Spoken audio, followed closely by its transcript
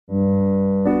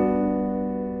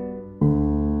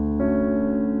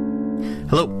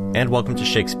Hello, and welcome to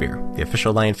Shakespeare, the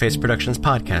official Lionface Productions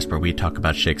podcast where we talk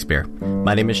about Shakespeare.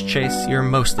 My name is Chase, your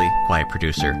mostly quiet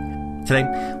producer. Today,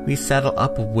 we saddle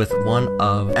up with one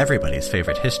of everybody's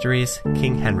favorite histories,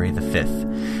 King Henry V.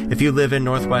 If you live in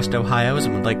Northwest Ohio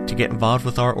and would like to get involved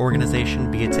with our organization,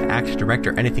 be it to act, direct,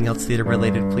 or anything else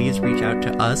theater-related, please reach out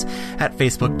to us at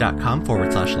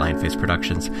facebook.com/Lionface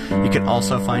Productions. You can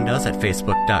also find us at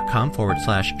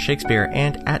facebook.com/Shakespeare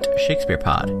and at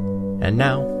ShakespearePod. And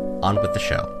now, on with the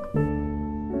show.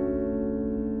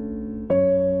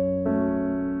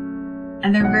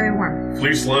 And they're very warm.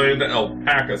 Fleece-lined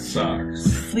alpaca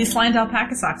socks. Fleece-lined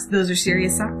alpaca socks. Those are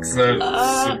serious socks.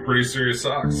 That's some pretty serious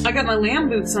socks. I got my lamb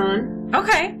boots on.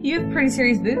 Okay, you have pretty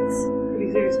serious boots.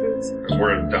 Pretty serious boots. I'm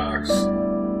wearing Docs. That's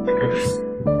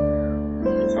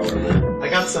how I live. I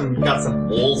got some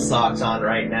wool socks on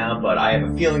right now, but I have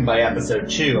a feeling by episode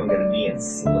 2 I'm going to be in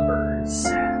slippers.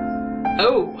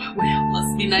 Oh, well,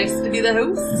 must be nice to be the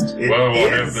host. Well, we'll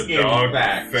have the in dog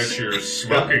fact. fetch your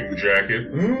smoking jacket.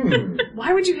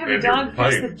 Why would you have a And your dog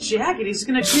press pipe. the jacket? He's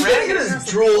gonna He's drag it going across to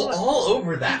the drool floor. all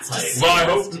over that pipe. Well, I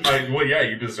hope... well, yeah,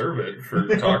 you deserve it for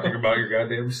talking about your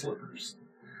goddamn slippers.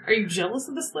 Are you jealous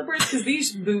of the slippers? Because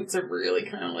these boots are really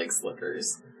kind of like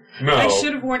slippers. No. I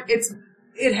should have worn...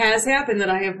 It has happened that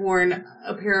I have worn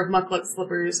a pair of muckluck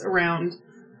slippers around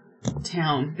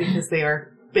town because they are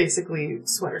basically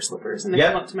sweater slippers and they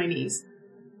Yep. come up to my knees.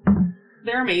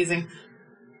 They're amazing.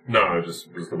 No, it just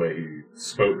was the way he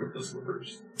spoke of the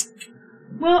slippers.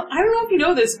 Well, I don't know if you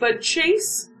know this, but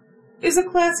Chase is a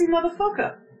classy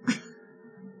motherfucker.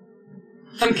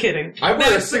 I'm kidding. I wear a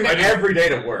That's- suit every day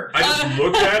to work. I just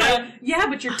looked at it. Yeah,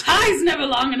 but your tie's never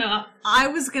long enough. I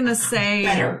was gonna say...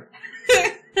 I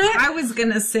was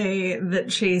gonna say that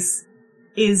Chase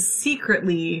is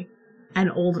secretly an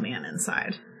old man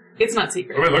inside. It's not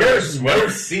secret. I mean, look at that There's sweater. no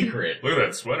secret. Look at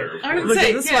that sweater. I would Look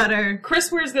say, at the sweater. Chris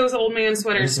wears those old man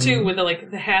sweaters too, with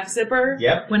the half zipper.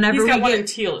 Yep. Whenever He's got we one in get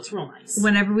teal. It's real nice.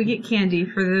 whenever we get candy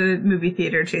for the movie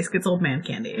theater, Chase gets old man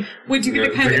candy. Would you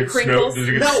get the kind Does he of get crinkles? Does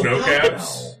he get No, snow God,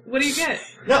 caps? no. What do you get?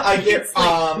 No, I get It's like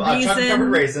chocolate covered raisin-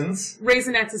 raisins.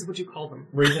 Raisinets is what you call them.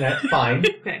 Raisinette, fine.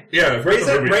 Okay. Yeah, if it's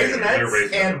a movie theater, they're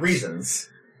Raisinets and Raisinets. reasons.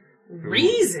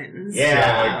 Reasons?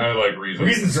 Yeah. I like reasons.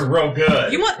 Reasons are real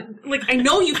good. You want, I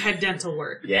know you've had dental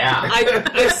work. Yeah.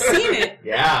 I've seen it.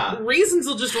 Yeah. Reasons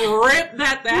will just rip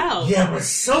that out. Yeah, it was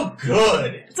so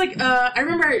good. It's like, I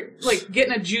remember,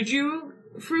 getting a juju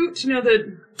fruit. You know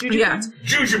the juju Yeah. fruits?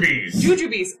 Jujubes.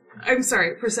 Jujubes. I'm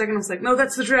sorry. For a second, I was like, no,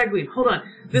 that's the dragweed. Hold on.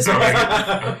 This I'm one.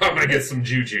 gonna get some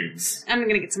jujubes. I'm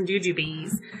gonna get some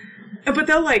jujubes. But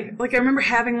they'll I remember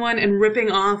having one and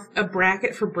ripping off a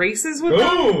bracket for braces with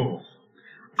them. Ooh.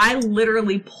 I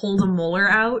literally pulled a molar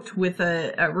out with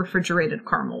a refrigerated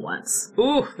caramel once.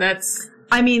 Ooh, that's...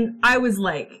 I mean, I was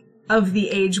of the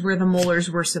age where the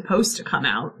molars were supposed to come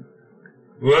out.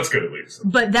 Well, that's good at least.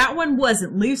 But that one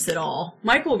wasn't loose at all.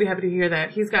 Michael will be happy to hear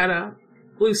that. He's got a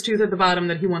loose tooth at the bottom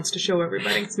that he wants to show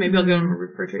everybody. So maybe I'll give him a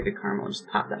refrigerated caramel and just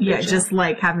pop that Yeah, bitch just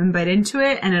out. have him bite into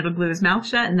it and it'll glue his mouth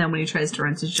shut, and then when he tries to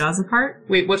rinse his jaws apart...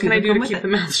 Wait, what can I do come to with keep it. the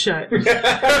mouth shut? More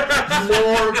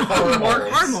caramels. More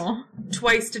caramel.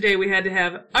 Twice today we had to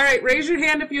have, all right, raise your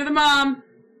hand if you're the mom.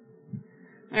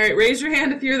 All right, raise your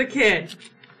hand if you're the kid.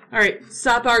 All right,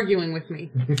 stop arguing with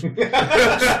me.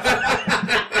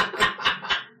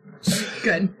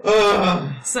 Good.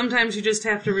 Sometimes you just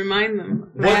have to remind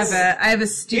them. I have a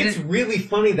It's student... really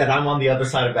funny that I'm on the other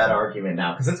side of that argument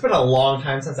now, because it's been a long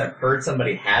time since I've heard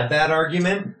somebody had that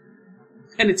argument.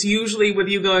 And it's usually with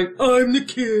you going, I'm the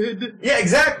kid. Yeah,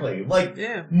 exactly.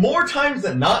 Yeah. More times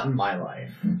than not in my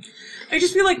life. I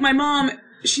just feel like my mom,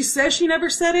 she says she never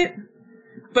said it,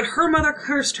 but her mother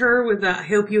cursed her with I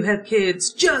hope you have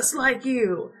kids just like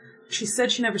you. She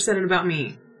said she never said it about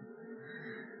me.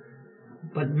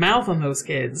 But mouth on those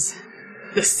kids.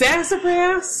 The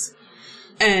sassafras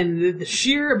and the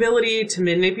sheer ability to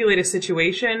manipulate a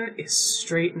situation is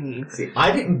straight me. See,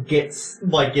 I didn't get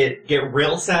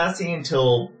real sassy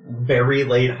until very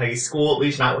late high school, at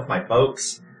least not with my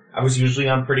folks. I was usually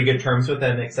on pretty good terms with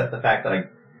them, except the fact that I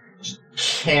just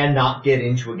cannot get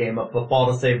into a game of football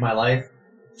to save my life.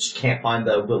 Just can't find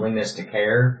the willingness to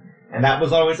care. And that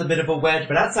was always a bit of a wedge,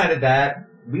 but outside of that,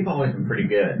 we've always been pretty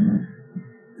good.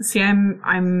 See, I'm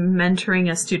mentoring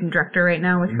a student director right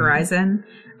now with Horizon,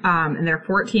 and they're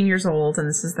 14 years old, and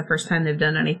this is the first time they've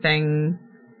done anything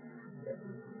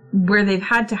where they've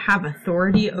had to have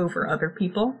authority over other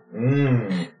people.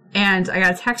 And I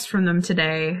got a text from them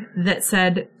today that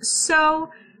said,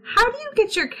 so, how do you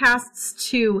get your casts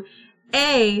to,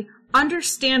 A,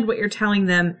 understand what you're telling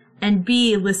them, and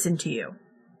B, listen to you?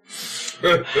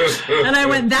 And I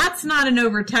went, that's not an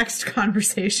over-text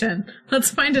conversation. Let's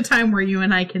find a time where you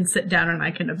and I can sit down and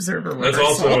I can observe a rehearsal.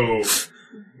 That's also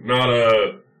not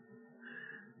a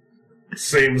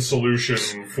same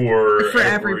solution for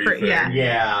everything.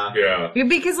 Yeah.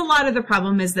 Because a lot of the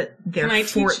problem is that they're Can I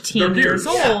teach- 14 They're years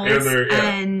peers. old, Yeah.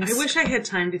 and I wish I had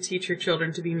time to teach your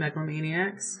children to be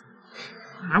megalomaniacs.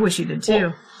 I wish you did too.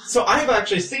 Well, so I've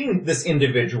actually seen this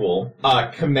individual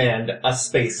command a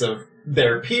space of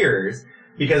their peers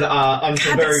because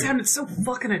until God, very that sounded so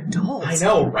fucking adult. I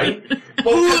know, right?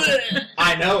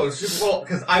 I know. It's just, well,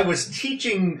 because I was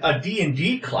teaching a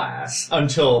D&D class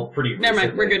until pretty recently. Never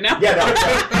mind, we're good now. Yeah, no,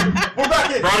 we're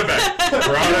back in. Brought it back. We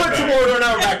went to Mordor,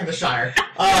 now we're back in the Shire.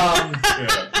 Yeah.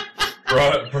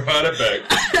 Brought it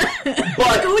back.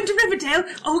 But Going to Riverdale.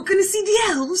 Oh, we're gonna see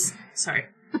the elves. Sorry.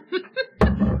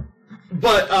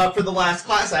 But for the last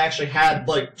class, I actually had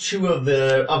like two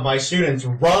of my students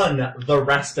run the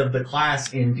rest of the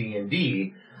class in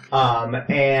D&D,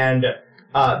 and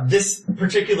this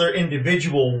particular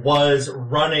individual was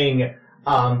running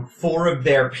four of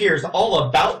their peers, all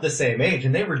about the same age,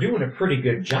 and they were doing a pretty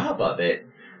good job of it.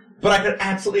 But I could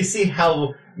absolutely see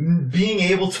how being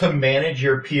able to manage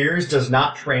your peers does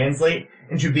not translate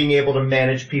into being able to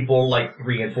manage people like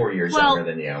 3 and 4 years younger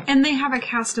than you. And they have a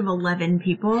cast of 11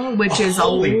 people, which is a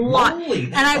Holy lot. moly,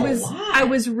 And that's a lot. I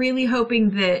was really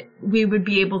hoping that we would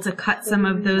be able to cut some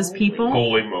of those people.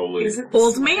 Holy moly. Is it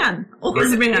Old man.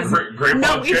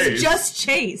 Grandpa No, Chase. it's just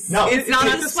Chase. No, it's not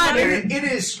it a is- sweater. It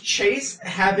is Chase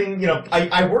having,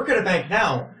 I work at a bank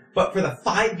now, but for the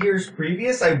 5 years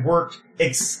previous, I worked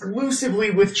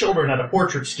exclusively with children at a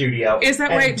portrait studio. Is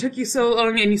that and why it took you so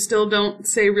long and you still don't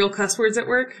say real cuss words at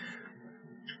work?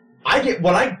 I get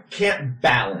what I can't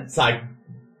balance. I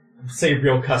say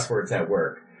real cuss words at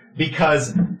work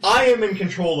because I am in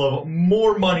control of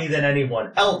more money than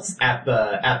anyone else at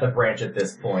the branch at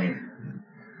this point.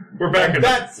 We're back in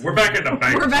That's- the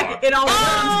bank We're back. talk. It all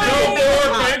No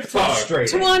more bank talk.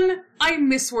 Frustrating. Twan, I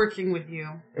miss working with you.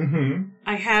 Mm-hmm.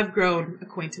 I have grown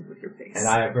acquainted with your face. And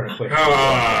I have grown acquainted.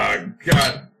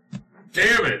 God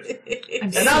damn it.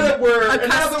 And now that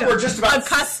we're just about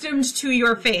accustomed to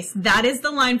your face. That is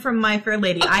the line from My Fair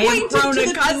Lady. I have grown to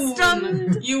the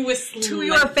accustomed you whistle to like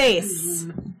your a face.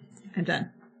 loon. I'm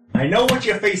done. I know what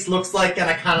your face looks like, and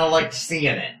I kind of like seeing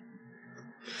it.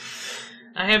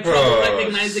 I have trouble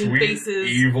recognizing Sweet faces.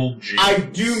 evil Jesus. I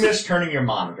do miss turning your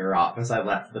monitor off as I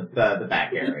left the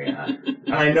back area.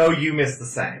 And I know you miss the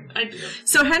same. I do.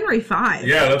 So Henry V.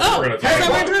 Yeah, that's what we're going to talk Hey,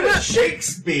 about. welcome to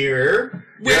Shakespeare.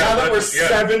 Yeah, now that we're that's- yeah.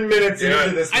 7 minutes Yeah.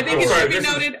 into this I think it Sorry, should be this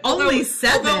is- noted, Only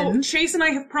 7? although Chase and I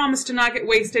have promised to not get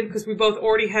wasted because we both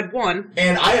already had one.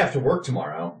 And I have to work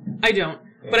tomorrow. I don't,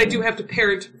 but I do have to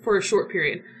parent for a short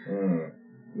period. Mm.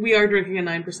 We are drinking a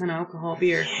 9% alcohol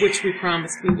beer, which we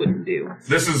promised we wouldn't do.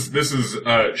 This is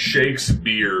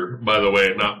Shakespeare, by the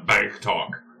way, not Bank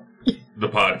Talk, the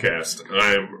podcast.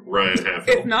 I'm Ryan If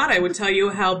Halfhill. not, I would tell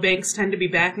you how banks tend to be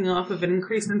backing off of an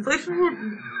increased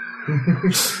inflation.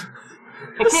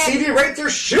 CD rates are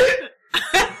shit!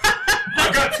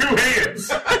 I've got 2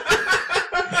 hands.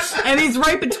 And he's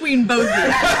right between both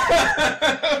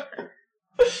of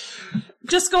you.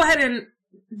 Just go ahead and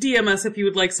DM us if you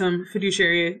would like some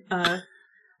fiduciary,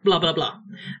 blah, blah, blah.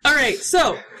 All right,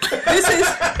 so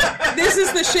this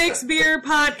is the Shakespeare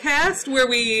podcast where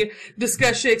we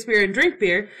discuss Shakespeare and drink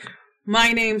beer.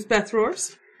 My name's Beth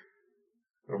Roars,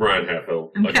 I'm Ryan Halfhill.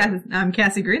 I'm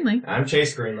Cassie Greenlee. I'm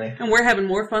Chase Greenlee. and we're having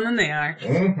more fun than they are.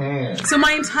 Mm-hmm. So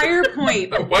my entire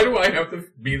point, Why do I have to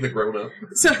be the grown-up?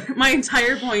 It's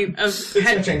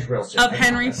gonna change real soon. of I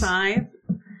Henry promise. V,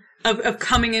 of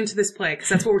coming into this play, because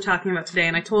that's what we're talking about today,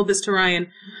 and I told this to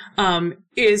Ryan,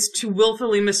 is to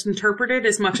willfully misinterpret it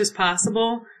as much as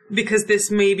possible, because this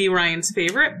may be Ryan's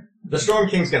favorite. The Storm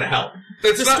King's gonna help.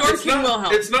 It's The Storm King will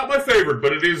help. It's not my favorite,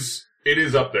 but it is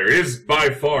up there. It is by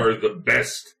far the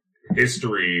best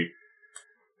history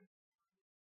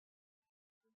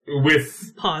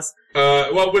with Pause.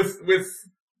 with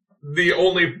the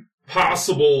only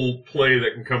possible play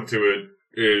that can come to it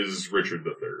is Richard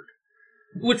III.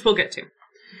 Which we'll get to.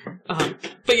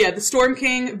 But yeah, the Storm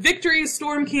King, Victory,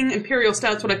 Storm King, Imperial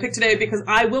Stout's what I picked today because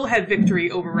I will have Victory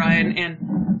over Ryan,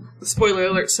 and spoiler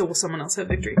alert, so will someone else have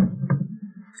Victory.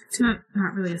 It's not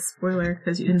really a spoiler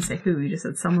because you didn't say who. You just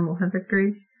said someone will have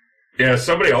victory. Yeah,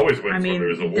 somebody always wins I mean,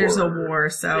 when there's a war.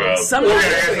 so Well, Someone-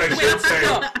 yes, I should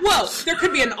say. Whoa, there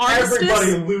could be an armistice.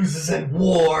 Everybody loses in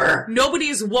war.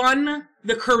 Nobody's won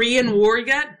the Korean War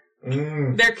yet.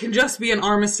 Mm. There can just be an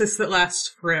armistice that lasts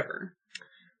forever.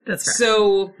 that's right.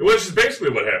 So Which is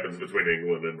basically what happens between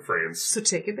England and France.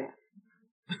 take it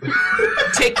back.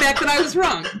 Take back that I was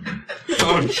wrong.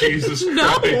 Oh, Jesus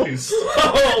No. Christ.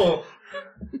 Oh,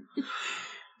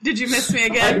 Did you miss me I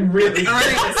again? really. All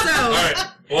right, so All right.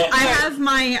 Well,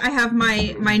 I have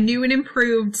my new and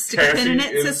improved stick a pin in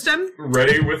Cassie it is system.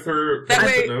 ready with her That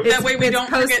post-it way, notes. that way we It's don't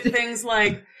forget posted. things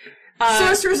like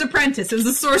Sorcerer's Apprentice. It was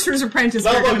the Sorcerer's Apprentice.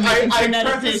 No, we're look, gonna make into I an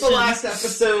prefaced the adaptation. last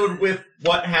episode with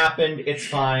what happened. It's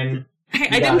fine. Hey, You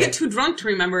I got didn't it. get too drunk to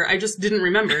remember. I just didn't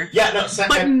remember. Yeah, no, so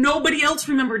But nobody else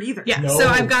remembered either. Yeah, No. so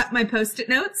I've got my Post-it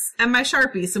notes and my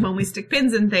Sharpie, so when we stick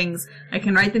pins in things, I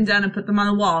can write them down and put them on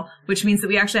the wall, which means that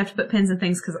we actually have to put pins in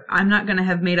things, because I'm not going to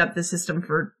have made up the system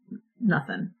for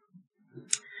nothing.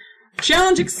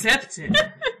 Challenge accepted.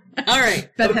 All right.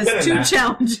 Beth Good has two enough.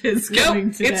 challenges going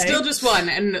Nope, today. it's still just one,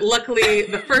 and luckily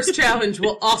the first challenge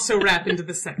will also wrap into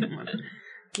the second one.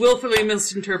 Willfully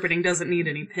misinterpreting doesn't need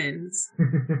any pins.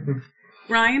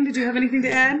 Ryan, did you have anything to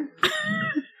add?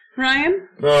 Ryan?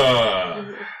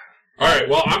 All right,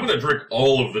 well, I'm going to drink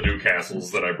all of the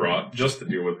Newcastles that I brought just to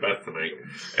deal with Beth tonight.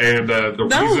 And the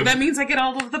No, reason... that means I get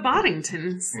all of the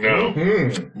Boddingtons. No.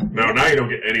 Hmm. No, now you don't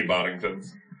get any Boddingtons.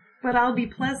 But I'll be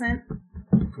pleasant.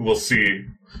 We'll see.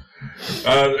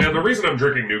 And the reason I'm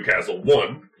drinking Newcastle,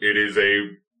 one, it is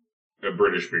a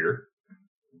British beer.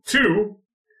 Two,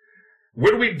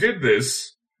 when we did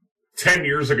this 10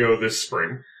 years ago this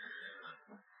spring...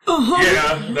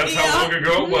 Yeah, that's how long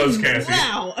ago it was, Cassie.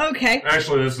 Wow, okay.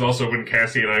 Actually, this is also when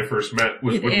Cassie and I first met,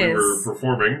 was It when we is. were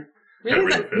performing Really?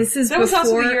 Henry That- V. This is That was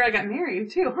also the before, year I got married,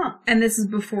 too, huh? and this is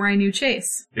before I knew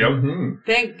Chase. Yep. Mhm.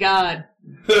 Thank God.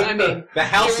 I mean, the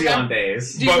halcyon remember-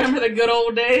 days. Do you But- remember the good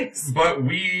old days? But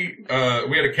we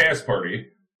had a cast party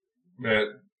at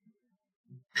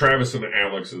Travis and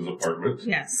Alex's apartment,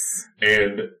 Yes.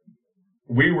 and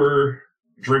we were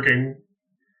drinking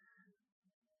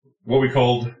what we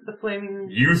called The Flaming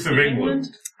Youth of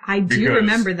England. I do Because,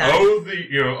 remember that. Oh,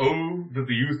 that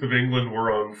the youth of England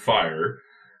were on fire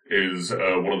is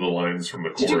one of the lines from the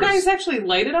chorus. Did you guys actually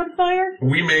light it on fire?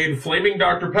 We made flaming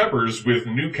Dr. Peppers with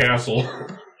Newcastle.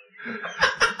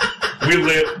 We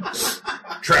lit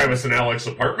Travis and Alex's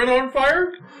apartment on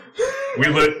fire. We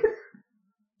lit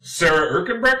Sarah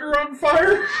Erkenbrecher on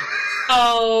fire.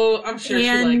 Oh, I'm sure she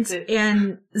liked it.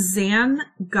 And Zan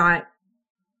got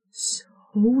so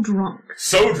drunk.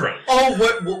 So drunk. Oh,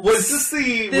 what was this?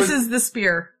 This is the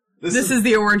spear. This is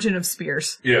the origin of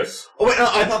spears. Yes. Oh wait, no,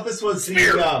 I thought this was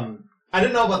Spear. the. I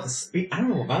didn't know about the spear. I don't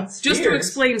know about spears. Just to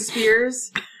explain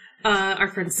spears, our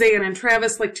friends Zan and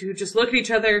Travis like to just look at each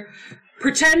other,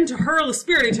 pretend to hurl a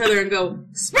spear at each other, and go,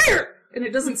 "Spear!" And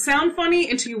it doesn't sound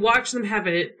funny until you watch them have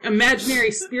an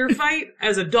imaginary spear fight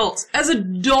as adults. As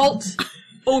adults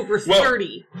over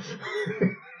 30.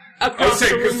 I would Across say,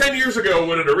 the because room. 10 years ago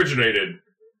when it originated,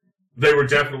 they were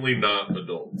definitely not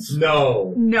adults.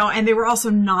 No. No, and they were also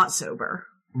not sober.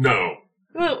 No.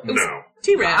 Well, it was No.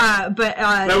 T-Rap.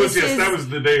 That was, yes, that was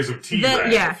the days of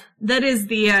T-Rap. Yeah, that is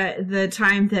the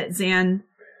time that Zan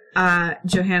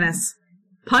Johannes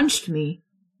punched me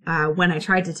when I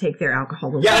tried to take their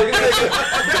alcohol away. Yeah, I was gonna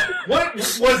say, what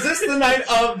was this the night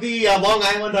of the Long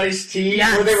Island iced tea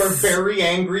Yes. where they were very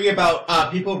angry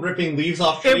about people ripping leaves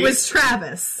off trees? It was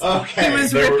Travis. Okay. He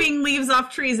was They were- ripping leaves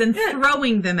off trees and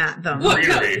throwing them at them. Look,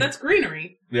 no, greenery. that's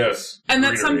greenery. Yes. And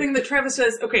that's Greenery. something that Travis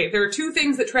does. Okay, there are two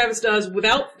things that Travis does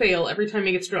without fail every time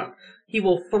he gets drunk. He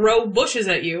will throw bushes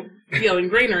at you, yelling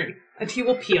greenery, and he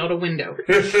will pee out a window.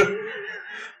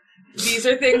 These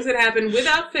are things that happen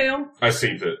without fail. I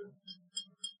seen it.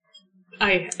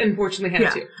 I unfortunately had Yeah,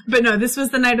 to. but no, this was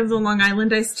the night of the Long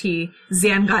Island iced tea.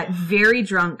 Zan got very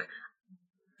drunk.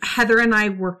 Heather and I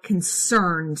were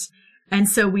concerned, and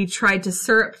so we tried to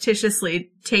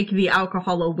surreptitiously take the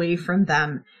alcohol away from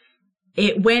them.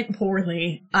 It went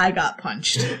poorly. I got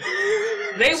punched.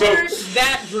 They So- weren't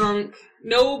that drunk.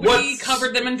 Nobody What's-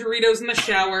 covered them in Doritos in the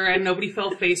shower, and nobody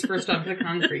fell face first onto the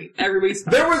concrete. Everybody's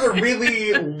fine. There was a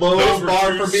really low Those were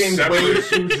bar two for being way separate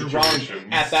too drunk situations.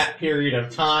 at that period of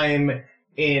time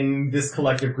in this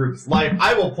collective group's life.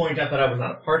 I will point out that I was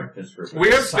not a part of this group. at We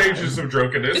have this time. stages of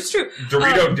drunkenness. It's true.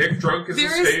 Dorito Dick drunk is a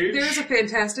There stage. is a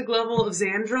fantastic level of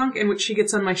Zan drunk in which she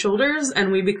gets on my shoulders,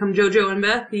 and we become JoJo and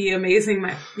Beth, the amazing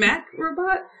Mac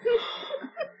robot.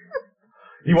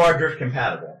 You are drift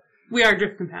compatible. We are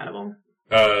drift compatible.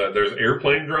 There's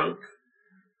airplane drunk.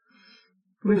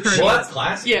 We've heard Well, about that's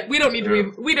classic. Yeah, we don't need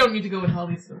to go into all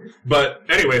these stories. But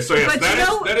anyway, so yes, But you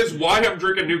know- that is why I'm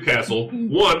drinking Newcastle.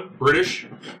 One, British,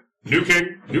 New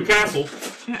King, Newcastle,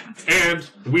 and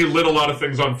we lit a lot of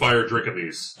things on fire drinking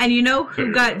these. And you know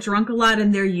who got drunk a lot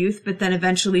in their youth, but then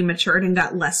eventually matured and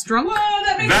got less drunk? Oh,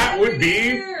 that makes That sense. would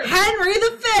be- Henry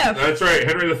V! That's right,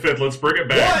 Henry V. Let's bring it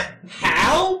back. What?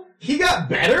 How? He got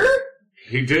better?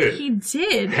 He did. He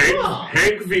did.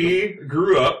 Hank V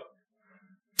grew up.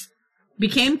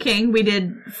 Became king. We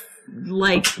did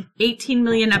like 18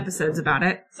 million episodes about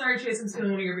it. Sorry, Chase, I'm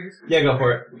stealing one of your beers. Yeah, go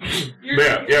for it.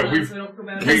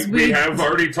 We have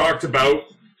already talked about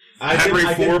Henry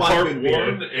I did 4 buy Part good 1 beer.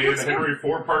 and Henry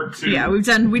 4 Part 2. Yeah, we've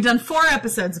done 4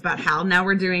 episodes about Hal. Now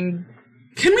we're doing,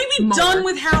 Can we be More. done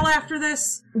with Hal after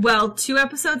this? well, 2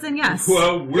 episodes in, yes.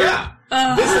 Well, Yeah.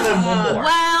 This is then one more.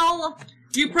 Well,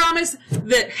 Do you promise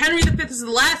that Henry V is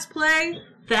the last play?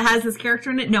 that has this character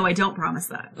in it? No, I don't promise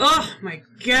that. Oh my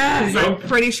Because god. I'm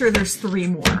pretty sure there's 3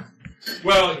 more.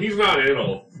 well, he's not in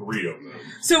all 3 of them.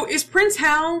 So is Prince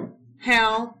Hal,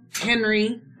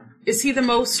 Henry, is he the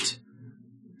most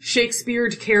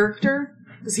Shakespeare'd character?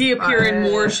 Does he appear in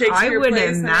more Shakespeare I would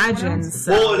plays than anyone imagine else?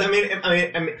 so. Well, I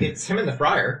mean, it's him and the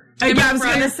Friar. Yeah, I was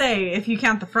Friar. going to say, if you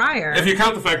count the Friar. If you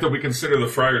count the fact that we consider the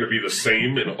Friar to be the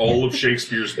same in all of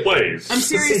Shakespeare's plays, I'm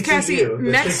serious, Cassie.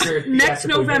 Next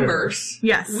November, Universe.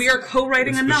 Yes. we are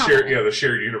co-writing a the novel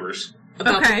shared universe.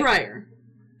 about Okay. the Friar.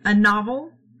 A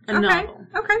novel? A okay. novel.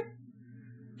 Okay.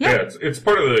 Yeah, Yeah. it's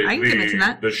part of I can commit to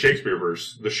that. the Shakespeare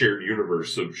verse, the shared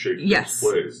universe of Shakespeare's Yes.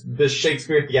 plays. The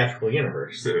Shakespeare theatrical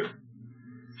universe. Yeah.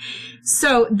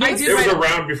 So this, I did It was write-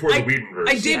 around before the Whedon verse.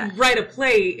 I did Yeah. write a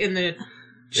play in the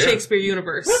Shakespeare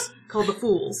universe called The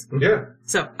Fools. Yeah.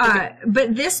 So,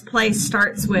 but this play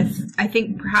starts with, I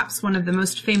think, perhaps one of the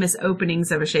most famous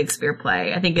openings of a Shakespeare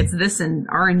play. I think it's this and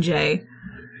R&J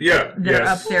Yeah. that are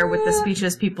yes. up there with the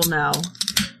speeches people know.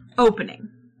 Opening.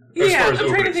 As yeah, far I'm as trying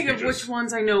to opening think of speeches. which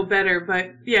ones I know better,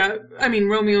 but yeah, I mean,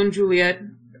 Romeo and Juliet,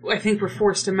 I think we're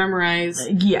forced to memorize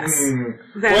Yes.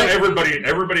 that. Well,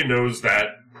 everybody knows that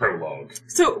prologue.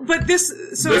 This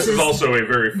This is also a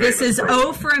very famous This is prologue.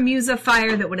 O for a muse of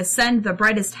fire that would ascend the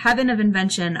brightest heaven of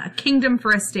invention, a kingdom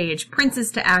for a stage,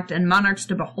 princes to act, and monarchs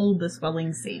to behold the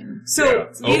swelling scene. Yeah.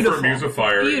 beautiful. Oh, for Muse of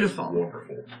Fire. Beautiful. Is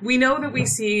wonderful. we know that we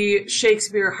see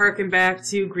Shakespeare harken back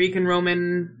to Greek and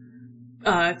Roman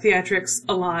theatrics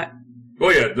a lot. Oh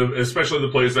yeah, especially the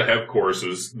plays that have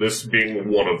choruses, this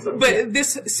being one of them. But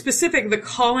this specific, the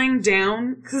calling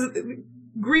down, because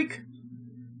Greek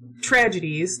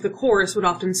tragedies, the chorus would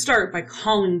often start by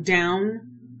calling down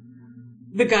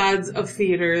the gods of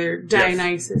theater,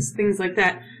 Dionysus, things like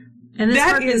that. And this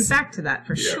That harkens is- back to that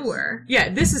for Yes. sure. Yeah,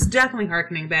 this is definitely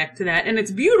harkening back to that, and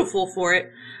it's beautiful for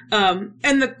it.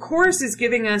 And the chorus is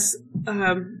giving us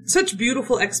such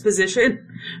beautiful exposition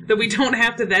that we don't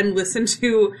have to then listen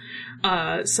to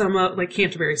some like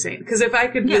Canterbury saying. Because if I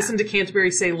could Yeah. listen to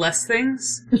Canterbury say less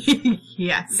things,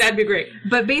 Yes. that'd be great.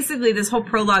 But basically, this whole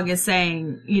prologue is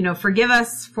saying, forgive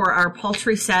us for our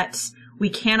paltry set. We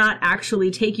cannot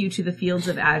actually take you to the fields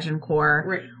of Agincourt.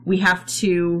 Right. We have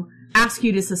to ask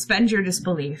you to suspend your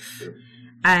disbelief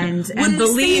and When we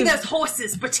believe. see there's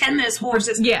horses, pretend there's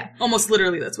horses. Yeah. Almost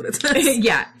literally, that's what it says.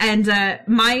 Yeah, and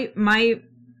my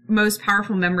most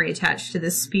powerful memory attached to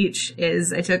this speech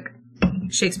is I took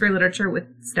Shakespeare literature with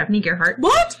Stephanie Gerhardt.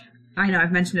 What? I know,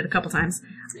 I've mentioned it a couple times.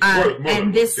 More than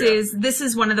And once, this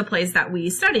is one of the plays that we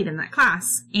studied in that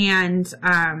class. And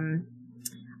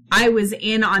I was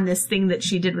in on this thing that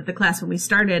she did with the class when we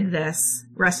started this.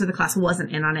 The rest of the class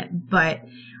wasn't in on it, but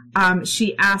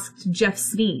she asked Jeff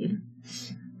Sneed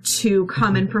to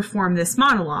come and perform this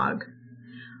monologue.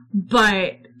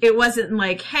 But it wasn't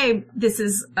like, hey, this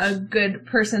is a good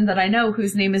person that I know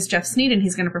whose name is Jeff Sneed and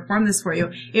he's going to perform this for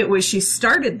you. It was she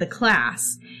started the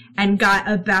class and got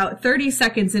about 30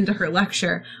 seconds into her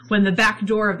lecture when the back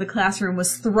door of the classroom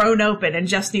was thrown open and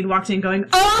Jeff Sneed walked in going,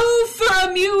 "Oh, for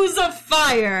a muse of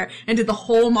fire!" and did the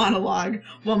whole monologue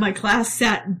while my class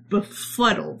sat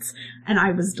befuddled. And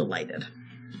I was delighted.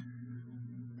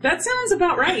 That sounds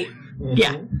about right.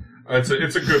 Yeah. It's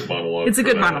a good monologue. It's a for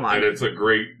good that, monologue. and it's a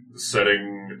great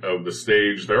setting of the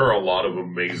stage. There are a lot of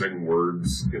amazing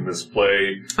words in this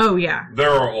play. Oh, yeah.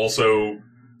 There are also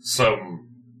some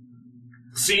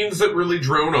scenes that really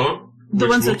drone on. The which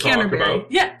ones we'll with talk Canterbury.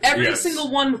 about. Yeah, every Yes. single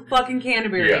one with fucking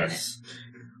Canterbury in it. Yes.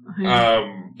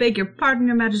 I beg your pardon,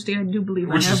 Your Majesty, I do believe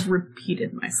Which I have is-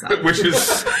 repeated myself. Which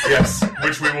is yes,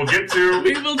 which we will get to.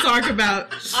 We will talk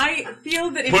about. I feel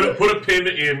that if Put a pin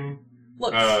in.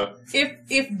 look, Uh,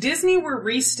 if Disney were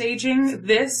restaging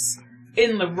this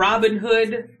in the Robin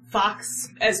Hood, Fox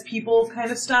as people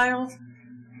kind of style,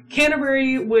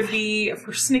 Canterbury would be a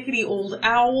persnickety old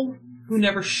owl who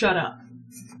never shut up.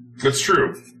 That's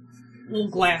true. Little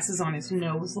glasses on his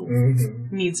nose,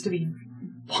 needs to be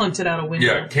punted out a window.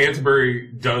 Yeah,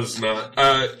 Canterbury does not.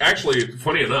 Actually,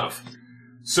 funny enough,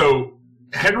 so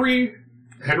Henry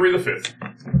V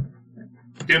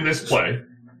in this play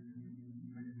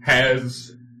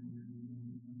has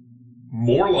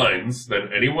more lines than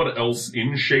anyone else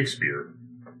in Shakespeare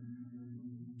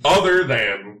other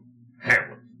than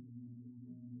Hamlet.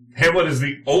 Hamlet is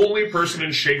the only person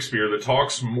in Shakespeare that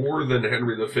talks more than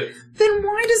Henry V. Then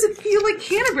why does it feel like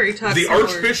Canterbury talks The more?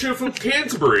 Archbishop of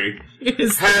Canterbury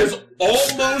has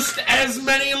almost as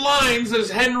many lines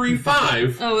as Henry V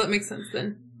Oh, that makes sense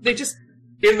then. They just...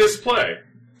 in this play.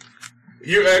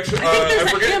 You actually, I think there's I a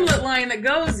forget. Hamlet line that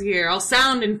goes here. I'll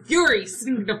sound and fury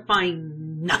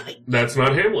signifying nothing. That's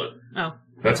not Hamlet. Oh,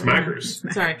 That's Mackers.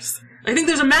 sorry. I think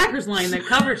there's a Mackers line that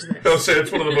covers this. I'll say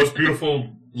it's one of the most beautiful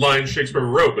lines Shakespeare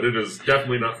wrote, but it is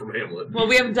definitely not from Hamlet. Well,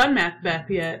 we haven't done Macbeth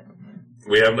yet.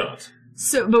 We have not.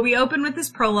 So, but we open with this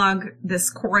prologue, this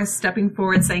chorus stepping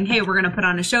forward saying, hey, we're going to put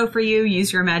on a show for you.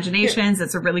 Use your imaginations.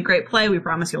 It's a really great play. We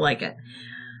promise you'll like it.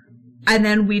 And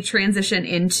then we transition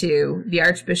into the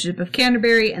Archbishop of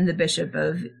Canterbury and the Bishop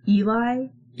of Ely.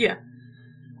 Yeah.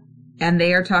 And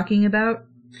they are talking about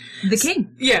the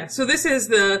king. Yeah, so this is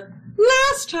the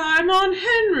last time on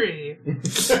Henry.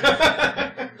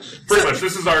 Pretty much,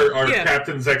 this is our Yeah.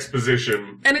 captain's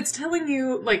exposition. And it's telling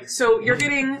you, like, so you're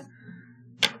getting...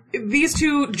 These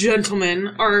two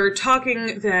gentlemen are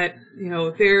talking that, you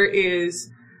know, there is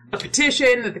a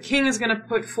petition that the king is going to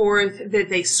put forth that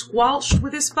they squelched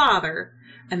with his father,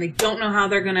 and they don't know how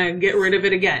they're going to get rid of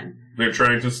it again. They're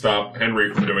trying to stop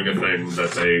Henry from doing a thing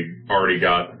that they already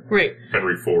got Right.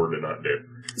 Henry IV to not do.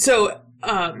 So,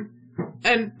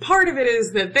 and part of it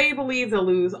is that they believe they'll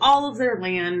lose all of their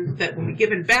land that will be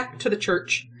given back to the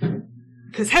church.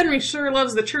 Because Henry sure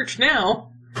loves the church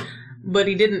now, but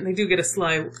he didn't. They do get a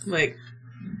sly, like,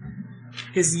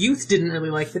 his youth didn't really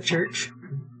like the church.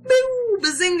 Boo!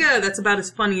 Bazinga! That's about as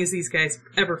funny as these guys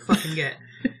ever fucking get.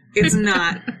 It's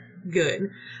not good.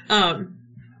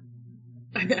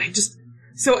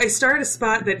 So I start a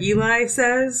spot that Eli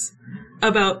says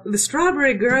about the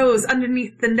strawberry grows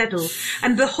underneath the nettle,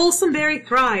 and the wholesome berry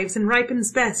thrives and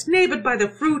ripens best, nay, but by the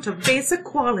fruit of basic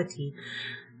quality.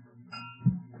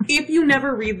 If you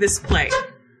never read this play,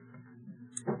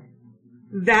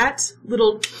 that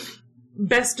little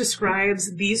best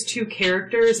describes these two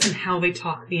characters and how they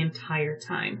talk the entire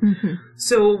time. Mm-hmm.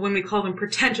 So when we call them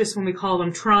pretentious, when we call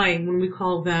them trying, when we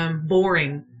call them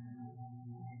boring,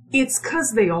 it's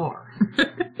 'cause they are.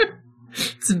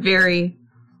 It's very,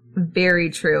 very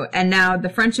true. And now the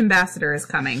French ambassador is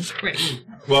coming. Right.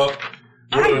 Well,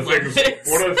 I one of the love things this.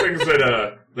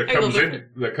 that I comes love in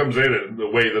it. that comes in the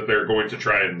way that they're going to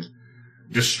try and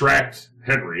distract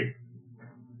Henry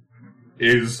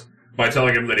is by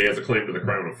telling him that he has a claim to the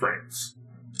crown of France.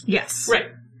 Yes.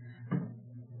 Right.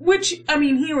 Which, I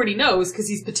mean, he already knows because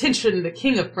he's petitioned the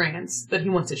king of France that he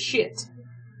wants his shit.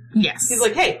 Yes. He's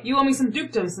like, hey, you owe me some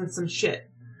dukedoms and some shit.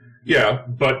 Yeah,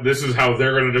 but this is how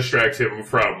they're going to distract him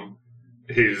from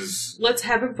his. Let's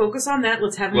have him focus on that.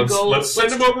 Let's have him go. Let's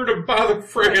send him over to bother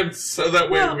France so that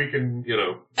way Well- we can,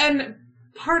 And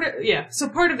part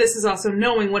of this is also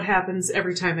knowing what happens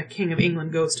every time a king of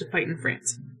England goes to fight in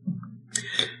France.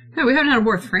 No, we haven't had a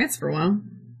war with France for a while.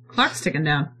 Clock's ticking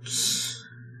down.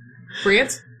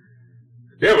 France?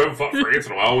 Yeah, we haven't fought France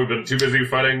in a while. We've been too busy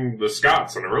fighting the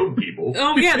Scots and our own people.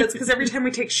 Oh yeah, that's because every time we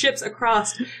take ships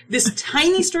across this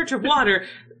tiny stretch of water,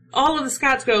 all of the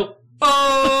Scots go,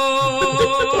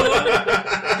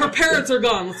 oh, her parents are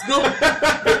gone. Let's go.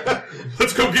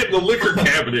 Let's go get in the liquor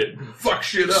cabinet and fuck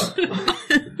shit up.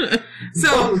 So,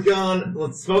 Phone's gone.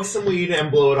 Let's smoke some weed and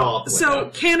blow it off. so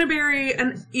Canterbury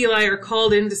and Eli are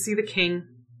called in to see the king.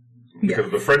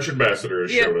 Because the French ambassador has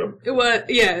showed up.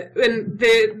 And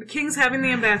the king's having the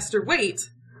ambassador wait.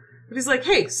 But he's like,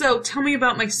 hey, so tell me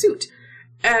about my suit.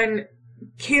 And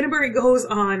Canterbury goes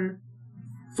on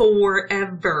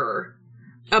forever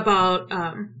about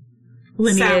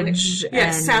Lineage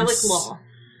and... Salic law.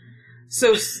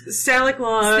 So Salic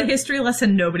law... It's the history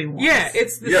lesson nobody wants. Yeah,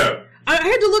 it's this... Yeah. I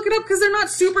had to look it up because they're not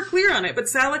super clear on it, but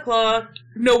Salic law,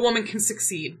 no woman can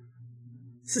succeed.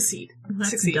 That's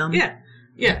Succeed. dumb.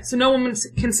 Yeah, so no woman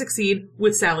can succeed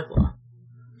with Salic law.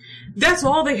 That's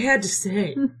all they had to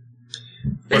say.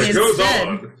 But it And goes instead-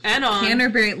 on. And on.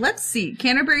 Canterbury, let's see.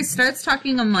 Canterbury starts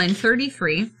talking on line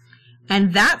 33,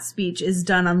 and that speech is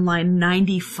done on line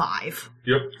 95.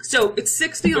 Yep. So it's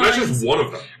 60 And that's lines. just one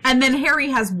of them. And then Harry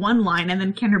has one line, and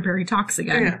then Canterbury talks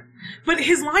again. Yeah. But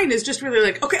his line is just really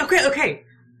like, okay.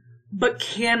 But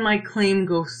can my claim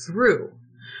go through?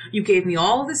 You gave me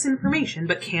all this information,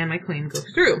 but can my claim go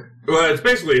through? Well, it's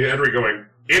basically Henry going,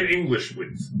 in English,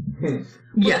 please.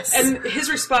 Yes. And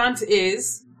his response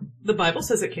is, the Bible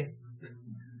says it can.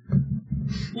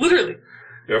 Literally.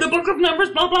 Yep. The book of Numbers,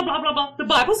 blah, blah, blah, blah, blah. The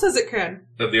Bible says it can.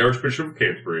 And the Archbishop of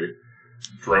Canterbury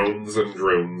drones and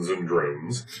drones and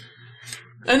drones.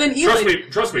 And then Eli...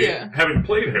 Trust me, Yeah. having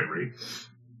played Henry,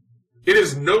 It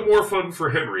is no more fun for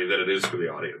Henry than it is for the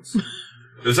audience.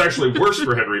 It's actually worse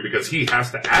for Henry because he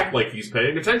has to act like he's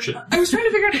paying attention. I was trying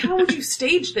to figure out how would you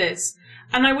stage this.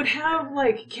 And I would have,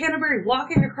 like, Canterbury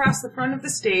walking across the front of the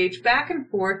stage, back and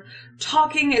forth,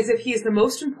 talking as if he's the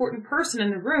most important person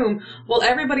in the room, while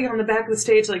everybody on the back of the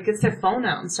stage, like, gets their phone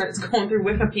out and starts going through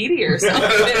Wikipedia or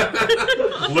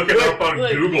something. Look it up on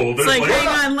Google. It's like, hang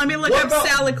on, let me look what up about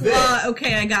Salic this? law.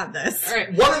 Okay, I got this. All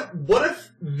right. What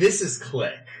if this is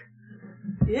Click?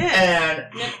 Yeah.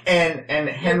 And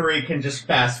Henry can just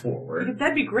fast forward.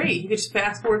 That'd be great. He could just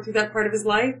fast forward through that part of his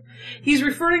life. He's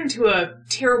referring to a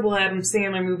terrible Adam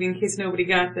Sandler movie, in case nobody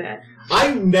got that.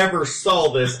 I never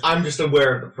saw this. I'm just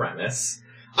aware of the premise.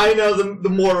 I know the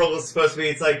moral is supposed to be,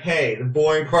 it's like, hey, the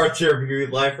boring parts of your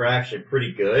life are actually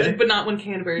pretty good. But not when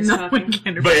Canterbury's Not talking. when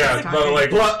Canterbury But yeah, is but talking.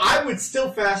 like, But I would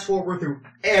still fast forward through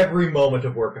every moment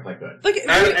of work if I could. Like,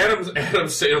 Adam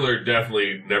Sandler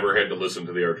definitely never had to listen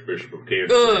to the Archbishop of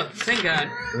Canterbury. ugh, thank God.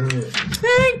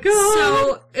 Thank God.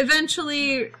 So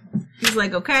eventually, he's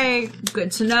like, okay,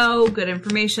 good to know, good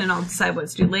information. I'll decide what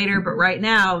to do later. But right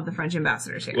now, the French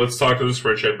ambassador's here. Let's talk to this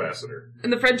French ambassador.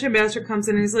 And the French ambassador comes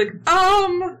in and he's like,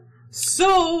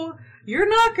 so you're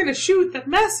not gonna shoot the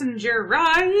messenger,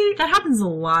 right? That happens a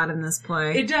lot in this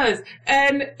play. It does.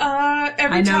 And,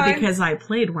 every I know time... because I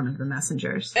played one of the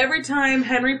messengers. Every time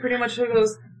Henry pretty much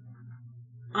goes,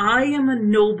 I am a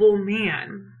noble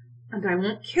man, and I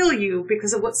won't kill you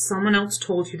because of what someone else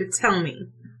told you to tell me.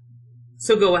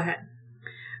 So go ahead.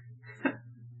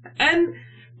 And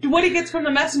what he gets from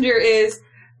the messenger is,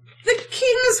 the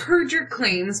king has heard your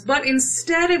claims, but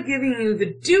instead of giving you the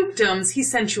dukedoms, he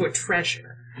sent you a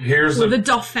treasure. Here's Well, the the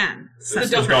Dauphin. The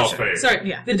Dauphin. Dauphin. Sorry,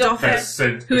 Yeah. the The Dauphin. has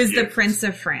sent Who is the gift. Prince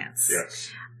of France.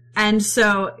 Yes. And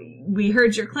so, we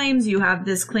heard your claims, you have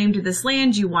this claim to this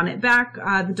land, you want it back.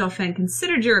 The Dauphin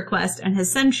considered your request and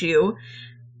has sent you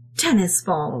tennis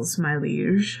balls, my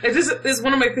liege. This is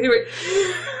one of my favorite.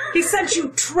 He sent you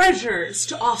treasures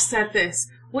to offset this.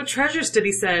 What treasures did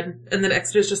he send? And then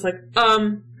Exeter's just like,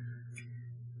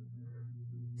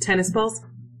 tennis balls?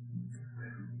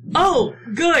 Oh,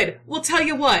 good. Well, tell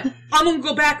you what. I'm gonna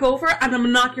go back over and I'm gonna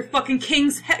knock your fucking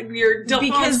king's head, your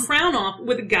Dauphin's crown off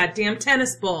with a goddamn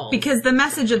tennis ball. Because the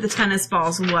message of the tennis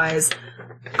balls was,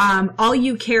 all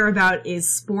you care about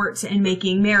is sport and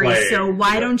making merry, Play. so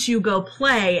why Yeah. don't you go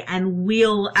play and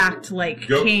we'll act like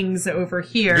Go- kings over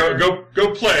here.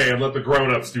 Go play and let the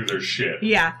grown-ups do their shit.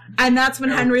 Yeah. And that's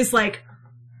when Henry's like,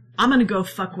 I'm gonna go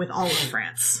fuck with all of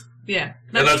France. Yeah.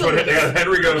 And that's when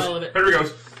Henry All of goes,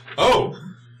 it. oh,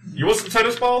 you want some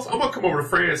tennis balls? I'm gonna come over to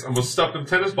France. I'm gonna stuff them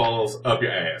tennis balls up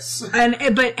your ass.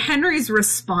 But Henry's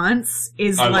response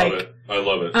is I like, love it. I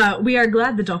love it. we are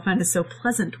glad the Dauphin is so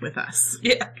pleasant with us.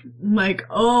 Yeah. Like,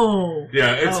 oh.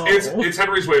 Yeah, Oh. it's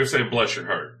Henry's way of saying bless your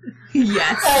heart.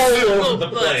 Yes. All over the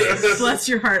place. Bless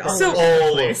your heart. All So- over All the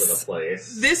over place. the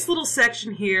place. This little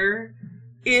section here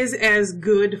is as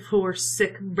good for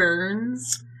sick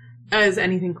burns as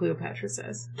anything Cleopatra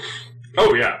says.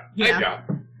 Oh yeah. Yeah.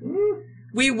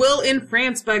 We will in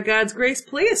France by God's grace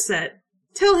play a set.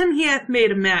 Tell him he hath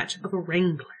made a match of a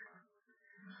wrangler.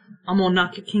 I'm gonna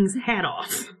knock your king's hat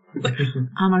off.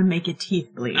 I'm gonna make your teeth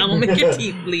bleed. I'm gonna make your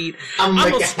teeth bleed. I'm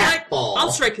gonna gonna make a hat ball.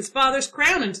 I'll strike his father's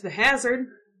crown into the hazard.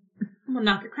 I'm gonna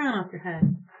knock your crown off your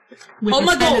head. With Hold a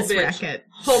my gold, tennis bitch. racket.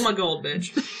 Hold my gold,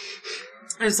 bitch.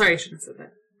 I'm sorry, I shouldn't have said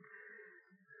that.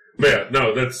 But yeah,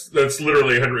 no, that's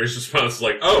literally Henry's response.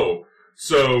 Like, oh,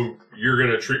 so you're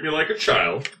gonna treat me like a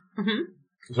child? Mhm.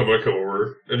 So I'm gonna come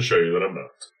over and show you that I'm not.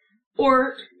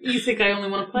 Or you think I only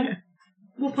want to play?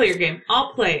 We'll play your game.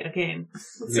 I'll play a game.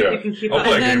 Let's see Yeah. if you can keep I'll up.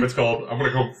 play a And then- game. It's called I'm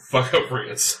gonna go fuck up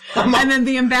France. And then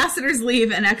the ambassadors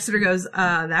leave and Exeter goes,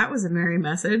 that was a merry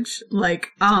message.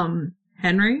 Like,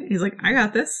 Henry? He's like, I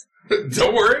got this.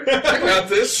 Don't worry, I got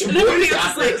this. And everybody else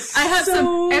got is like, this. I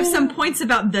have some points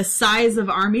about the size of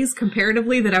armies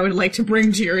comparatively that I would like to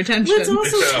bring to your attention. Let's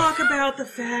also Yeah. talk about the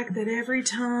fact that every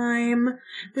time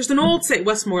there's an old saying,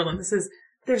 Westmoreland, that says,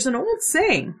 there's an old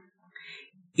saying,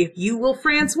 if you will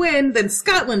France win, then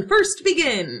Scotland first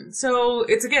begin. So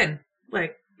it's again,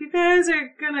 like, you guys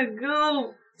are gonna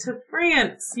go to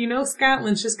France. You know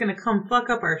Scotland's just gonna come fuck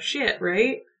up our shit,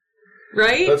 right?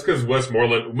 Right? That's because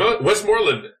Westmoreland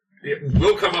it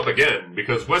will come up again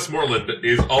because Westmoreland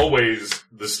is always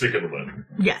the stick in the mud.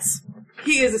 Yes.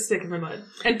 He is a stick in the mud.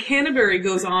 And Canterbury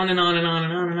goes on and on and on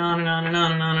and on and on and on and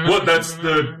on and on and on. Well, that's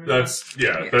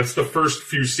the first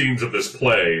few scenes of this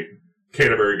play.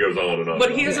 Canterbury goes on and on. But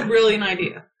and he on. has a brilliant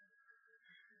idea.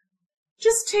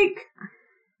 Just take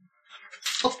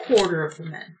a quarter of the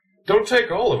men. Don't take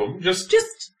all of them. Just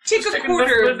Take a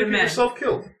quarter enough of the to get men. yourself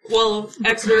killed. Well,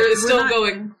 Exeter is We're still not-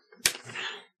 going.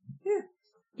 Yeah.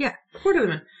 quarter of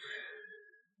them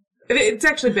in. It's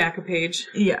actually back a page.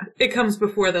 Yeah. It comes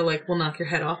before the, like, we'll knock your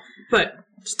head off. But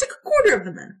just take a quarter of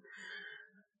them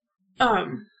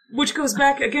in. Which goes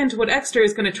back again to what Exeter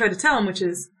is going to try to tell him, which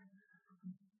is,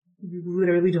 you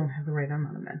literally don't have the right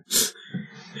amount of men.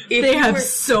 They have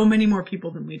so many more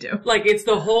people than we do. Like, it's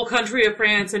the whole country of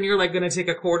France, and you're, like, going to take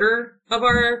a quarter of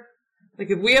our... Like,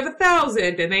 if we have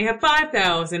 1,000, and they have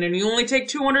 5,000, and you only take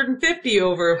 250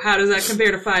 over, how does that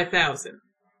compare to 5,000?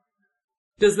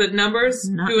 Does the numbers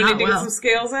do we need to get some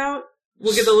scales out?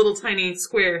 We'll get the little tiny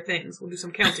square things. We'll do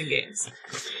some counting games.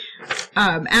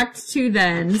 Act 2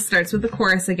 then starts with the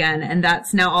chorus again, and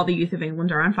that's now all the youth of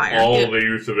England are on fire. All the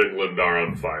youth of England are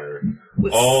on fire.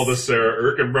 All the Sarah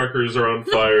Erkenbreckers are on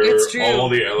fire. It's true. All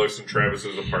the Alex and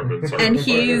Travis's apartments are And on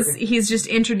fire. he's just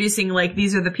introducing, like,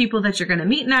 these are the people that you're going to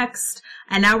meet next,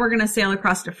 and now we're going to sail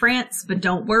across to France, but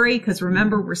don't worry, because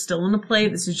remember, we're still in a play.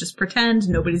 This is just pretend.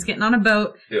 Nobody's getting on a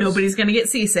boat. Yes. Nobody's going to get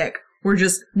seasick.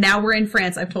 Now we're in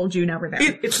France. I've told you, now we're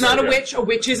there. It's not a witch. A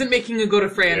witch isn't making you go to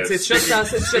France. Yeah, it's just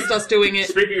us. It's just us doing it.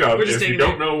 Speaking of, We're just if you staying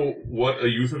don't there. know what a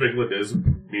youth of England is,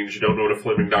 means you don't know what a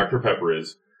Flaming Dr. Pepper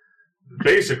is.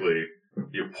 Basically,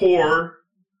 you pour,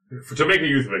 to make a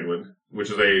youth of England,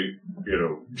 which is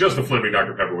just a Flaming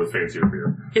Dr. Pepper with fancier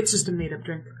beer. It's just a made-up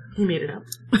drink. He made it up.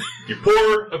 You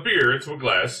pour a beer into a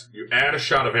glass, you add a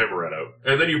shot of amaretto,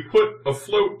 and then you put a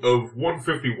float of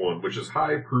 151, which is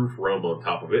high-proof rum, on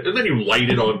top of it, and then you light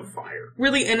it on fire.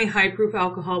 Really, any high-proof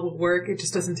alcohol will work. It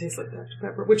just doesn't taste like Dr.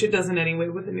 Pepper, which it doesn't anyway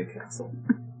with the Newcastle.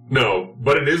 No,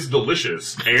 but it is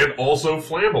delicious, and also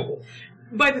flammable.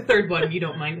 By the third one, you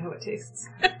don't mind how it tastes.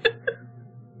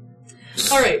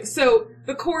 Alright, so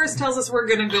the chorus tells us we're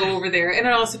going to go over there, and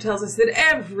it also tells us that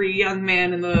every young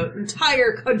man in the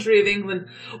entire country of England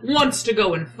wants to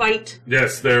go and fight.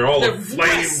 Yes, they're all Their aflamed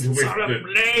breasts with are the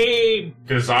aflame.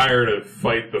 desire to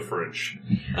fight the French.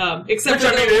 Except Which,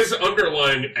 for I mean, those, is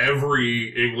underlying every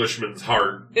Englishman's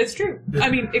heart. it's true. I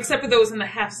mean, except for those in the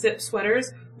half-zip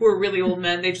sweaters who are really old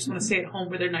men. They just want to stay at home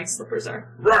where their nice slippers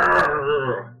are.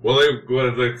 Rawr. Well,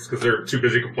 it's because they're too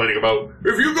busy complaining about,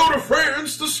 if you go to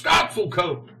France, the Scots will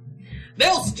come.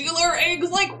 They'll steal our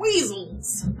eggs like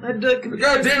weasels. The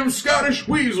goddamn Scottish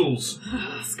weasels.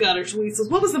 Scottish weasels.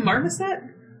 What was the marmoset?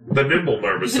 The nimble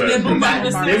marmoset. The nimble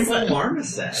marmoset. Nimble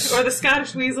Marmoset. Or the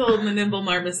Scottish weasel and the nimble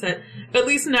marmoset. At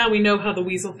least now we know how the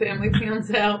weasel family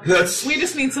pans out. We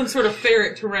just need some sort of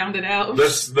ferret to round it out.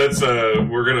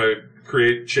 We're gonna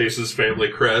create Chase's family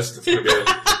crest. It's gonna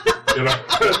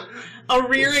be A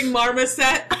rearing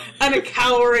marmoset and a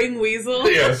cowering weasel.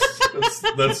 Yes,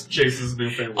 that's Chase's new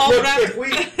family. All Look, wrapped-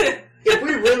 if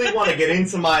we really want to get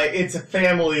into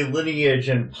family lineage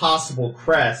and possible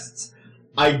crests,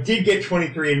 I did get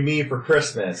 23andMe for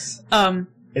Christmas.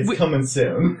 It's coming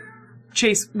soon.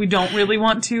 Chase, we don't really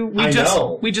want to. I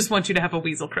know. We just want you to have a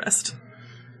weasel crest.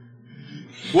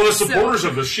 Well, the supporters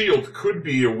of the Shield could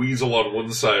be a weasel on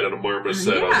one side and a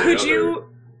marmoset on the other.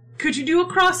 Could you do a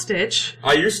cross stitch?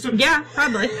 I used to. Yeah,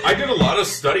 probably. I did a lot of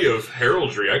study of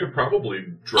heraldry. I could probably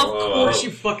draw. Of course you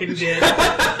fucking did.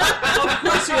 Of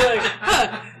course you're like,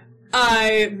 huh.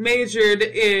 I majored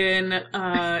in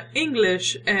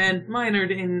English and minored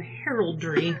in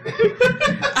heraldry.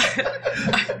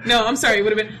 No, I'm sorry. It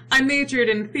would have been, I majored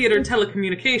in theater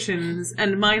telecommunications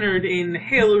and minored in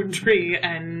heraldry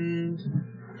and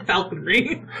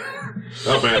falconry.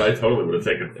 Oh man, I totally would have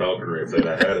taken falconry if they'd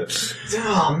have had it.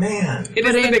 Oh man. It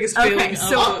is the biggest okay, failing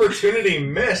so- of Opportunity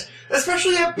missed.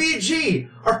 Especially at BG.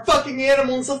 Our fucking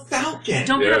animal's a falcon.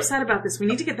 Don't get Yeah. upset about this. We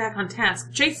need to get back on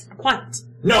task. Chase, quiet.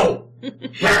 No.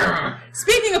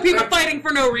 Speaking of people fighting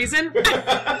for no reason.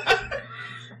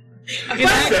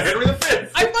 Henry V.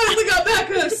 I finally got back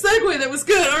to a segue that was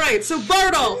good. All right, so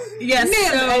Bardolph, Yes,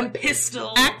 Nim, so and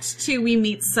Pistol. Act 2, we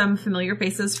meet some familiar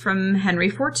faces from Henry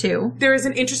IV too. There is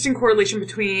an interesting correlation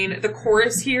between the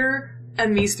chorus here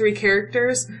and these three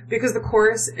characters, because the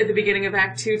chorus at the beginning of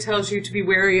Act 2 tells you to be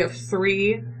wary of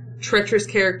three treacherous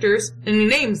characters, and he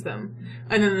names them.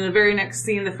 And then in the very next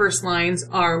scene, the first lines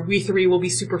are, "We three will be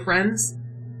super friends."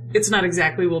 It's not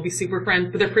exactly "we'll be super friends,"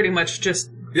 but they're pretty much just,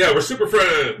 Yeah, we're super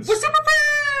friends. "We're super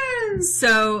friends!"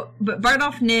 So, but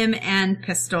Bardolph, Nim, and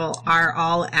Pistol are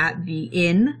all at the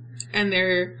inn, And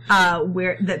they're,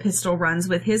 where that Pistol runs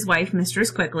with his wife,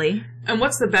 Mistress Quickly. and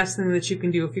what's the best thing that you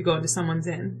can do if you go into someone's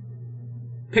inn?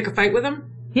 Pick a fight with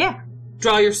them? Yeah.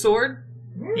 Draw your sword?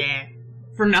 Yeah.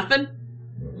 For nothing?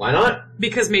 Why not?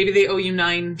 Because maybe they owe you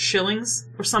 9 shillings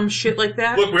or some shit like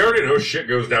that. Look, we already know shit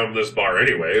goes down in this bar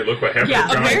anyway. Look what happened Yeah,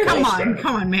 to John okay, come on, Falstaff.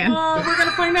 come on, man. We're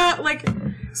gonna find out, like,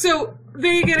 so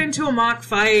they get into a mock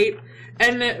fight,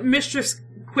 and Mistress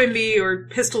Quimby, or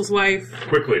Pistol's wife,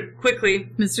 Quickly.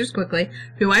 Mr. Squiggly,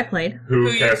 who I played Who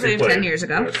you Cassie played 10 years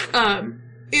ago. Yes.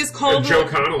 is called... And Joe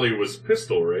Connolly was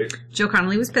Pistol, right? Joe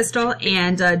Connolly was Pistol,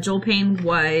 and Joel Payne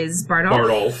was Bardolph.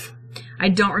 Bardolph. I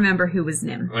don't remember who was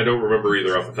Nim. I don't remember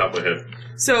either off the top of my head.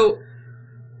 So,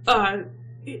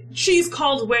 she's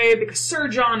called away because Sir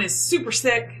John is super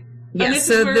sick. And Yeah, this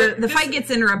so is where the fight gets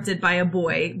interrupted by a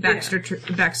boy, Baxter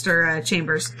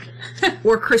Chambers,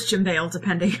 or Christian Bale,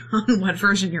 depending on what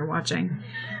version you're watching.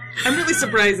 I'm really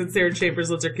surprised that Sarah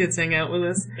Chambers lets her kids hang out with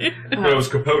us. No, it was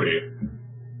Capote.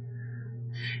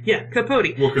 Yeah,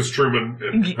 Capote. Well, because Truman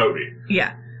and Capote.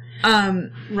 Yeah.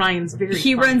 Ryan's very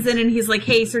He funny. runs in and he's like,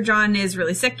 hey, Sir John is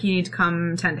really sick, you need to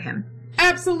come tend to him.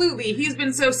 Absolutely. He's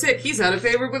been so sick, he's out of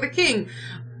favor with the king.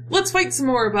 Let's fight some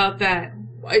more about that.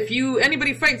 If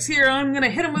anybody fights here, I'm gonna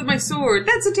hit him with my sword.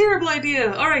 That's a terrible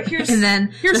idea. Alright, here's And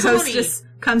then the some money. hostess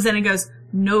comes in and goes,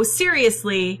 no,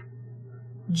 seriously,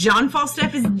 John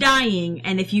Falstaff is dying,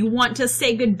 and if you want to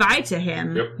say goodbye to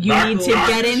him, Yep. you Knock- need to knock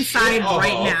get your inside shit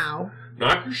right off. now.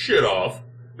 Knock your shit off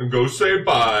and go say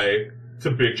bye to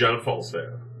Big John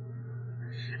Falstaff.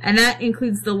 And that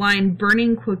includes the line,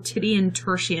 burning quotidian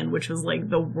tertian, which was like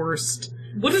the worst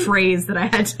What is phrase that I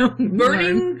had to learn.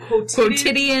 burning quotidian?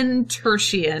 Quotidian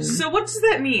tertian. So what does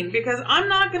that mean? Because I'm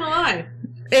not gonna lie.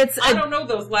 It's I don't know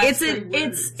those last three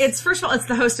words. it's first of all, it's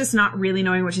the hostess not really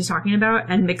knowing what she's talking about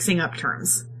and mixing up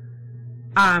terms.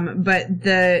 But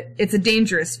it's a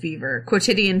dangerous fever.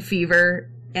 Quotidian fever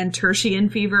and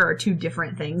tertian fever are two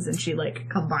different things, and she like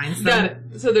combines them. Got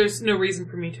it. So there's no reason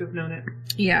for me to have known it.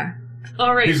 Yeah.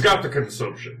 Alright. He's got the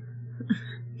consumption.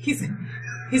 He's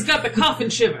got the cough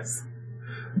and shivers.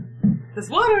 There's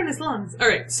water in his lungs.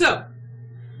 Alright, so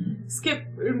skip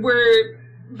where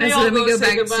they And so all then we go go say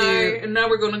back goodbye, to- and now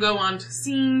we're gonna go on to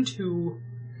scene 2.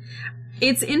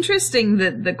 It's interesting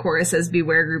that the chorus says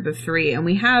beware group of three, and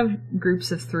we have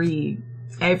groups of three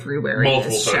everywhere in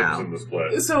Multiple this times show. in this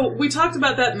play. So we talked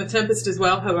about that in The Tempest as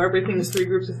well, how everything is 3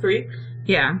 groups of 3.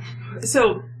 Yeah.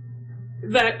 So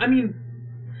that, I mean,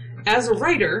 as a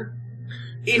writer,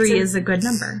 Three is a good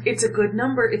number. It's a good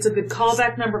number. It's a good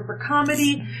callback number for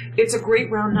comedy. It's a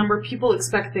great round number. People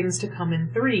expect things to come in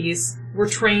 3s. We're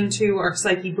trained to. Our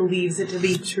psyche believes it to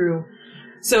be true.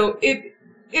 So it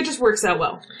just works out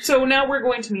well. So now we're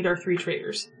going to meet our 3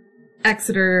 traitors.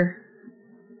 Exeter,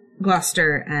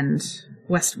 Gloucester, and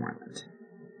Westmoreland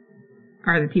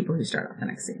are the people who start off the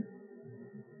next scene.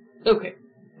 Okay.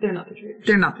 They're not the traitors.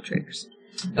 They're not the traitors.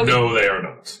 Okay. No, they are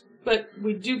not. But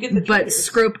we do get the But traitors.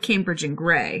 Scrope, Cambridge, and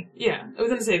Grey. Yeah. I was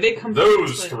going to say, they come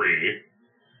Those but 3.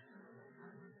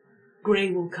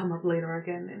 Grey will come up later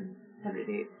again in Henry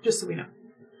VIII, just so we know.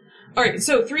 Alright,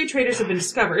 so 3 traitors have been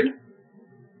discovered.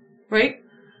 Right?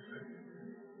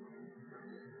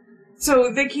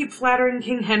 So they keep flattering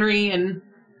King Henry and...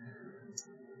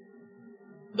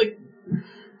 like...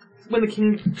 when the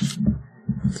king...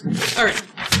 Alright,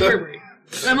 where were we?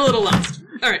 I'm a little lost.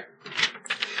 Alright.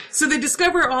 So they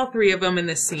discover all 3 of them in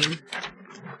this scene.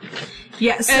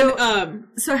 Yeah, so And,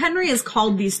 so Henry has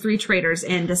called these 3 traitors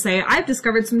in to say, I've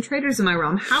discovered some traitors in my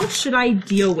realm. How should I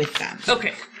deal with them?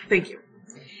 okay, thank you.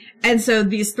 And so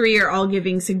these 3 are all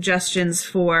giving suggestions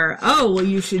for, oh, well,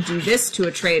 you should do this to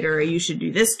a traitor, or you should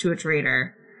do this to a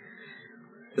traitor.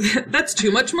 That's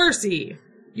too much mercy.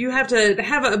 You have to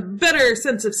have a better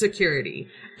sense of security.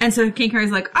 And so King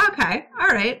Henry's like, okay, all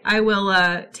right, I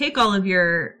will take all of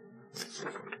your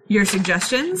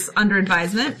suggestions under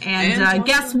advisement, and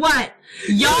guess what?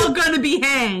 Y'all gonna be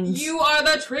hanged. You are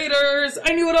the traitors!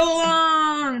 I knew it all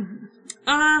along!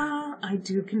 I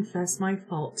do confess my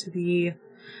fault to thee.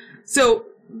 So,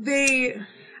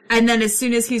 And then as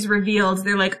soon as he's revealed,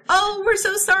 they're like, oh, we're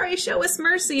so sorry, show us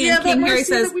mercy. And that King Henry mercy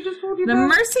says, that we just told you the about.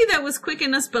 mercy that was quick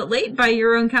in us but late by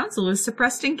your own counsel was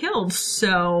suppressed and killed.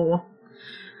 So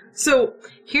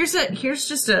here's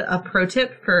just a pro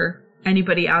tip for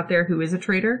anybody out there who is a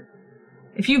traitor.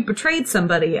 If you've betrayed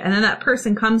somebody and then that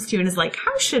person comes to you and is like,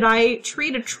 how should I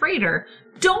treat a traitor?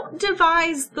 Don't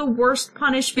devise the worst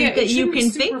punishment that you can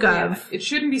think of. It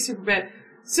shouldn't be super bad.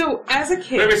 So, as a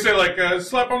kid... Maybe say, like,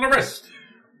 slap on the wrist.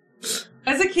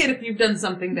 As a kid, if you've done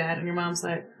something bad and your mom's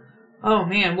like, oh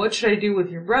man, what should I do with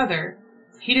your brother?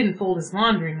 He didn't fold his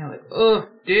laundry. And you're like, oh,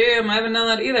 damn, I haven't done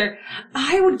that either.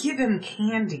 I would give him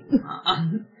candy,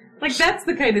 Mom. Like, that's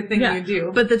the kind of thing you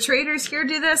do. But the traitors here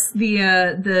do this.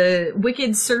 The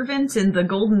wicked servant in the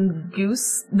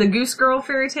Goose Girl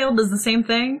fairy tale does the same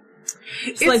thing.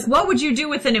 It's like, what would you do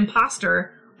with an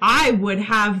imposter? I would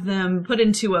have them put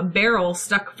into a barrel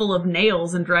stuck full of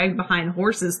nails and dragged behind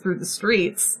horses through the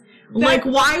streets. Like,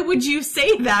 why would you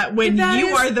say that when you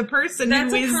are the person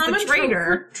who is the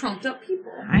traitor? For trumped up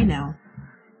people. I know.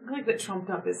 I like that trumped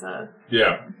up is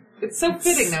Yeah. it's so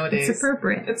fitting nowadays. It's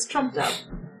appropriate. It's trumped up.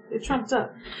 It trumped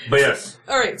up. But yes.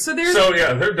 Alright, so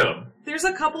yeah, they're dumb. there's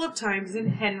a couple of times in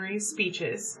Henry's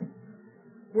speeches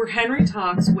where Henry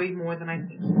talks way more than I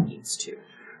think he needs to.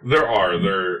 There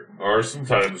are some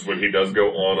times when he does go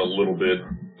on a little bit,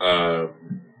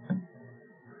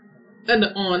 And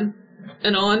on.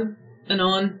 And on. And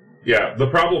on. yeah, the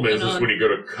problem is And on. when you go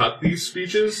to cut these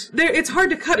speeches, It's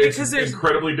hard to cut it's because there's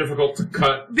incredibly difficult to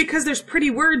cut. because there's pretty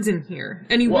words in here,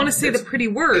 and you Well, want to say the it's- pretty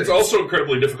words. It's also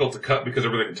incredibly difficult to cut because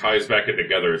everything ties back in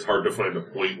together. It's hard to find a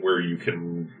point where you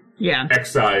can Yeah.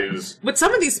 excise. But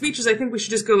some of these speeches, I think we should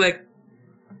just go like,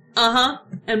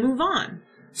 and move on.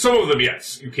 Some of them,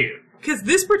 yes, you can. Because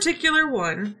this particular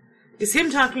one is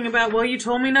him talking about, well, you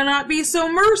told me to not be so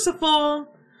merciful,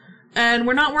 and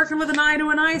we're not working with an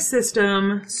eye-to-an-eye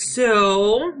system,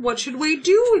 so what should we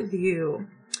do with you?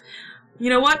 You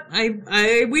know what?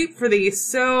 I weep for thee,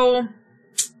 so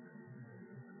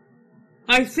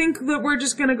I think that we're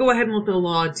just gonna go ahead and let the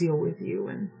law deal with you,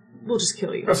 and we'll just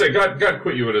kill you. I'll say God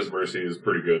quit you at His mercy is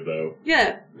pretty good, though.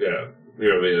 Yeah, Yeah,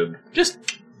 the end. just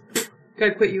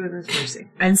God quit you in His mercy.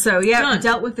 And so, yeah, Done.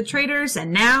 dealt with the traitors,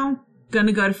 and now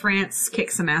gonna go to France,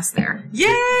 kick some ass there. Get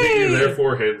you Yay!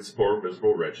 therefore hence, poor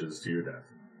miserable wretches, to your death.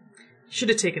 Should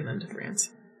have taken them to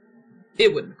France.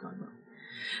 It wouldn't have gone well.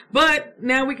 But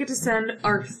now we get to send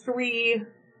our 3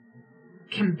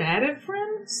 combative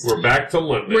friends. We're back to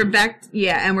London. We're back,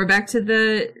 and we're back to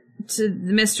the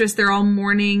mistress. They're all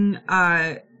mourning,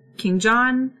 King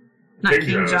John. Not King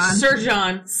King John. John. Sir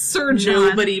John. Sir John.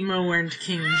 Nobody mourned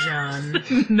King John.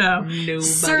 No. Nobody.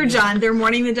 Sir John. They're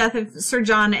mourning the death of Sir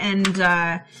John,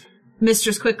 and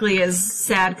Mistress Quickly is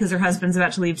sad because her husband's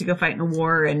about to leave to go fight in a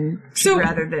war, and she'd So-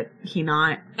 rather that he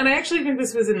not. And I actually think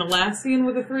this was in the last scene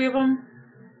with the 3 of them.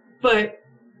 But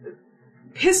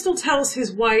Pistol tells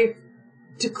his wife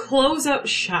to close up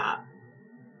shop.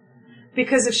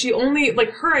 Because if she only,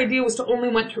 her idea was to only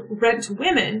rent to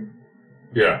women.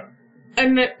 Yeah.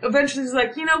 And eventually she's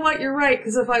like, you know what, you're right,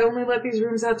 because if I only let these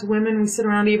rooms out to women, we sit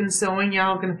around even sewing,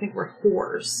 y'all are gonna think we're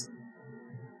whores.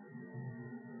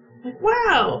 Like,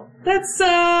 wow, that's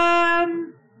a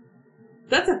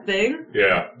thing.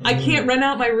 Yeah. I can't rent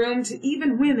out my room to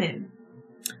even women.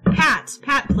 Pat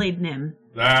played Nim.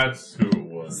 That's who it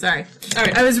was. Sorry.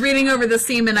 Alright. I was reading over the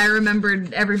scene and I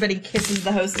remembered everybody kisses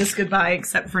the hostess goodbye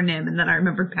except for Nim, and then I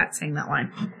remembered Pat saying that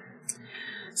line.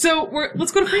 So,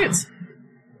 let's go to France.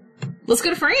 Let's go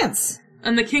to France.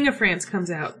 And the King of France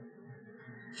comes out.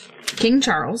 King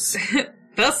Charles.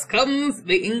 Thus comes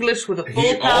the English with a full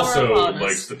He power also upon us.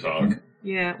 likes to talk.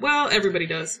 Yeah, well, everybody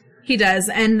does. He does.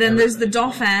 And then there's the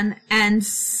Dauphin, and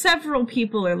several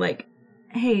people are like,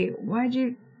 hey, why'd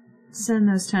you send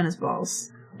those tennis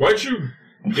balls? Why'd you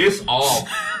piss off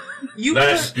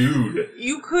that dude?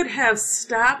 You could have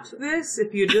stopped this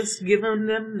if you just given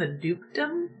them the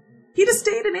dukedom. He'd have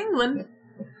stayed in England.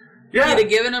 Yeah. You'd have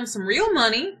given him some real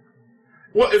money.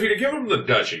 Well, if you'd have given him the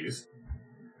duchies,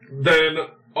 then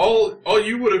all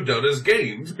you would have done is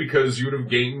gained, because you would have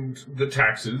gained the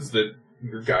taxes that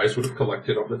your guys would have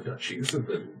collected on the duchies, and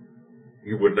then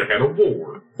you wouldn't have had a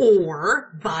war. Or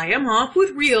buy him off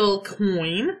with real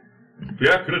coin.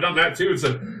 Yeah, could have done that too and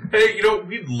said, hey,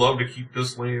 we'd love to keep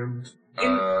this land.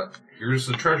 Here's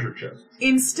the treasure chest.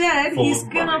 Instead, Full he's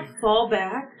of gonna money. fall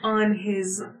back on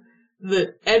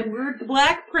the Edward the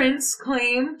Black Prince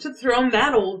claim to throne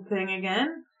that old thing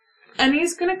again. And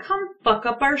he's gonna come fuck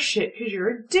up our shit because you're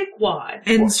a dickwad.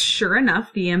 And sure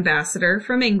enough, the ambassador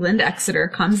from England, Exeter,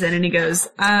 comes in and he goes,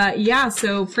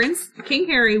 so King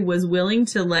Harry was willing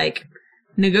to,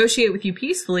 negotiate with you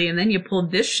peacefully, and then you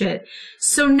pulled this shit.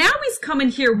 So now he's coming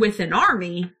here with an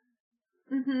army,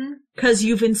 because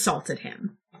you've insulted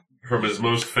him. From his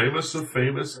most famous of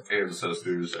famous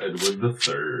ancestors, Edward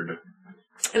III.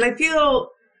 And I feel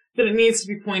that it needs to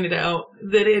be pointed out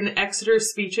that in Exeter's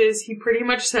speeches, he pretty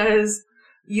much says,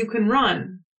 you can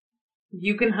run,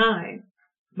 you can hide,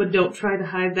 but don't try to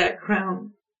hide that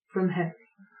crown from Harry.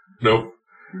 Nope.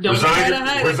 Don't try to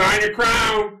hide it. Resign your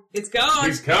crown! It's gone.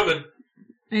 He's coming.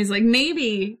 And he's like,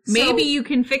 maybe you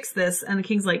can fix this. And the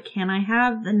king's like, can I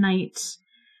have the night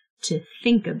to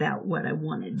think about what I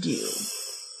want to do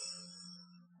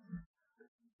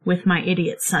with my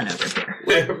idiot son over here?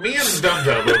 Me and Dum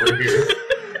Dum over here.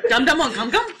 Dum Dum won't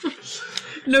come.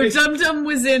 No, Dum Dum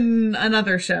was in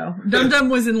another show. Dum Dum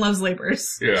was in Love's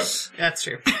Labours. Yeah. That's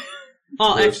true.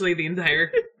 Actually, the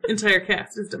entire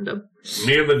cast is Dum Dum.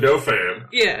 Me and the Dauphin.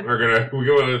 Yeah. We're gonna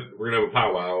have a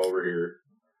powwow over here.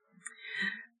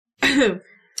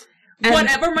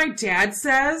 Whatever my dad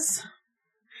says.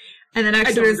 And then don't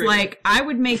Exeter's agree. like, I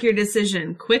would make your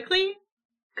decision quickly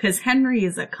because Henry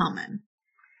is a comin'.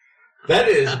 That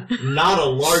is not a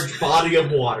large body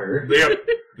of water.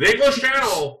 The English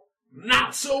Channel,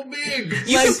 not so big.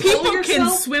 Like, people pull can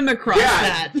yourself? swim across Yeah,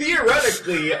 that.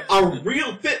 theoretically, a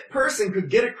real fit person could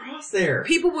get across there.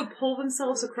 People would pull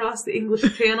themselves across the English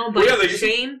Channel by Well, yeah, a they used to-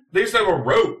 chain. They used to have a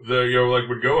rope that, like,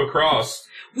 would go across.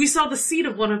 We saw the seat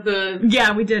of one of the...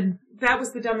 Yeah, we did. That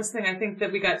was the dumbest thing I think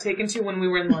that we got taken to when we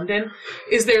were in London.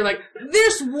 Is they're like,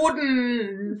 this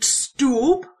wooden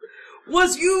stoop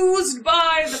was used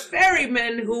by the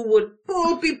ferrymen who would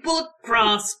pull people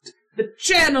across the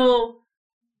channel.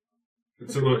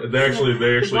 They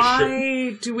actually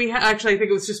Why do we actually, I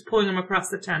think it was just pulling them across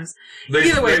the Thames.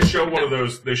 Either way. they show one of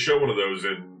those. They show one of those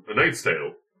in A Knight's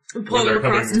Tale. Pulling them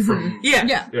across. coming from. Yeah.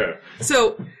 Yeah. Yeah.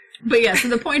 So, But yeah, so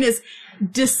the point is,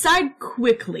 decide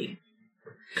quickly.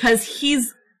 Because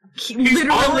he's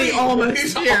literally almost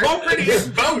He's here. already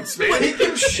in boats, man. He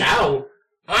can shout.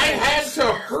 I had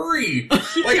to hurry.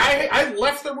 Like I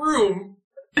left the room.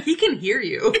 he can hear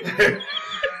you.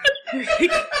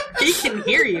 he can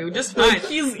hear you just fine. Like,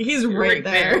 he's right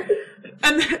there.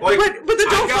 And Like, but the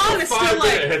I got Dauphin a is still 5-minute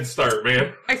like, head start,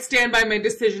 man. I stand by my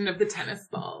decision of the tennis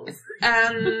balls.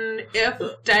 And if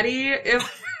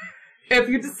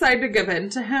you decide to give in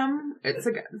to him, it's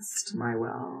against my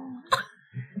will.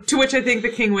 To which I think the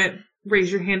king went,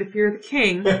 raise your hand if you're the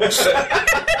king.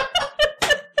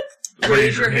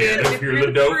 Raise your hand if you're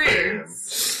the dope fan.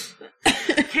 prince.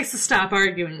 Okay, so stop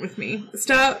arguing with me.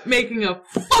 Stop making a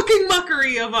fucking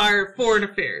mockery of our foreign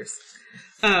affairs.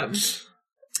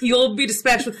 You'll be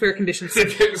dispatched with fair conditions. The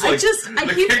king's like, I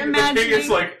the keep king, imagining- The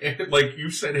king is like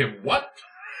you said him what?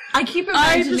 I keep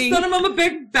I just imagining. sent him a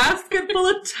big basket full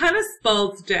of tennis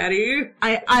balls, Daddy. In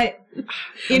I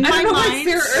my don't know why mind,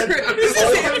 Sarah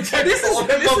This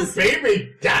is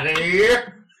baby daddy.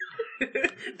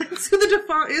 That's who the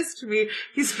Dauphin is to me.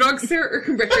 He's drunk Sarah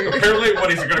Erkenbecker. Apparently,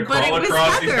 what he's gonna But it crawl was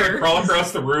across? He's Heather. gonna crawl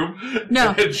across the room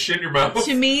No. and shit in your mouth.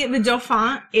 to me, the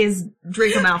Dauphin is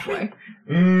Draco Malfoy.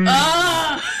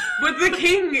 But the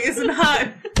king is not.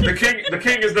 The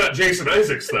king is not Jason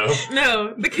Isaacs though.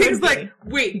 No, the king's Could be. like,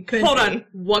 wait, Could hold be. on.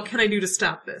 What can I do to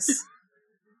stop this?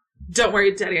 Don't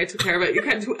worry, Daddy, I took care of it. You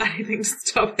can't do anything to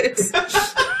stop it.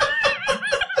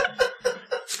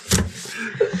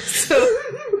 So,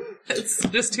 that's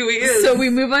just who he is. So we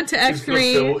move on to Act He's gonna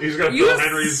 3. fill, he's gonna You fill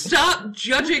Henry's. stop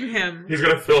judging him. He's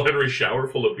gonna fill Henry's shower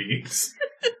full of beads.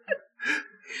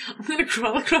 I'm gonna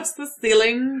crawl across the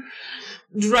ceiling,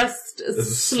 dressed as a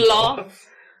sloth.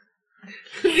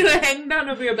 You're gonna hang down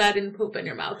over your bed and poop in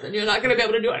your mouth, and you're not gonna be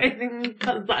able to do anything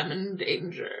because I'm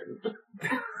endangered.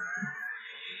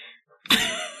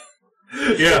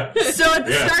 Yeah. So at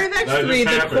the Yeah, start of Act that 3,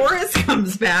 just the happened. chorus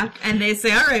comes back, and they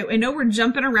say, all right, I know we're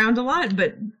jumping around a lot,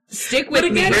 but stick with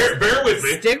But again- me. Bear with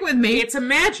me. Stick with me. It's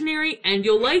imaginary, and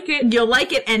you'll like it. You'll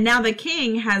like it. And now the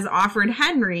king has offered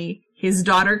Henry his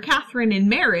daughter Catherine in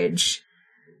marriage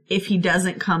if he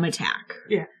doesn't come attack.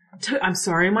 Yeah. I'm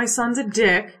sorry, my son's a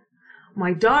dick.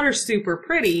 My daughter's super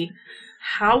pretty.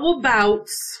 How about...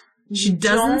 She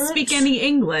doesn't don't- speak any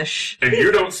English. And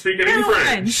you don't speak any No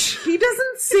French. He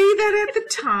doesn't say that at the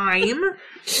time.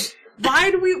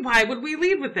 Why would we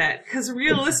lead with that? Because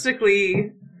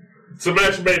realistically, It's a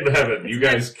match made in heaven. You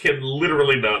guys can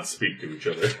literally not speak to each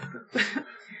other.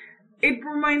 it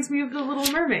reminds me of The Little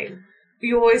Mermaid.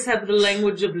 You always have the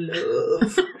language of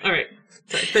love. Alright.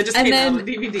 That just And came then- out on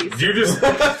the DVDs.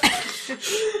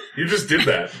 You just did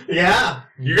that. Yeah.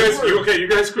 You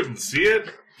guys couldn't see it,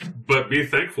 but be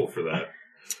thankful for that.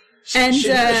 And She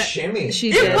did a shimmy. she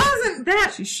It did. wasn't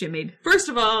that. She shimmied. First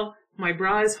of all, my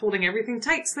bra is holding everything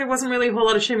tight, so there wasn't really a whole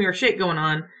lot of shimmy or shake going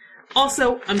on.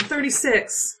 Also, I'm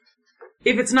 36.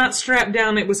 If it's not strapped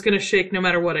down, it was going to shake no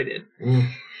matter what I did.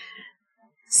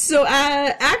 So,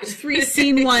 Act 3,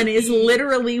 Scene 1 is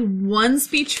literally one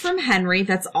speech from Henry.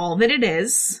 That's all that it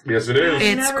is. Yes, it is.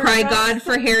 It's Never Cry got God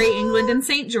for Harry, England, and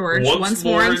St. George. Once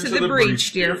more into the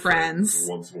breach, dear friends.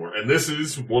 Once more. And this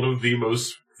is one of the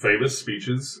most famous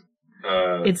speeches.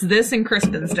 It's this and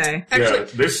Crispin's Day. Actually,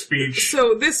 this speech.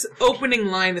 so this opening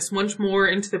line, this once more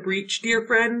into the breach, dear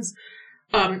friends,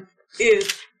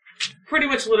 is pretty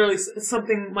much literally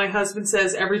something my husband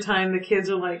says every time the kids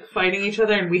are like fighting each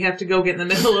other and we have to go get in the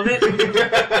middle of it.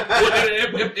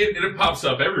 Well, it pops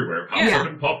up everywhere. It pops Yeah. up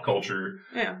in pop culture.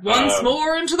 Yeah, once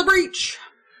more into the breach.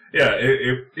 Yeah,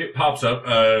 it pops up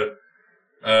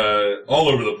all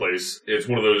over the place. It's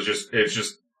one of those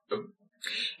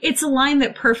It's a line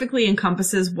that perfectly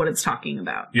encompasses what it's talking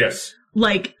about. yes,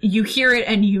 Like, you hear it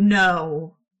and you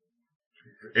know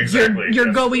exactly. you're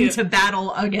yes. going to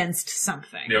battle against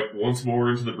something. Yep, once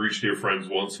more into the breach, dear friends,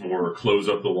 once more, close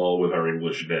up the wall with our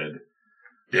English dead.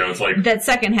 It's like That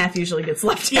second half usually gets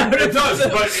left out. it does,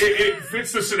 but it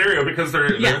fits the scenario because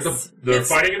they're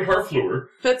fighting in Harfleur.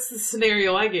 That's the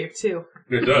scenario I gave too.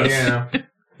 It does. Yeah.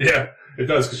 Yeah, it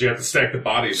does because you have to stack the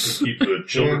bodies to keep the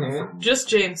children from Just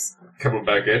James. coming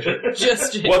back at you.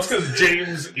 Just James. Well, it's because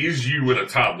James is you in a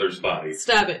toddler's body.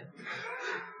 Stab it.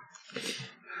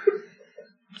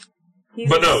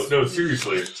 But no,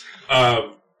 seriously.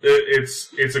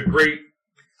 It's a great.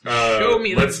 Show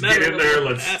me the let's get in metal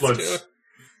there. of the Let's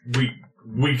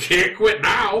we can't quit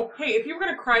now. Hey, if you were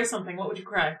gonna cry something, what would you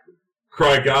cry?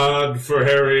 Cry God for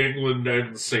Harry England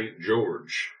and St.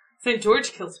 George. St.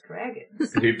 George kills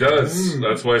dragons. He does.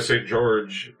 That's why St.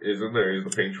 George is in there. He's the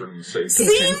patron saint.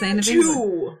 Patron saint of England.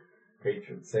 2.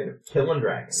 Patron saint of killing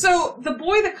dragons. So, the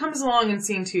boy that comes along in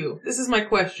scene 2, this is my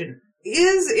question.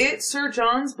 Is it Sir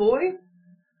John's boy?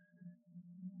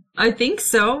 I think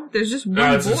so. There's just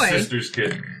one It's his boy. sister's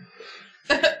kid.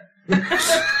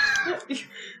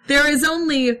 There is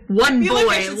only one feel like I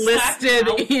boy should slap listed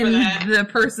you out for in that. the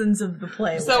persons of the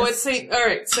play. So list.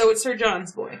 it's Sir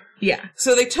John's boy. Yeah.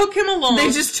 So they took him along.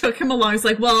 They just took him along. It's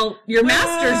like, well, your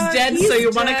master's dead, he's so you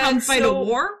want to dead, come fight a so-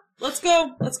 war? Let's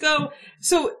go.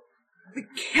 So,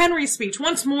 Henry's speech,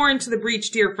 once more into the breach,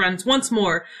 dear friends, once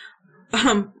more.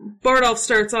 Bardolph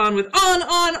starts on with,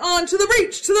 on, to the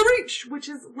breach, which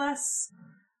is less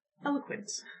eloquent.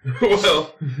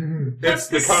 Well, That's it's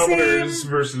the the commoners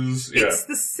same- versus It's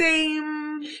the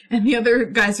same. And the other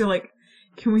guys are like,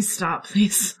 can we stop,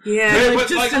 please? Yeah. Hey, Like, but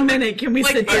just a minute, can we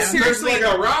like, sit down? seriously- There's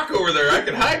like a rock over there I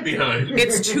can hide behind.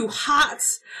 It's too hot.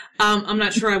 I'm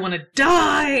not sure I want to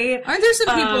die. Aren't there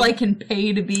some people I can get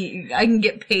paid to be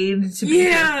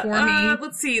here for me?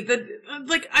 Let's see.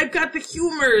 I've got the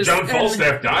humors. John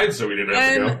Falstaff died, so we didn't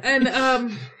have to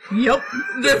go. Yep.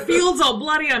 The field's all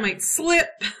bloody. I might slip.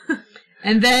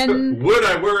 And then, Would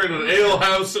I were in an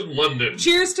alehouse in London?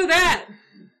 Cheers to that.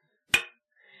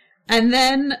 and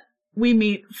then we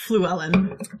meet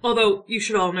Fluellen. Although you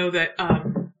should all know that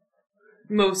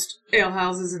most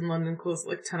alehouses in London close at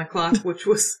like 10 o'clock, which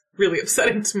was really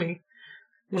upsetting to me.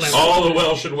 When I All the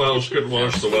Welsh and Welsh couldn't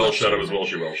wash the Welsh out of his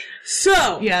Welshy Welsh.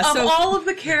 So, Yeah, of so- all of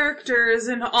the characters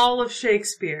in all of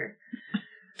Shakespeare,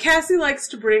 Cassie likes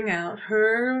to bring out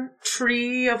her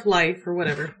tree of life or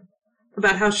whatever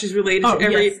about how she's related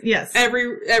to yes.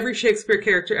 every Shakespeare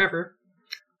character ever.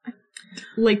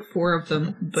 Like 4 of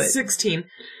them, but 16.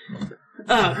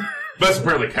 That's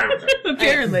apparently counting.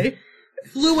 apparently.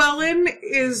 Fluellen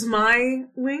is my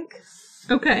link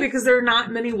Okay. because there are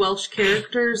not many Welsh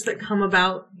characters that come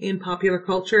about in popular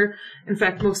culture. In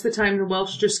fact, most of the time the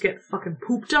Welsh just get fucking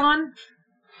pooped on.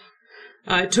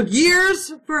 It took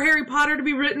years for Harry Potter to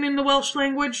be written in the Welsh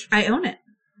language. I own it.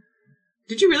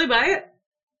 Did you really buy it?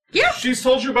 Yeah. She's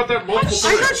told you about that multiple times.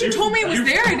 I thought she You- told me it was you-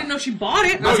 there. I didn't know she bought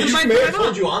it. No, I was you gonna buy it May for have my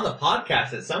told mom. you on the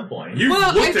podcast at some point. You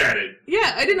Well, looked at it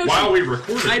Yeah, I didn't know while she... we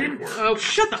recorded I it didn't... before. Oh,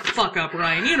 shut the fuck up,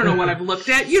 Ryan. You don't know what I've looked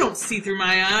at. You don't see through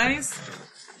my eyes.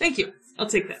 Thank you. I'll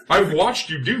take that. I've watched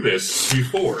you do this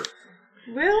before.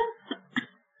 Well...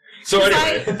 So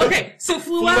anyway, Okay, so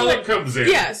Fluellen Fluellen... comes in.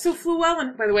 Yeah, so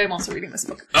Fluellen... By the way, I'm also reading this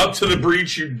book. Up to the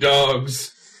breach, you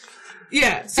dogs.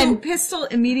 Yeah, so... And Pistol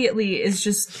immediately is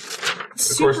just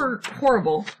super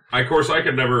horrible. Of course, I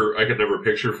could never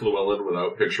picture Fluellen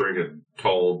without picturing a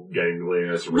tall,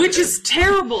 gangly ass. Which is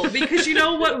terrible, because you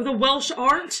know what the Welsh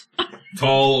aren't?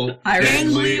 tall,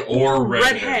 Gangly gangly, or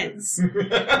redhead. redheads.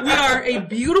 We are a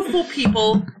beautiful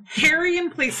people, hairy in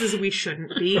places we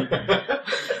shouldn't be.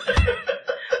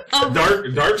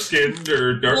 Dark skinned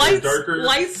or darker,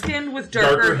 Light-skinned with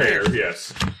darker hair.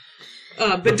 Yes,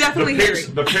 but definitely hairy.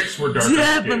 The pics were darker.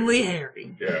 Definitely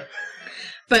hairy. Yeah.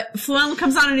 But Fluellen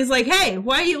comes on and he's like, hey,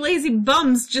 why are you lazy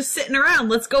bums just sitting around?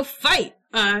 Let's go fight.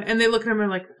 And they look at him and are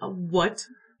like, what?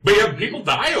 But yeah, people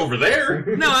die over there.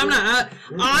 No, I'm not.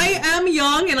 I am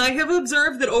young, and I have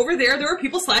observed that over there are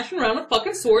people slashing around with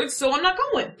fucking swords, so I'm not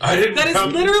going. I didn't That is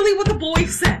come- literally what the boy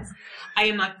says. I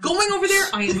am not going over there.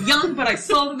 I am young, but I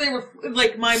saw that they were,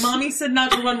 like, my mommy said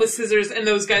not to run with scissors, and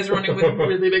those guys are running with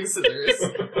really big scissors.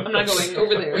 I'm not going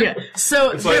over there. Yeah. So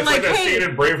It's they're like that hey, scene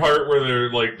in Braveheart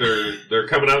where they're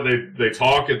coming out and they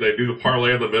talk and they do the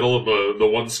parlay in the middle of the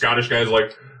one Scottish guy's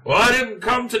like, well, I didn't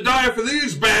come to die for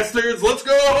these bastards. Let's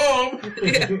go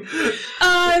home.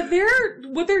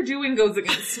 What they're doing goes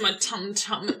against my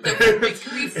tum-tum. That makes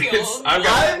me feel...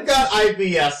 I've got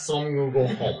IBS, so I'm gonna go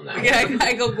home now. Yeah,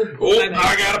 I go poop. Oh,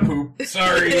 I gotta poop.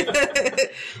 Sorry.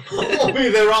 I'll be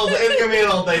there all day. It's gonna be an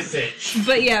all-day sitch.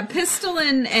 but yeah, Pistol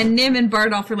and Nim and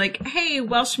Bardolph are like, hey,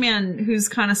 Welshman who's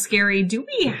kind of scary, do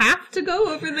we have to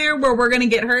go over there where we're going to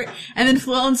get hurt? And then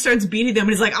Fluellen starts beating them and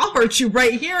he's like, I'll hurt you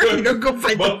right here. You don't go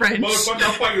fight the French. Motherfucker,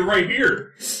 I'll fight you right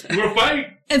here. You wanna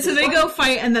fight? And so they go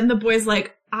fight, and then the boy's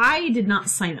like, I did not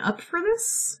sign up for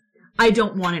this. I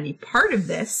don't want any part of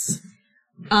this.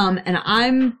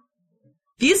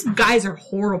 These guys are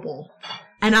horrible,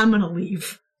 and I'm gonna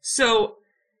leave. So,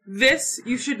 this,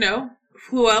 you should know,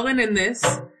 Llewellyn in this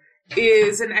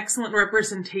is an excellent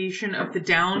representation of the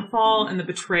downfall and the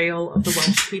betrayal of the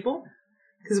Welsh people.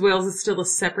 Because Wales is still a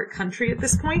separate country at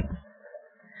this point.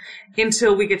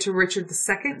 Until we get to Richard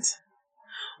II,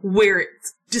 where it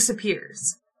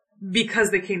disappears.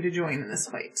 Because they came to join in this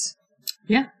fight.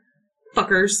 Yeah.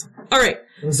 Fuckers. Alright,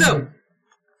 so,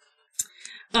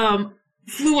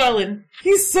 Llewellyn,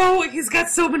 he's got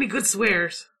so many good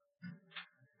swears.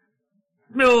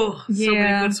 Oh, so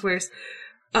many good swears.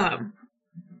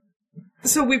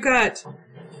 So we've got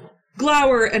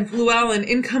Glower and Llewellyn.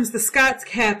 In comes the Scots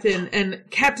captain, and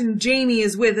Captain Jamie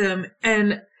is with him,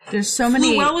 and there's so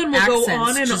many Llewellyn will go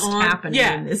on and just on. Happening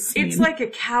in this scene. It's like a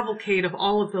cavalcade of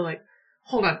all of the, like,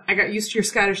 hold on, I got used to your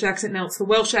Scottish accent, now it's the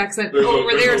Welsh accent.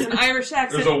 There's an Irish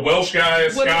accent. There's a Welsh guy, a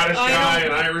Scottish guy,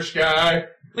 an Irish guy.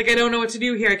 Like, I don't know what to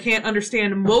do here. I can't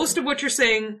understand most of what you're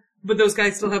saying, but those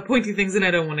guys still have pointy things, and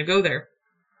I don't want to go there.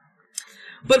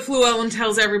 But Llewellyn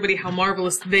tells everybody how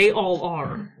marvelous they all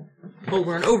are,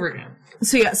 over and over again.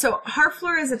 So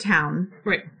Harfleur is a town.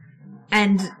 Right.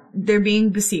 And they're being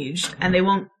besieged, and they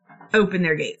won't open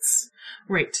their gates.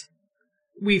 Right.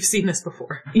 We've seen this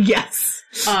before. Yes.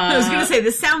 I was gonna say,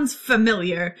 this sounds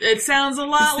familiar. It sounds a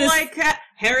lot like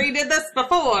Harry did this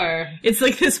before. It's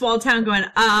like this walled town going,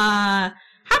 how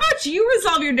about you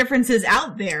resolve your differences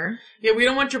out there? Yeah, we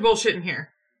don't want your bullshit in here.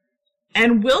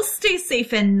 And we'll stay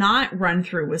safe and not run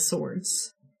through with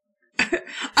swords.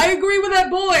 I agree with that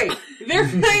boy. They're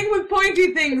playing with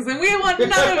pointy things, and we want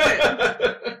none of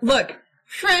it. Look,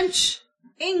 French,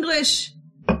 English,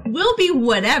 we'll be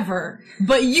whatever,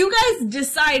 but you guys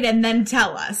decide and then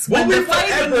tell us. We'll when be the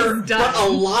fighting forever, is done. but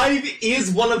alive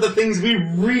is one of the things we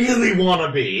really want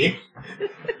to be.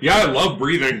 Yeah, I love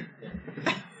breathing.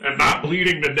 And not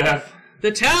bleeding to death.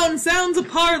 The town sounds a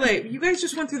parlay. You guys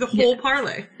just went through the whole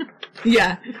parlay.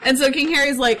 Yeah. And so King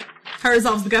Harry's like, how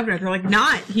resolves the governor? They're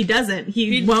like, he doesn't.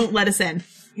 He won't let us in.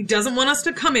 He doesn't want us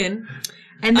to come in.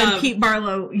 And then Pete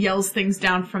Barlow yells things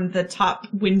down from the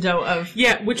top window of...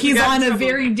 Yeah, which he's on a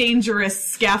very dangerous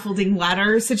scaffolding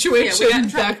ladder situation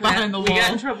back behind the wall. We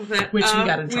got in trouble with that. Which we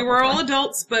got in trouble We were for. all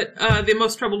adults, but the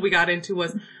most trouble we got into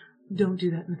was, don't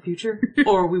do that in the future,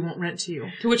 or we won't rent to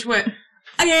you. To which went,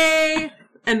 okay!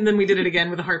 And then we did it again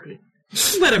with a harpy.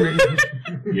 Whatever.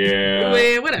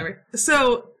 Yeah. Whatever.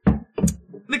 So,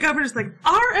 the governor's like,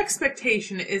 our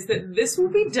expectation is that this will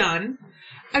be done,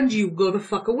 and you go the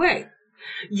fuck away.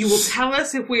 You will tell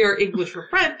us if we are English or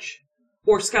French,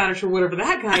 or Scottish or whatever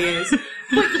that guy is,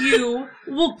 but you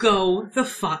will go the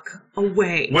fuck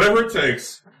away. Whatever it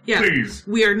takes. Yeah. Please.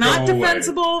 We are not go away.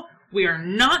 defensible. We are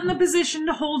not in a position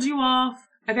to hold you off.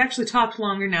 I've actually talked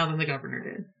longer now than the governor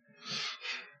did.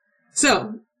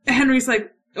 So, Henry's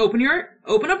like, open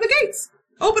up the gates.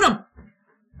 Open them.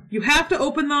 You have to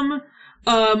open them,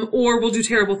 or we'll do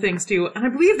terrible things to you. And I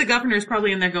believe the governor's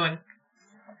probably in there going,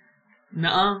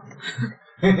 nuh-uh.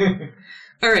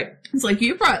 Alright. It's like,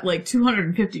 you brought like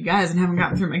 250 guys and haven't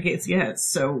gotten through my gates yet,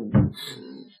 so...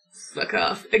 Fuck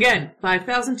off. Again,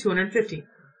 5,250.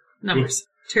 Numbers.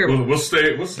 Terrible. We'll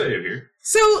stay in here.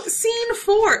 So, scene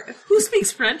 4. Who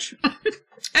speaks French?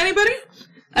 Anybody?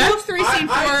 Act 3, scene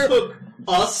 4... I took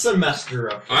a semester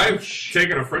of I've French.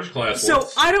 taken a French class So,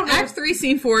 once. I don't know. Act 3,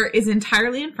 scene 4 is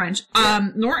entirely in French.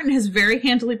 Norton has very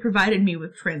handily provided me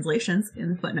with translations in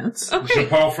the footnotes. Okay. Je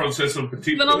parle français un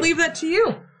petit Then I'll peu. leave that to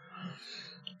you.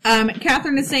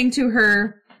 Catherine is saying to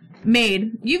her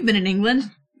maid, you've been in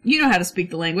England. You know how to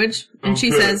speak the language. And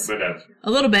she says, Madame.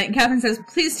 a little bit. And Catherine says,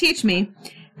 please teach me.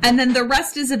 And then the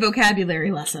rest is a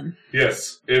vocabulary lesson.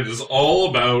 Yes, it is all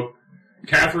about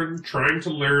Catherine trying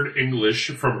to learn English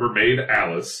from her maid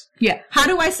Alice. Yeah. How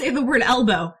do I say the word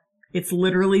elbow? It's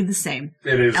literally the same.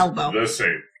 It is Elbow. the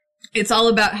same. It's all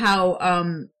about how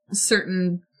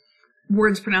certain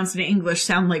words pronounced in English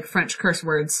sound like French curse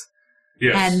words.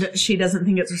 Yes. And she doesn't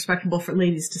think it's respectable for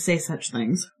ladies to say such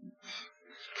things.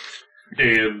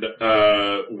 And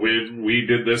when we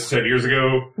did this 10 years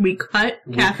ago... We cut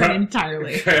Catherine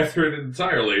entirely. Catherine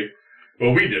entirely.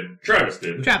 Well, we didn't. Travis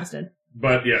did. Travis did.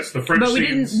 But yes, the French But we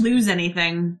scenes... didn't lose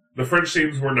anything. The French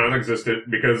scenes were non-existent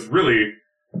because really,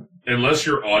 unless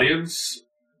your audience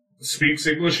speaks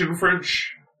English and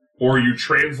French, or you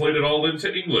translate it all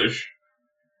into English...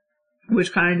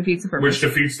 Which kind of defeats the purpose. Which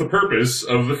defeats the purpose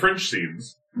of the French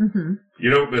scenes. Mm-hmm. You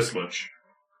don't miss much.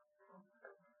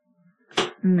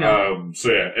 No.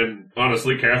 So yeah, and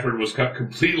honestly, Catherine was cut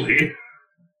completely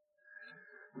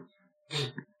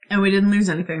And we didn't lose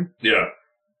anything. Yeah.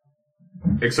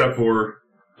 Except for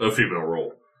a female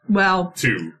role. Well,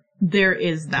 2. there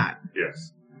is that.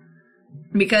 Yes.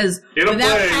 Because In a without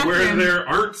play where Catherine, there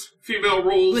aren't female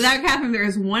roles. without Catherine, there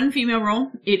is one female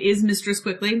role. It is Mistress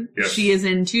Quickly. Yes. She is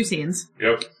in 2 scenes.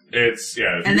 Yep. It's,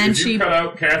 yeah. If And you, then if you cut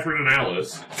out Catherine and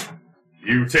Alice,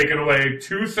 you've taken away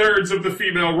 2/3 of the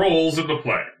female roles in the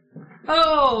play.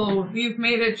 Oh, you've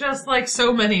made it just like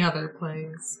so many other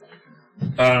plays.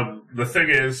 The thing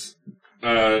is,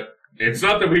 it's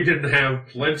not that we didn't have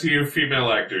plenty of female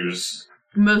actors.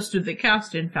 Most of the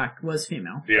cast, in fact, was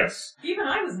female. Yes. Even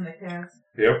I was in the cast.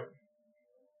 Yep.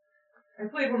 I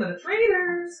played one of the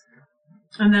traitors.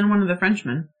 And then one of the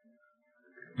Frenchmen.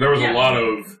 There was Yeah.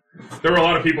 there were a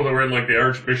lot of people that were in, like, the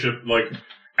Archbishop, like,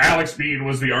 Alex Bean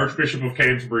was the Archbishop of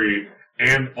Canterbury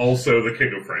and also the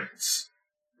King of France.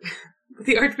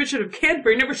 The Archbishop of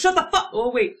Canterbury never shut the fuck. Oh,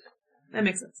 wait. That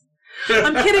makes sense.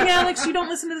 I'm kidding, Alex. You don't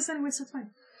listen to this anyway, so it's fine.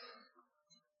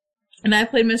 And I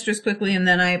played Mistress Quickly, and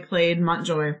then I played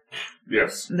Montjoy,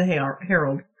 Yes. the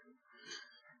Herald.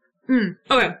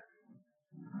 Okay.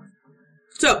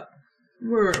 So,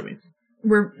 where are we?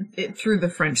 We're through the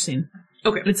French scene.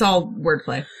 Okay. It's all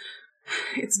wordplay.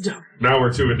 It's dumb. Now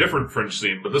we're to a different French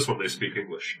scene, but this one they speak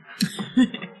English.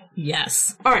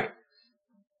 Yes. Alright.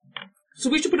 So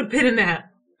we should put a pin in that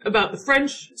about the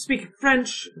French, speaking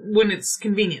French when it's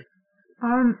convenient.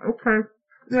 Okay.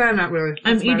 Yeah, not really.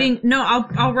 I'm That's about eating. No,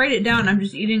 I'll write it down. I'm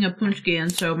just eating a punchki,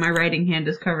 and so my writing hand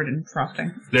is covered in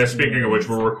frosting. Yeah, speaking of which,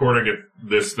 we're recording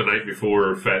this the night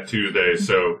before Fat Tuesday,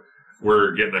 so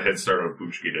we're getting a head start on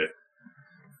Punchki Day.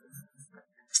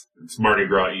 It's Mardi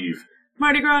Gras Eve. it.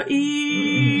 Mardi Gras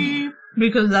Eve.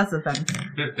 Because that's the thing.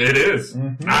 It is.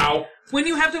 Mhm. Ow. When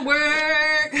you have to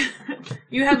work,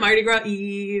 you have Mardi Gras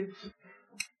Eve.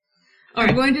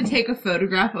 I'm going to take a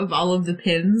photograph of all of the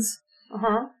pins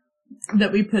Uh-huh.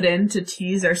 that we put in to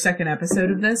tease our second episode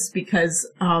of this, because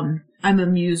I'm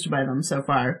amused by them so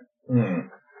far Mm.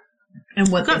 and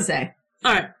what they Good. say.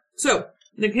 Alright. So,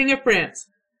 the King of France.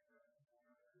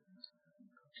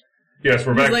 Yes,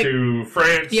 we're He's back like- to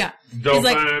France. Yeah. Dauphin,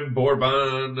 like-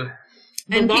 Bourbon.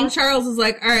 And The King boss- Charles is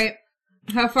like, all right,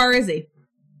 how far is he?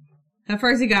 How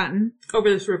far has he gotten? Over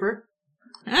this river.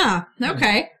 Ah,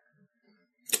 okay.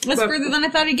 That's But- further than I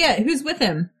thought he'd get. Who's with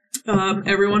him?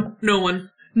 Everyone. No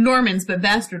one. Normans, but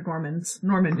bastard Normans.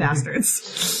 Norman bastards.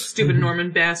 Stupid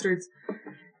Norman bastards.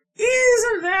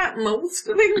 Isn't that most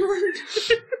of England?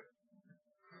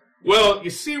 Well, you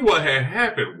see what had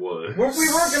happened was... Well, we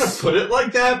weren't going to put it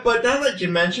like that, but now that you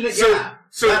mention it, yeah.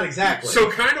 Not exactly. So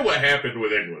kind of what happened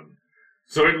with England.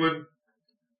 So England,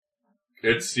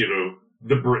 it's,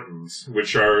 the Britons,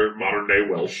 which are modern-day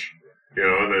Welsh,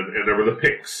 and there were the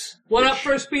Picts. What up, which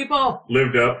first people?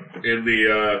 lived up in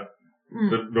the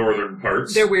northern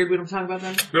parts. They're weird, we don't talk about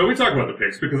them. No, we talk about the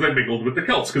Picts because they mingled with the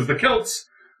Celts, because the Celts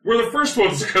were the first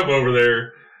ones to come over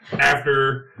there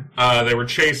after they were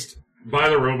chased by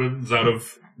the Romans out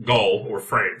of Gaul, or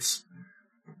France.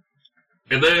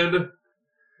 And then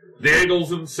the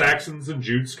Angles and Saxons and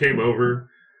Jutes came over,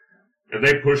 and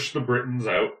they pushed the Britons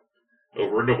out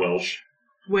over into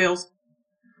Wales.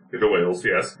 Into Wales,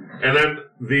 yes. And then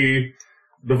the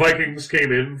Vikings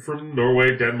came in from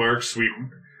Norway, Denmark, Sweden,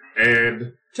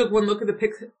 and Took one look at the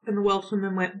Picts and the Welsh and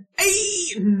then went,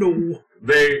 "Hey, no."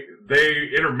 they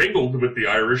intermingled with the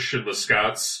Irish and the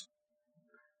Scots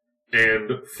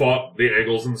and fought the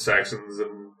Angles and Saxons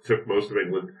and took most of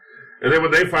England. And then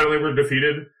when they finally were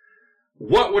defeated,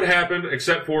 what would happen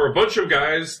except for a bunch of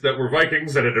guys that were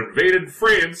Vikings that had invaded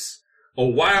France a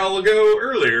while ago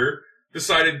earlier,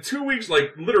 decided 2 weeks,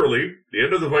 literally, the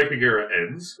end of the Viking era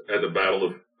ends at the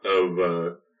Battle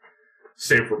of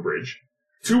Stamford Bridge.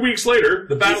 2 weeks later,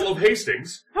 the Battle of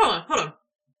Hastings. Hold on.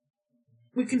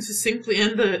 We can succinctly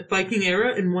end the Viking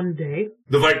era in one day.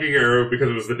 The Viking era, because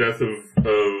it was the death of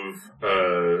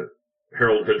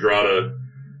Harold Hardrada,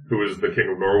 who was the king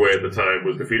of Norway at the time,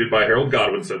 was defeated by Harold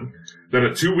Godwinson. Then a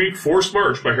 2-week forced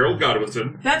march by Harold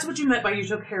Godwinson That's what you meant by you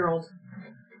took Harold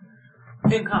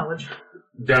in college.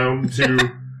 down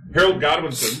to Harold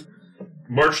Godwinson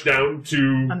marched down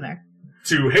I'm there.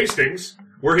 to Hastings,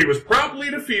 where he was promptly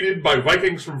defeated by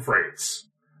Vikings from France,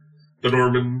 the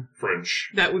Norman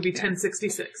French, That would be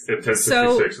 1066. in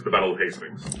 1066 at the Battle of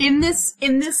Hastings. In this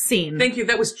scene, Thank you.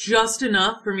 That was just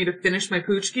enough for me to finish my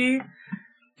poochki.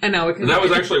 And now we can. And that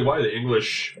was actually why the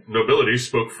English nobility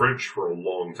spoke French for a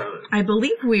long time. I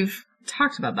believe we've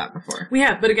talked about that before. We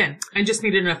have, but again, I just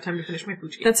needed enough time to finish my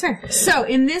poochki. That's fair. So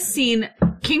in this scene,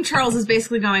 King Charles is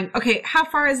basically going, okay, how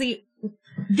far is he?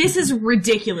 this is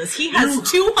ridiculous. He has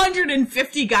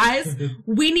 250 guys.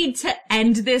 We need to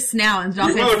end this now. And You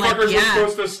Dauphin's motherfuckers like, were yeah.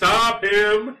 supposed to stop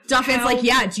him. Dauphin's like,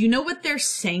 yeah, do you know what they're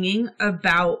saying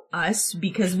about us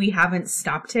because we haven't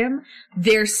stopped him?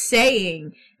 They're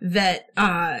saying that,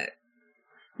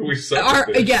 We suck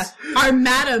at this. our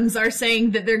madams are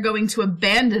saying that they're going to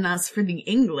abandon us for the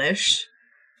English.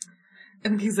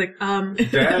 And the king's like,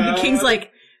 The king's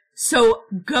like, so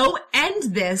go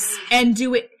end this and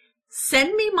do it.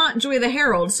 Send me Montjoy the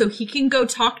Herald so he can go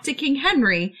talk to King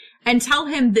Henry and tell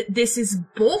him that this is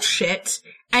bullshit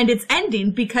and it's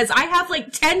ending because I have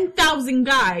like 10,000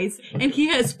 guys and he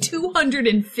has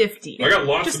 250. I got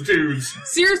lots of dudes.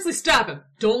 seriously, stop him.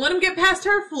 Don't let him get past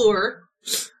our floor.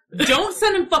 Don't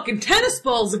send him fucking tennis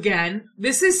balls again.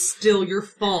 This is still your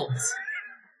fault.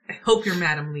 I hope your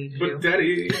madam leaves you. But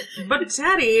Daddy... But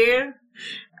Daddy...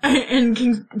 And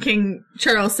King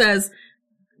Charles says,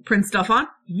 Prince Dauphin,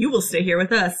 you will stay here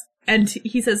with us. And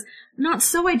he says, not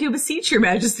so I do beseech your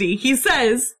majesty. He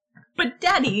says, but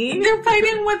Daddy... They're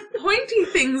fighting with pointy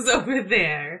things over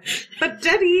there. But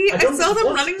Daddy, I saw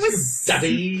them running with...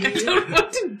 Daddy. I don't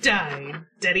want to die,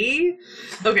 Daddy.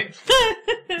 Okay.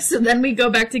 So then we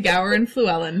go back to Gower and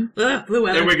Fluellen.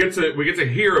 Llewellyn. And we get to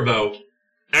hear about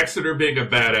Exeter being a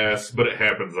badass, but it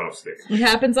happens off stage. It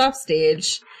happens off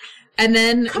stage. And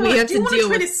then Come we on, have do you to want to deal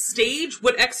try with... to stage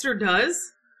what Exeter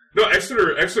does? No,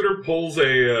 Exeter pulls a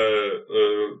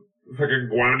fucking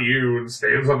Guan Yu and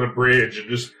stands on the bridge and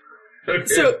just...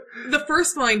 So, the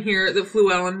first line here that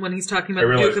Llewellyn, when he's talking I about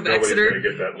the realize Duke of nobody's Exeter... going to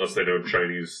get that unless they know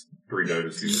Chinese 3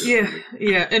 dynasties.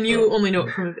 Yeah, and you only know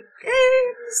it from the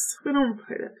games. We don't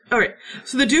play that. Alright,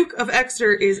 so the Duke of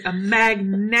Exeter is a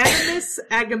magnanimous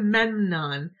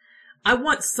Agamemnon. I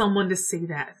want someone to say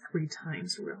that 3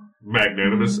 times, real.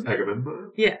 Magnanimous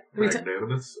Agamemnon? Yeah, 3 times.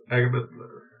 Magnanimous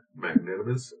Agamemnon.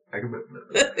 Magnanimous Agamemnon.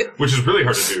 Which is really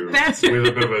hard to do. Faster. With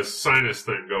a bit of a sinus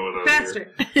thing going on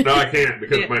Faster. here. No, I can't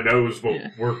because Yeah. my nose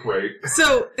won't work right.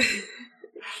 So,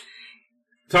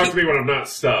 Talk to me when I'm not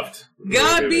stuffed.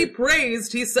 God be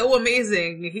praised, he's so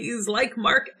amazing. He's like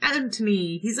Mark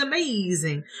Antony. He's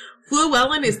amazing.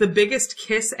 Llewellyn is the biggest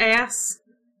kiss ass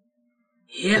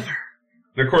ever.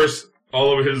 And of course,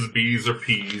 all of his B's are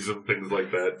P's and things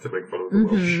like that to make fun of the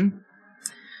Welsh.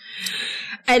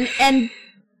 And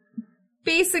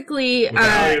basically,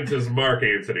 Valiant is Mark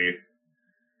Antony.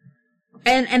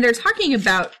 and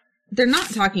they're not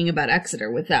talking about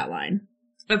Exeter with that line.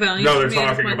 No, they're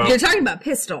talking about They're talking about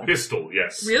Pistol. Pistol,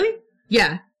 yes. Really?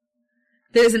 Yeah.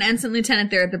 There's an ensign lieutenant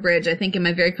there at the bridge. I think in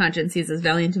my very conscience he's as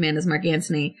valiant a man as Mark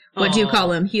Antony. What do you Aw.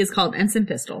 call him? He is called Ensign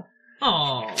Pistol.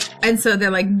 Aww. And so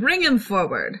they're like, bring him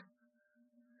forward.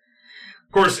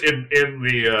 Of course, in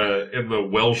the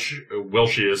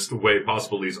Welshiest way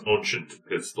possible, he's Ancient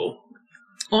Pistol.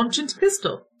 Ancient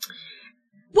pistol.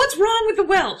 What's wrong with the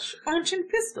Welsh? Ancient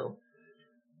pistol.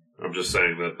 I'm just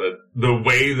saying that the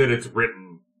way that it's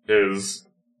written is,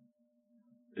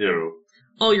 you know,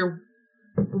 All your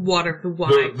water, the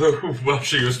wine. the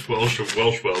Welshiest Welsh of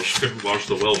Welsh couldn't wash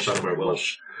the Welsh out of my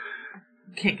Welsh.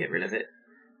 Can't get rid of it.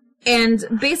 And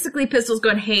basically Pistol's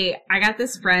going, hey, I got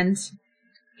this friend.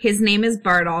 His name is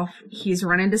Bardolph. He's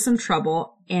run into some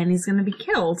trouble, and he's going to be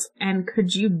killed. And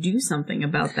could you do something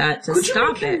about that to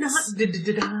stop it?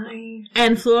 die?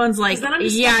 And Fluellen's like, Is that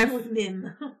yeah, with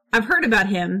him? I've heard about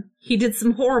him. He did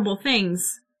some horrible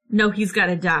things. No, he's got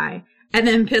to die. And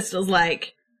then Pistol's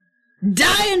like,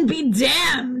 die and be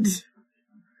damned!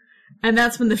 And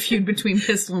that's when the feud between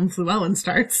Pistol and Fluellen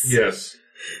starts. Yes.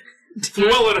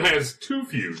 Llewellyn has 2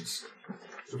 feuds,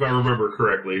 if I remember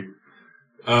correctly.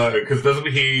 Because doesn't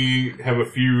he have a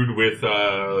feud with,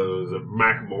 is it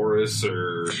Mac Morris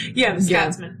or... Yeah, the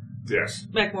Scotsman. Yes.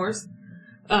 Mac Morris.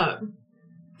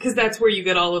 Because that's where you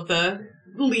get all of the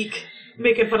leak,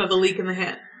 making fun of the leak in the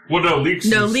hat. Well, no, Leeks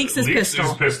is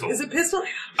Pistol. Is it pistol?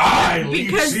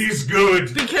 Leeks, Because- he's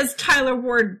good! Because Tyler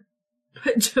Ward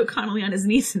put Joe Connolly on his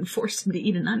knees and forced him to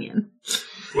eat an onion.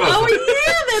 Well, yeah,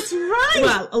 that's right!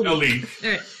 Well, a leek,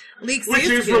 Alright. Leeks which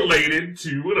is good. related to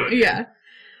an onion. yeah.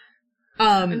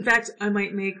 In fact, I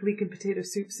might make leek and potato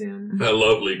soup soon. I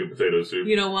love leek and potato soup.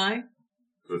 You know why?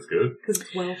 That's good. Because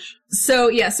it's Welsh. So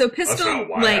That's Pistol, not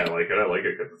why like, I like it. I like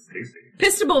it because it's tasty.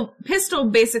 Pistol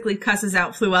basically cusses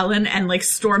out Fluellen and, like,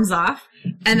 storms off.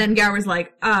 And then Gower's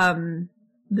like,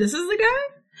 this is the guy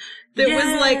that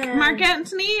was, like, Mark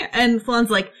Antony? And Fluellen's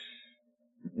like,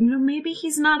 you know, maybe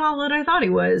he's not all that I thought he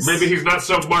was. Maybe he's not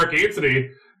some Mark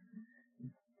Antony.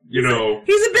 You know.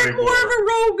 He's a bit anymore. more of a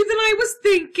rogue than I was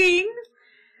thinking.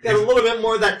 Got a little bit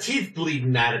more of that teeth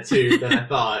bleeding attitude than I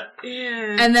thought.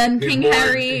 Yeah. And then He's King more,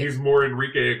 Harry... He's more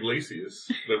Enrique Iglesias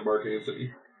than Mark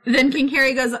Antony. Then King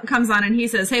Harry comes on and he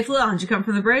says, "Hey, Fleur, did you come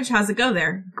from the bridge? How's it go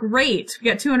there?" "Great. We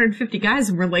got 250 guys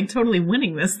and we're like totally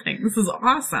winning this thing. This is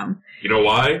awesome." You know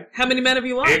why? How many men have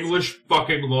you lost? English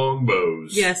fucking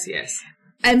longbows. Yes, yes.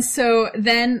 And so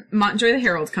then Montjoy the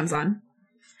Herald comes on.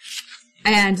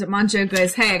 And Montjoy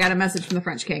goes, "Hey, I got a message from the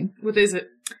French king. What is it?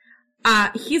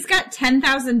 He's got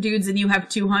 10,000 dudes and you have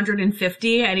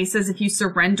 250, and he says if you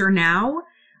surrender now,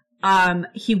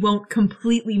 he won't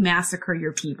completely massacre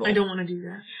your people." I don't want to do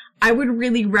that. I would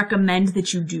really recommend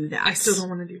that you do that. I still don't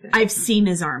want to do that. I've seen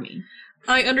his army.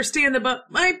 I understand that, but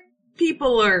my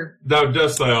people are... Thou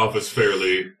dost thy office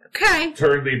fairly. Okay.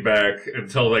 Turn thee back and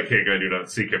tell thy king I do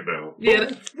not seek him now. Yeah.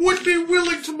 But would be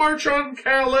willing to march on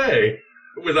Calais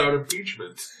without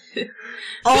impeachment.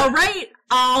 All right.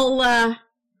 I'll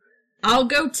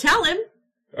go tell him.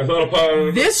 I thought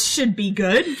upon... This should be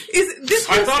good.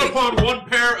 I thought upon one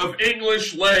pair of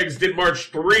English legs did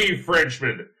march 3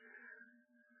 Frenchmen.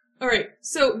 All right,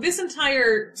 so this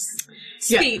entire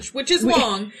speech, which is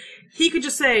long, he could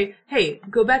just say, "Hey,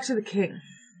 go back to the king.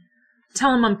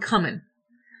 Tell him I'm coming.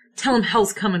 Tell him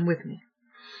hell's coming with me."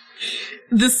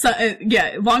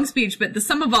 Long speech, but the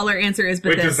sum of all our answer is but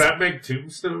Wait, this. does that make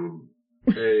Tombstone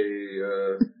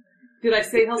a... Did I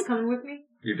say hell's coming with me?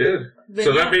 You did. Then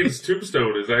So that yeah. means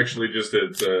Tombstone is actually just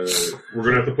we're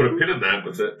going to have to put a pin in that,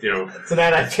 but that, It's an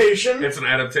adaptation. it's an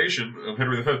adaptation of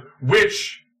Henry V,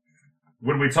 which,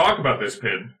 when we talk about this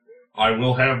pin, I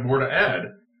will have more to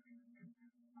add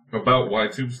about why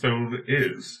Tombstone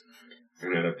is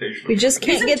an adaptation. We just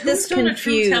can't Isn't get this Tombstone a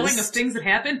true telling of confused. things that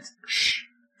happened? Shh.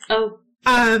 Oh.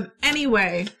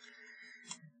 Anyway.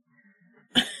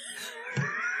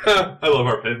 I love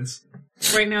our pins.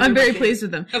 Right now. I'm they're very working. pleased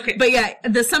with them. Okay. But yeah,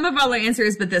 the sum of all our answer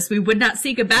is but this. We would not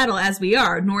seek a battle as we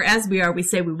are, nor as we are we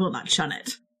say we will not shun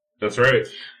it. That's right.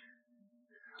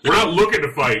 We're not looking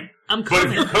to fight, I'm but if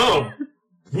coming. you come,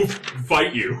 we'll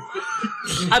fight you.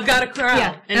 I've got a crowd.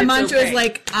 Yeah. And it's Mantra okay. is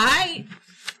like, I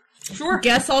Sure.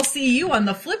 guess I'll see you on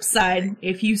the flip side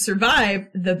if you survive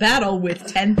the battle with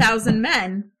 10,000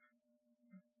 men.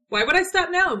 Why would I stop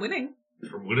now? I'm winning.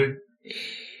 From winning. You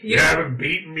You haven't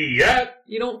beaten me yet.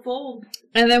 You don't fold.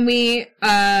 And then we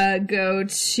go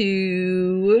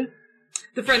to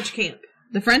The French camp.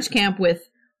 the French camp with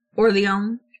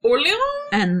Orleans Orleans?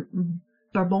 and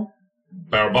Bourbon.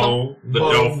 Bourbon, the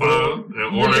Dauphin,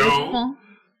 and Orleans.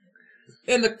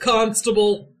 And the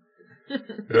constable.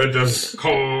 It just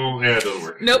yeah, it doesn't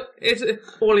work. Nope. It's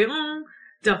Orleans,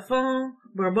 Dauphin,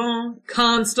 Bourbon,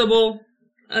 constable.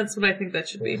 That's what I think that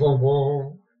should be.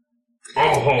 Oh,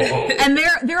 And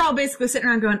they're all basically sitting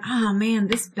around going, "Oh man,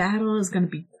 this battle is going to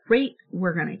be great.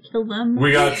 We're going to kill them.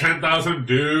 we got 10,000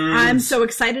 dudes. I'm so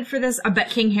excited for this. I bet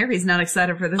King Harry's not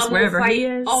excited for this, wherever he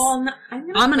is. I'm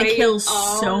gonna fight kill all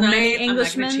so night. many I'm not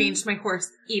Englishmen. gonna change my horse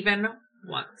even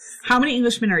once. How many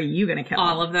Englishmen are you going to kill?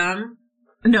 All of them.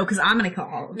 No, because I'm going to kill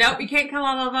all of them. Nope, you can't kill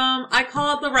all of them. I call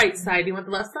out the right side. You want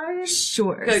the left side?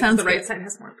 Sure. Because Sounds the right good. side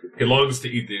has more people. He longs to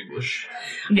eat the English.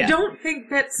 Yeah. I don't think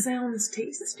that sounds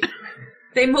tasty.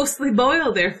 They mostly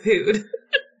boil their food.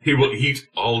 He will eat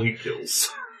all he kills.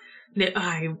 No,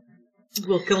 I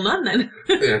will kill none then.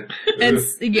 Yeah. And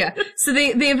so they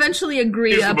eventually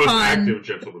agree He's the most upon, active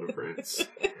gentleman of France.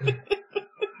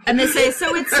 and they say,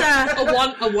 so it's,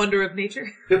 a wonder of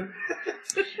nature.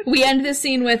 we end this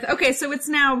scene with, okay, so it's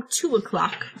now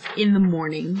 2:00 in the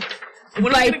morning. When are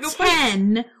we By gonna go fight?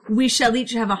 10, we shall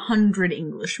each have 100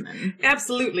 Englishmen.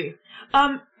 Absolutely.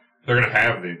 They're gonna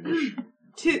have the English.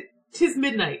 'Tis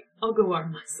midnight. I'll go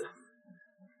arm myself.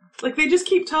 Like, they just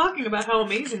keep talking about how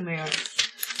amazing they are.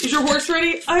 Is your horse ready?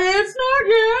 It's not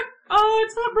yet.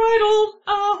 It's not bridled.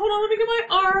 Hold on, let me get my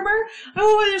armor.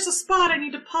 Oh, there's a spot. I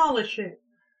need to polish it.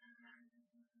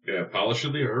 Yeah,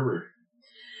 polishing the armor.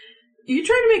 You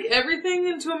trying to make everything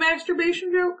into a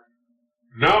masturbation joke?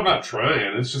 No, I'm not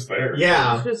trying. It's just there.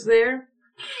 Yeah. It's just there.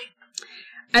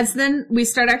 As then we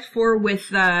start Act 4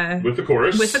 with With the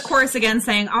chorus. the chorus again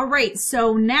saying, all right,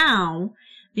 so now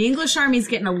the English army's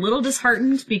getting a little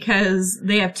disheartened because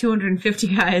they have 250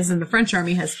 guys and the French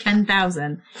army has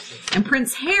 10,000. And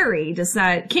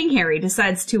King Harry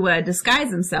decides to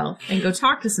disguise himself and go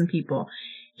talk to some people.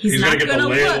 He's not gonna get the gonna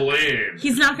lay of the look. land.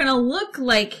 He's not going to look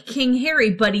like King Harry,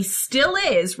 but he still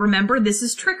is. Remember, this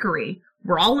is trickery.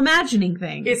 We're all imagining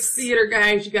things. It's theater,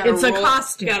 guys. You gotta It's a roll.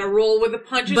 costume. Gotta roll with the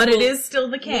punches. but it We'll- is still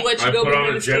the king. We'll let you I go put on behind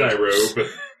a the stage. Jedi robe.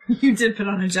 You did put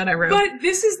on a Jedi robe. But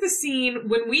this is the scene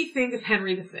when we think of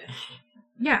Henry V.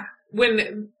 yeah.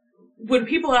 When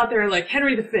people out there are like,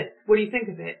 Henry V, what do you think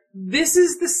of it? This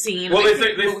is the scene Well, I they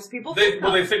think think most people think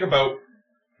they think about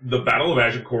the Battle of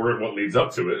Agincourt and what leads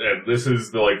up to it, and this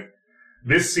is the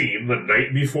this scene, the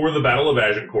night before the Battle of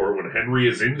Agincourt, when Henry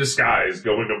is in disguise,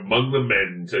 going among the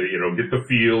men to, get the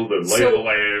field and lay the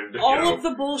land. All of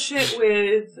the bullshit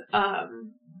with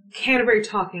Canterbury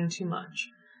talking too much,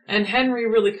 and Henry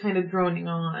really kind of droning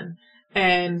on,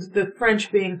 and the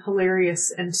French being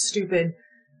hilarious and stupid,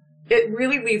 it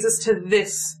really leads us to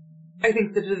this, I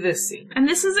think, to this scene. And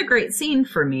this is a great scene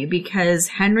for me, because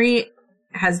Henry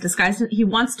has disguised, he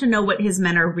wants to know what his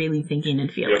men are really thinking and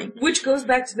feeling. Yep. Which goes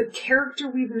back to the character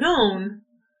we've known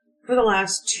for the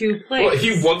last 2 plays. Well,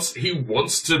 he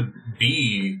wants to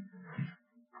be,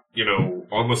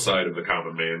 on the side of the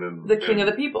common man and the king of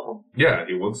the people. Yeah,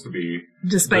 he wants to be,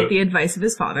 despite the advice of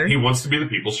his father. He wants to be the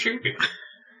people's champion.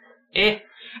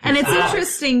 And it's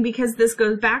interesting because this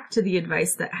goes back to the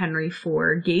advice that Henry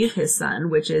IV gave his son,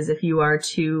 which is if you are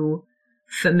too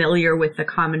familiar with the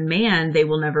common man, they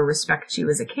will never respect you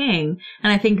as a king.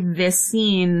 And I think this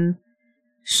scene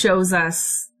shows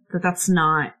us that that's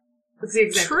not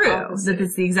true. Opposite. That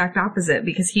it's the exact opposite,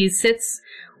 because he sits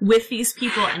with these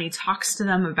people and he talks to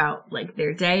them about like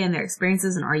their day and their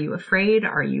experiences, and are you afraid?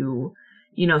 Are you,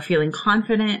 feeling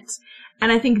confident?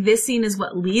 And I think this scene is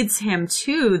what leads him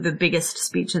to the biggest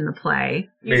speech in the play.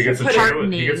 He gets a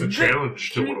challenge. He gets a Heartening.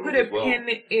 challenge to Can we one of put them a as well.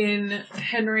 pin in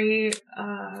Henry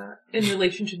in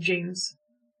relation to James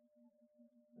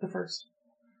the First,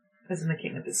 as in the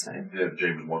king at this time? Yeah,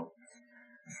 James 1.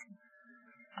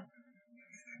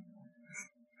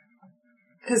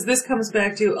 Because this comes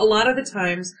back to, a lot of the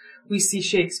times we see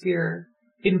Shakespeare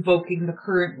invoking the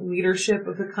current leadership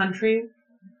of the country.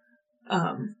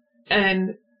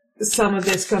 And some of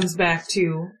this comes back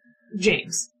to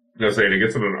James. I was saying, he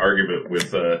gets in an argument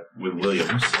with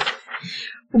Williams.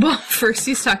 Well, first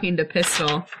he's talking to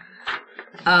Pistol.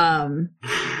 And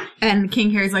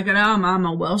King Harry's like, I'm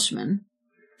a Welshman.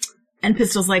 And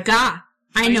Pistol's like, I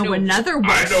know another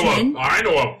Welshman. I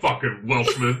know a fucking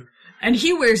Welshman. And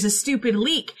he wears a stupid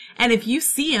leek. And if you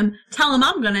see him, tell him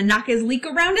I'm gonna knock his leek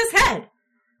around his head.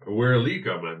 I wear a leek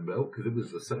on my belt because it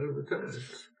was the sign of the times.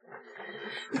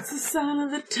 It's the sign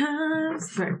of the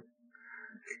times. Right.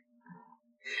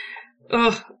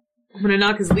 Ugh. I'm gonna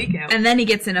knock his leek out. And then he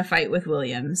gets in a fight with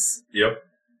Williams. Yep.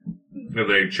 And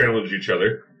they challenge each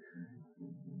other.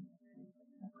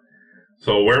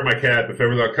 So I'll wear my cap. If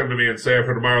ever they'll come to me and say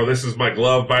after tomorrow, this is my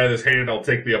glove, by this hand, I'll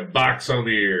take thee a box on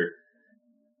the ear.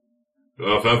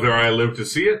 Well, if ever I live to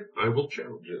see it, I will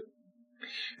challenge it.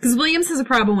 Because Williams has a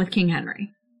problem with King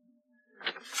Henry.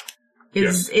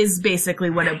 Is basically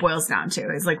what it boils down to.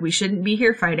 It's like, we shouldn't be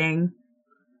here fighting.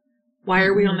 Why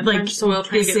are we on the Like, French soil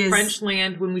trying to this get is- French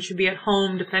land when we should be at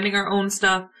home defending our own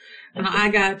stuff? And I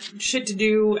got shit to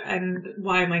do, and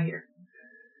why am I here?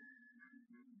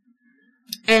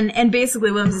 And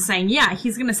basically Williams is saying, yeah,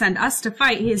 he's going to send us to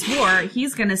fight his war.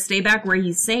 He's going to stay back where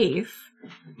he's safe.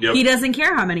 Yep. He doesn't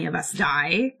care how many of us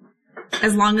die,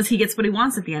 as long as he gets what he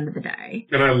wants at the end of the day.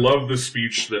 And I love the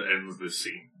speech that ends this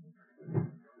scene.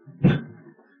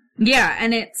 Yeah,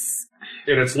 and it's...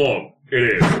 And it's long.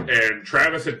 It is. And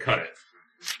Travis had cut it.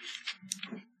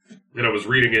 And I was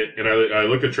reading it, and I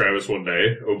looked at Travis one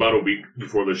day, about a week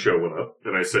before the show went up,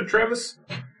 and I said, Travis,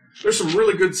 there's some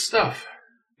really good stuff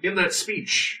in that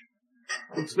speech.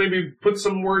 Let's maybe put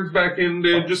some words back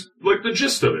into just, like, the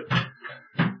gist of it.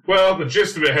 Well, the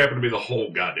gist of it happened to be the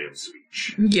whole goddamn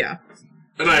speech. Yeah.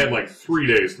 And I had, like, 3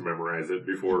 days to memorize it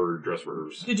before dress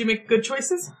rehearsal. Did you make good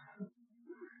choices?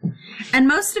 And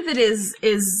most of it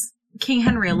is King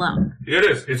Henry alone. It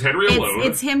is. It's Henry alone.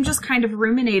 It's him just kind of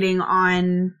ruminating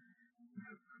on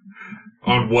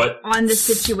what? On the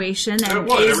situation, and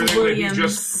what? is Everything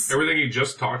Williams... everything he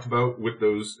just talked about with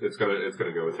those, it's gonna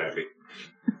go with happy.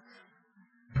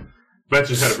 Beth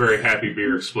just had a very happy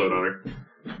beer explode on her.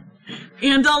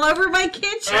 And all over my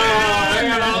kitchen! Oh, they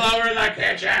got all over the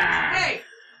kitchen! Hey!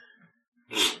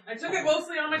 I took it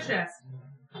mostly on my chest.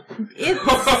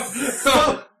 It's...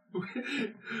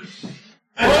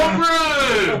 Home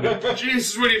run!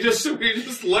 Jesus, when you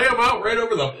just lay them out right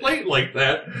over the plate like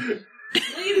that.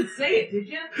 Well, you didn't say it, did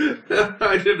you?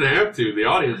 I didn't have to. The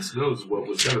audience knows what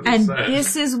was going to be And said.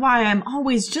 this is why I'm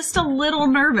always just a little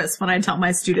nervous when I tell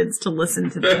my students to listen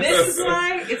to this. This is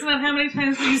why it's not how many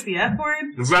times we use the F word.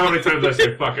 It's not how many times I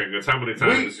say fucking. It's how many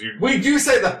times you... We do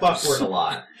say the fuck word a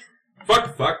lot.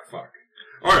 Fuck.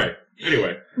 Alright,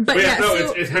 anyway. But yeah, no,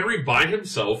 so- it's Henry by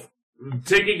himself,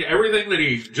 taking everything that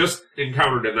he just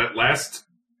encountered in that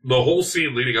the whole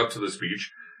scene leading up to the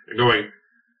speech, and going,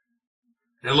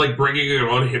 and like bringing it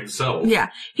on himself. Yeah.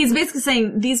 He's basically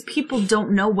saying, these people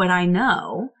don't know what I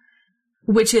know,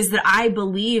 which is that I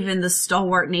believe in the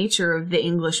stalwart nature of the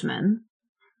Englishman.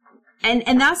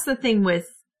 And that's the thing with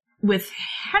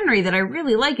Henry that I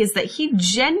really like is that he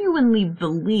genuinely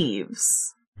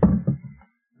believes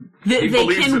that they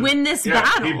can win this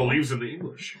battle. He believes in the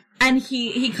English. And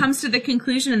he comes to the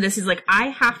conclusion in this, he's like, I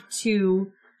have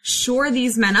to shore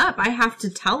these men up. I have to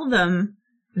tell them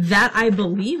that I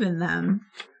believe in them.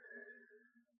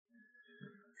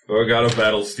 Oh, God of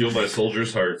battle, steal my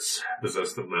soldiers' hearts,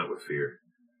 possess them not with fear.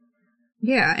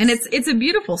 Yeah, and it's a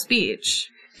beautiful speech.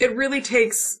 It really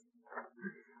takes...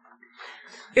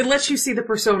 It lets you see the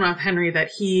persona of Henry, that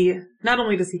he, not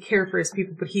only does he care for his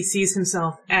people, but he sees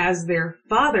himself as their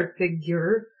father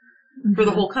figure for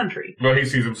the whole country. Well, he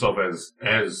sees himself as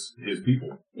his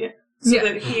people. Yeah. So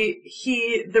that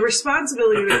the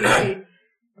responsibility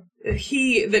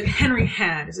that Henry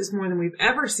has is more than we've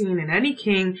ever seen in any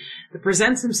king that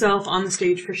presents himself on the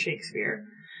stage for Shakespeare.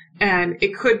 And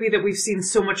it could be that we've seen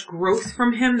so much growth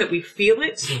from him that we feel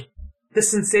it, the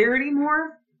sincerity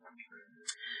more.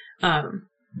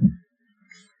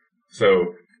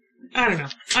 So, I don't know.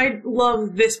 I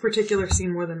love this particular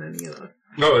scene more than any other.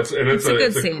 No, it's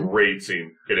a scene. Great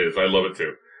scene. It is. I love it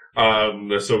too.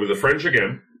 So the French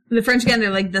again. The French again,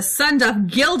 they're like, the sun doth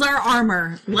gild our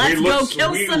armor. Let's go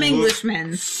kill some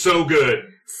Englishmen. So good.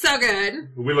 So good.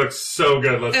 We look so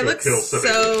good. Let's go kill some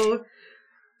Englishmen.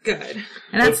 Good.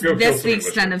 And that's the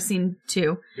extent of scene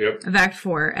 2 of Act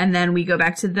 4. And then we go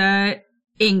back to the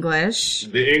English.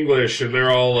 The English, and they're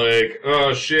all like,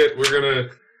 oh shit, we're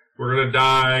gonna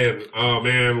die, and oh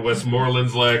man,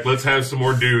 Westmoreland's like, let's have some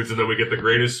more dudes, and then we get the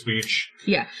greatest speech.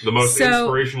 Yeah. The most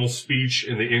inspirational speech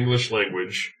in the English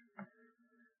language.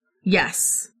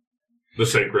 Yes. The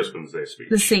St. Crispin's Day speech.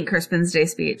 The St. Crispin's Day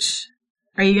speech.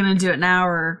 Are you gonna do it now,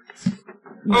 or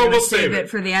we'll save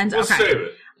it for the end? We'll save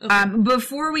it.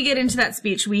 Before we get into that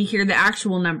speech, we hear the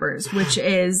actual numbers, which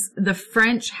is the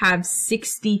French have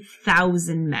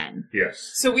 60,000 men.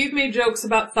 Yes. So we've made jokes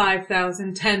about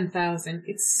 5,000, 10,000.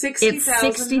 It's 60,000.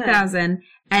 It's 60,000,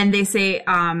 and they say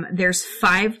there's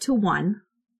 5 to 1,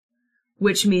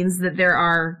 which means that there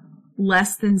are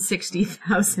less than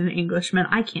 60,000 Englishmen.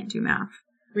 I can't do math.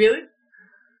 Really?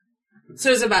 So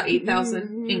there's about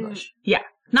 8,000 English. Yeah,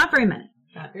 not very many.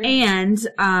 And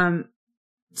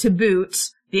to boot,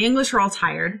 the English are all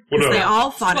tired because they all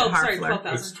fought at Harfleur.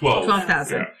 12,000. It's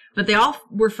 12,000. Yeah. But they all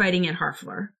were fighting at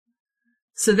Harfleur.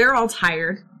 So they're all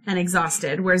tired and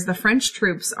exhausted, whereas the French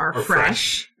troops are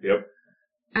fresh. Yep.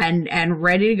 And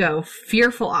ready to go.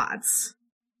 Fearful odds.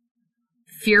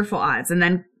 Fearful odds. And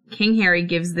then King Harry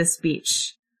gives this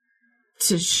speech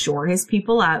to shore his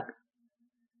people up.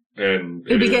 And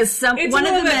it's one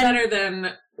of the men better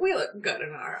than we look good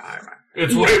in our armor.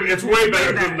 It's way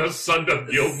better than the sun doth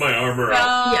gild my armor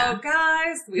out. Yeah,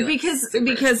 guys,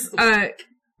 because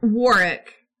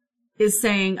Warwick is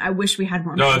saying, "I wish we had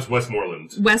more men." No, it's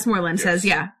Westmoreland. Westmoreland says,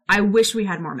 "Yeah, I wish we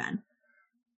had more men."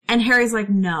 And Harry's like,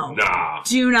 "No,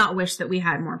 do not wish that we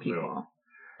had more people." No.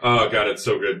 Oh God, it's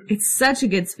so good. It's such a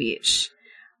good speech.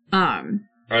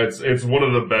 It's one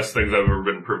of the best things I've ever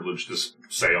been privileged to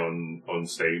say on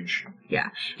stage.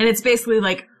 Yeah, and it's basically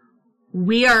like,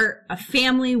 we are a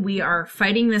family, we are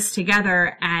fighting this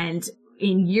together, and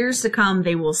in years to come,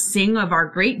 they will sing of our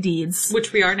great deeds.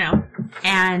 Which we are now.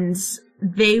 And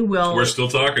they will... We're still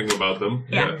talking about them.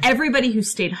 Yeah. Everybody who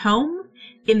stayed home,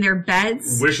 in their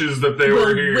beds... Wishes that they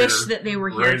were here. Wish that they were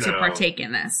here to partake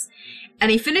in this.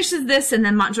 And he finishes this, and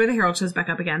then Montjoy the Herald shows back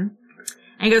up again.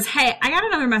 And he goes, hey, I got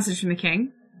another message from the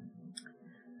king.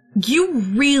 You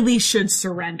really should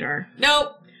surrender.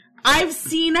 Nope. I've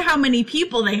seen how many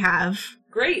people they have.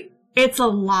 Great. It's a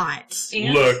lot.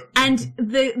 And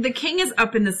the king is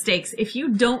up in the stakes. If you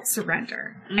don't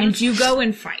surrender and you go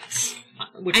and fight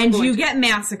and you get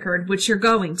massacred, which you're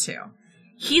going to,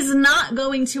 he's not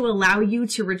going to allow you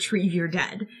to retrieve your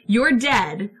dead. Your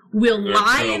dead will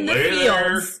lie in the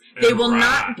fields. They will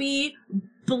not be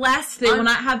blessed. They will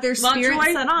not have their spirits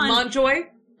set on. Montjoy,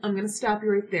 I'm going to stop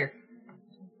you right there.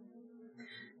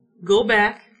 Go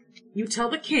back. You tell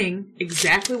the king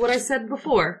exactly what I said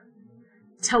before.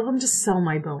 Tell them to sell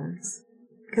my bones,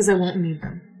 because I won't need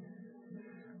them.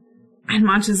 And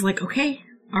Mancha's like, okay,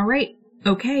 all right,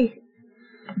 okay.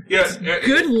 Yeah.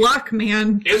 Good luck,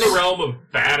 man. In the realm of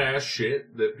badass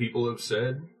shit that people have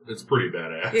said, it's pretty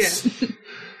badass. Yeah.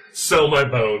 Sell my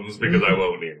bones because I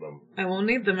won't need them. I won't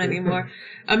need them anymore.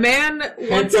 A man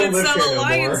once did sell a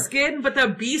lion skin, but the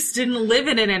beast didn't live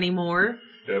in it anymore.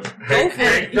 Yep.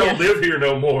 Hank don't live here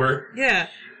no more. Yeah.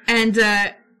 And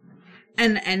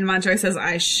Montjoy says,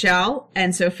 I shall,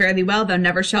 and so fare thee well, thou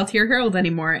never shalt hear herald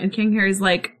anymore. And King Harry's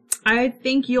like, I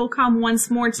think you'll come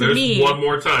once more to me. One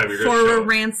more time. You're for a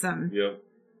ransom. Yep.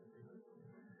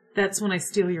 That's when I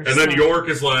steal your son. And then York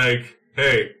is like,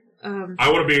 hey, I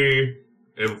want to be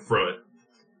and front.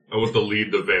 I want to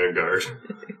lead the vanguard.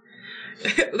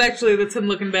 Actually, that's him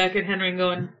looking back at Henry and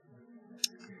going,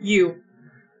 "You.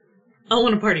 I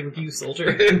want to party with you,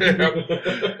 soldier."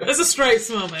 That's a Stripes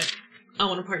moment. I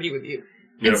want to party with you.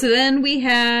 And so then we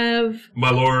have...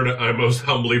 My lord, I most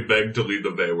humbly beg to lead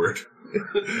the vanguard.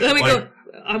 Let me go.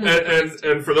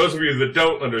 And for those of you that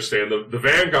don't understand, the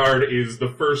vanguard is the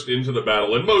first into the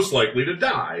battle and most likely to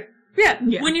die. Yeah,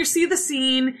 when you see the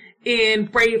scene in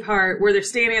Braveheart where they're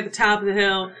standing at the top of the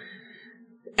hill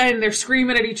and they're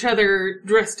screaming at each other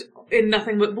dressed in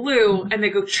nothing but blue, and they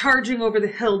go charging over the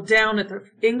hill down at the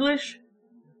English,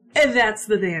 and that's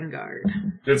the vanguard.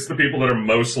 It's the people that are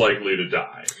most likely to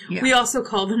die. Yeah. We also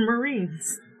call them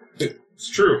Marines. It's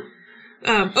true.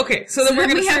 Okay, so then we're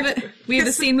going to we have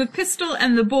a scene with Pistol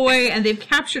and the boy, and they've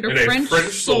captured a French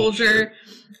soldier.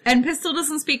 And Pistol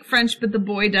doesn't speak French, but the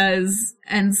boy does,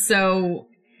 and so...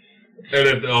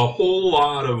 And a whole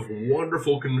lot of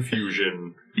wonderful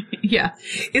confusion. Yeah.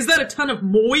 Is that a ton of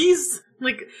moise?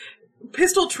 Like,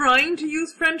 Pistol trying to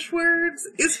use French words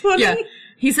is funny. Yeah.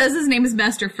 He says his name is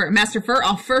Master Fur. Master Fur,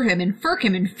 I'll fur him and firk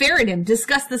him and ferret him.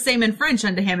 Discuss the same in French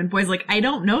unto him. And boy's like, I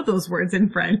don't know those words in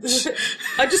French.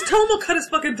 I just tell him I'll cut his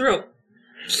fucking throat.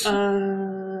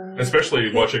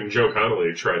 Especially watching Joe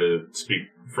Connolly try to speak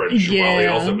French while he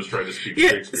also was trying to speak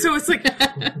Shakespeare. So it's like,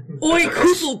 oi,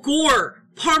 couple gore,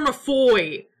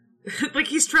 parmafoy. Like,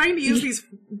 he's trying to use these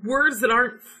words that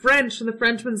aren't French, and the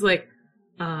Frenchman's like,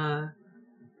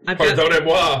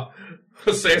 Pardonnez-moi.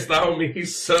 Sayest thou me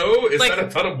so? Is like, that a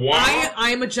ton of moi?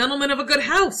 I am a gentleman of a good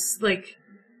house. Like,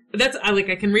 that's, I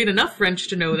can read enough French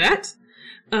to know that.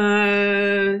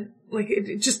 I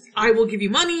will give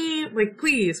you money. Like,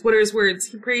 please, what are his words?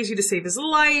 He prays you to save his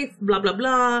life, blah, blah,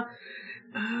 blah.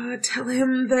 Tell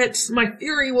him that my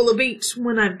fury will abate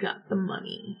when I've got the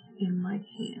money in my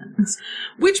hands.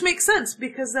 Which makes sense,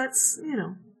 because that's,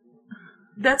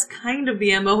 that's kind of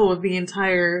the MO of the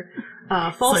entire,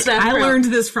 Falstaff. I learned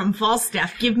this from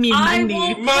Falstaff. Give me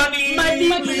money. Money,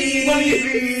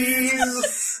 please.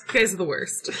 You guys are the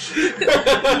worst.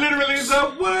 Literally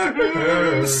the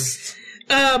worst.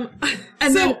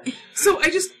 So I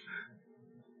just,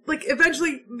 like,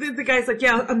 eventually the guy's like,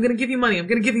 yeah, I'm gonna give you money.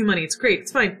 It's great.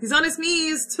 It's fine. He's on his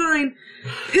knees. It's fine.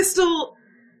 Pistol,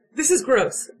 this is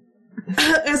gross.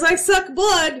 As I suck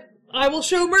blood, I will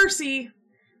show mercy.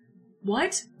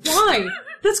 What? Why?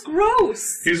 That's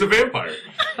gross. He's a vampire.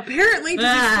 Apparently,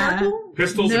 does he sparkle?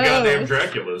 Pistol's a goddamn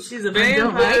Dracula's. He's a I vampire.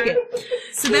 don't like it.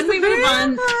 So then we move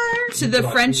on to the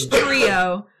French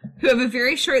trio, who have a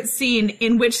very short scene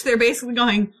in which they're basically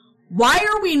going, why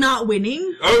are we not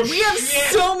winning? Oh, we have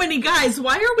so many guys.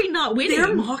 Why are we not winning?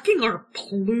 They're mocking our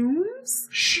plumes?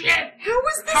 Shit! How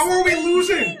is this? How are we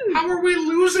losing? How are we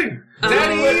losing?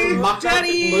 Daddy!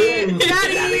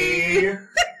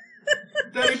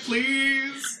 Daddy,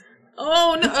 please!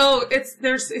 Oh no!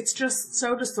 It's just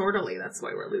so disorderly. That's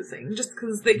why we're losing. Just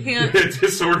because they can't.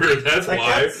 Disorder. That's Like,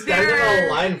 why. that's a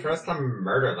line for us to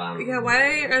murder them. Yeah.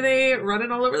 Why are they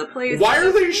running all over the place? Why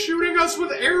are they shooting us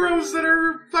with arrows that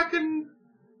are fucking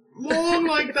long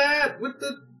like that? With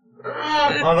the.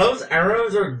 Oh, those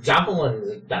arrows are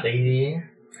javelins, Daddy.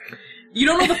 You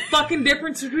don't know the fucking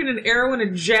difference between an arrow and a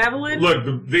javelin?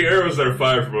 Look, the arrows that are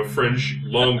fired from a French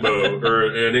longbow or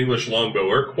an English longbow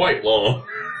are quite long.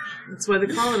 That's why they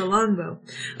call it a longbow.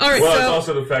 Alright, Well, so... it's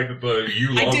also the fact that the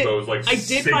longbow is like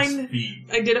 6 feet.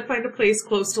 I did find a place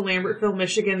close to Lambertville,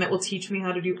 Michigan that will teach me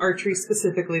how to do archery,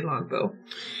 specifically longbow.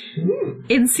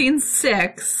 In scene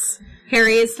 6,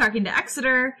 Harry is talking to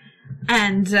Exeter,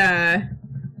 and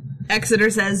Exeter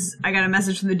says, I got a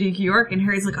message from the Duke of York, and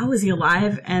Harry's like, oh, is he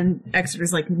alive? And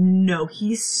Exeter's like, no,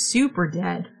 he's super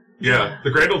dead. Yeah,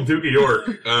 the Grand Old Duke of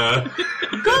York. Gone!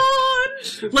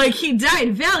 Like, he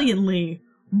died valiantly,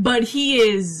 but he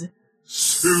is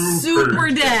super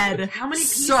dead. How many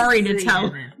pieces Sorry did to they tell.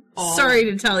 get in? Sorry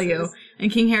to tell you.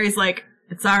 And King Harry's like,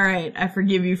 it's alright, I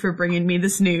forgive you for bringing me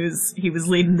this news. He was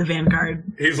leading the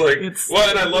vanguard. He's like, It's- well,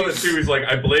 and I love it too. He's like,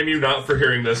 I blame you not for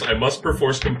hearing this. I must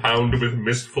perforce compound with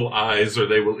mistful eyes, or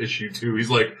they will issue too. He's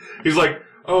like,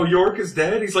 oh, York is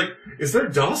dead? He's like, is there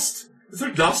dust? Is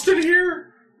there dust in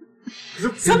here?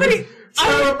 Somebody...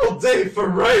 Terrible day for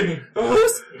writing.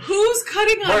 Who's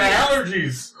cutting My onions?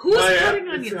 allergies. Who's My cutting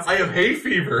onions? I have hay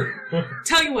fever.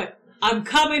 Tell you what, I'm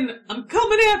coming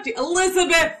after you.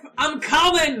 Elizabeth, I'm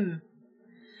coming!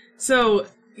 So,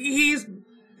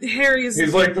 Harry's...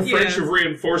 He's like, the French yeah. have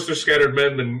reinforced their scattered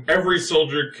men, then every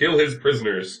soldier kill his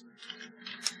prisoners.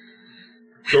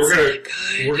 So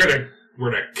we're gonna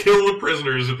kill the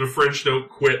prisoners if the French don't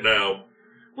quit now.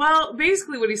 Well,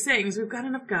 basically what he's saying is we've got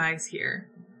enough guys here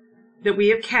that we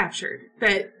have captured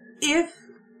that if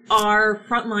our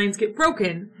front lines get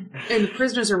broken and the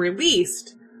prisoners are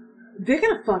released, they're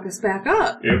gonna fuck us back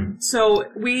up. Yep. So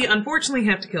we unfortunately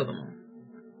have to kill them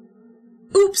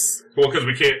all. Oops. Well, because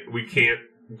we can't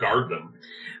guard them.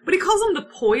 But he calls them the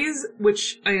poise,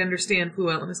 which I understand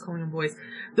Llewellyn is calling them boys.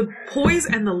 The poise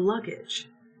and the luggage.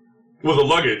 Well, the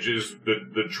luggage is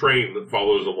the train that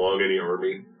follows along any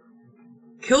army.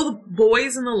 Kill the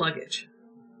boys and the luggage.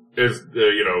 Is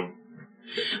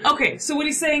Okay, so what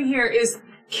he's saying here is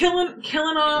killing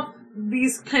off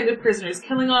these kind of prisoners,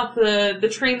 killing off the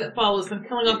train that follows them,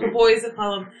 killing off the boys that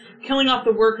follow them, killing off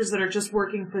the workers that are just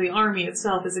working for the army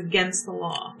itself is against the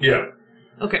law. Yeah.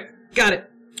 Okay, got it.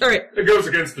 All right. It goes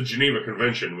against the Geneva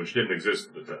Convention, which didn't exist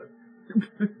at the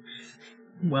time.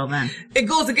 Well then. It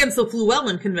goes against the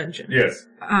Llewellyn Convention. Yes.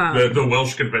 The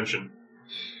Welsh Convention.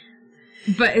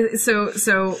 But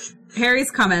so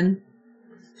Harry's coming,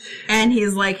 and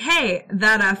he's like, "Hey,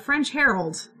 that French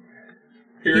herald,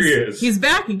 Here he is. he's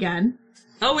back again."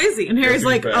 Oh, is he? And Harry's he's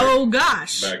like, back. "Oh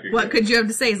gosh, Back again. what could you have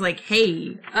to say?" He's like,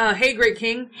 "Hey, Hey, great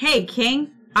king. hey,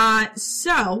 King.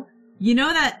 So you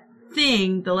know that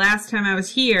thing the last time I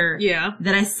was here, Yeah.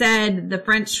 that I said the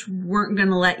French weren't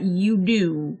gonna let you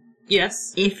do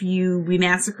Yes. if we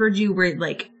massacred you.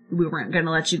 We weren't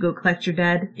gonna let you go collect your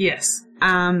dead. Yes.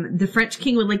 The French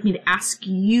king would like me to ask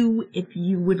you if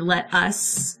you would let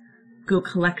us go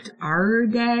collect our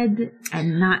dead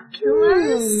and not kill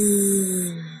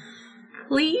us.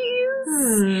 Please?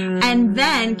 And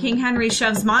then King Henry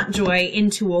shoves Montjoy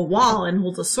into a wall and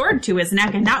holds a sword to his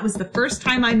neck, and that was the first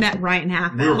time I met Ryan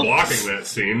Halfell. We were blocking that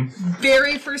scene,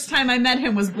 Very first time I met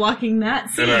him was blocking that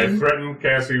scene and I threatened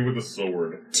Cassie with a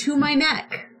sword. to my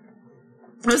neck.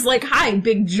 I was like, "Hi,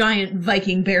 big giant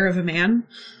Viking bear of a man.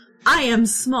 I am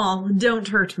small, don't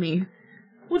hurt me."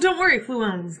 Well, don't worry.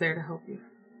 Llewellyn's there to help you.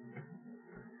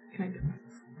 Kind of.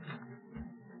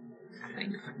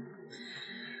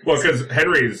 Well, because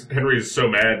Henry's so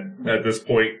mad at this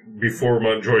point before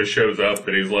Montjoy shows up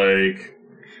that he's like,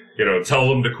 tell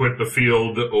them to quit the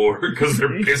field or because they're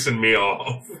pissing me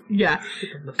off. Yeah.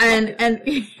 And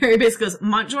Harry basically goes,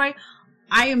 "Montjoy,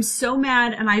 I am so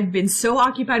mad and I've been so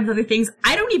occupied with other things.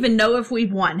 I don't even know if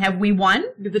we've won. Have we won?"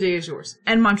 The day is yours.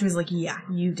 And Montjoy's like, "Yeah,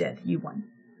 you did. You won."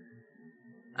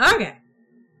 Okay.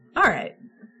 All right.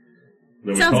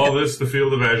 Then we Sounds call good. this the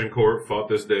Field of Agincourt, fought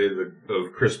this day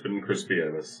of Crispin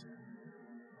Crispianus.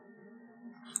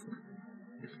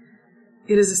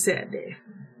 It is a sad day.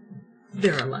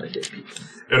 There are a lot of dead people.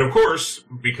 And of course,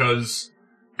 because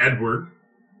Edward,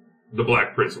 the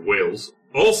Black Prince of Wales,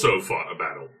 also fought a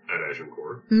battle at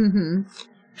Agincourt Mm-hmm.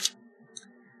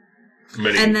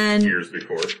 many And then- years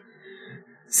before.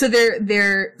 So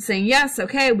they're saying, "Yes,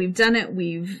 okay, we've done it.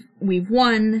 We've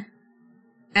won."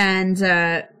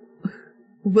 And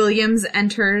Williams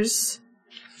enters,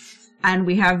 and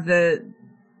we have the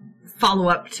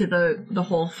follow-up to the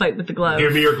whole fight with the glove.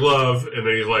 Give me your glove, and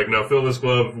then he's like, "Now fill this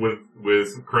glove with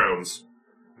crowns,"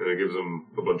 and he gives him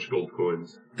a bunch of gold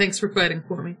coins. Thanks for fighting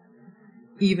for me.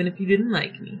 Even if you didn't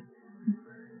like me.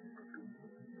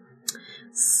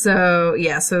 So,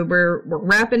 yeah, so we're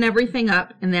wrapping everything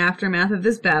up in the aftermath of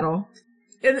this battle.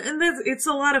 And it's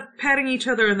a lot of patting each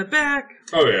other in the back.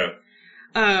 Oh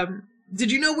yeah.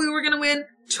 Did you know we were gonna win?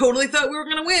 Totally thought we were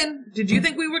gonna win. Did you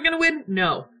think we were gonna win?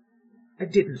 No. I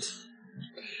didn't.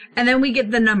 And then we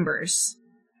get the numbers.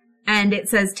 And it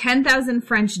says 10,000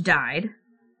 French died.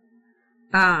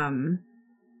 And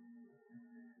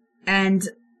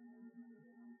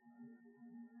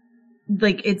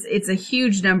like it's a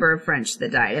huge number of French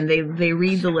that died, and they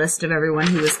read the list of everyone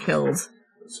who was killed.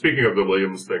 Speaking of the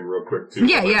Williams thing, real quick too.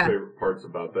 Yeah, one of yeah. my favorite parts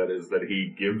about that is that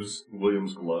he gives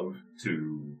William's glove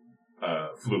to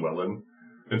Llewellyn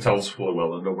and tells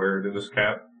Llewellyn to wear it in his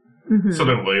cap. Mhm. So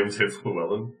then Williams hits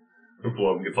Llewellyn, and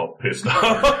Llewellyn gets all pissed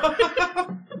off.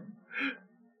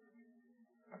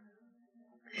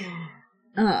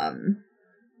 And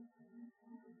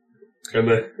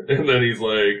then he's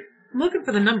like, I'm looking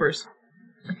for the numbers.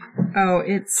 Oh,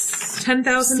 it's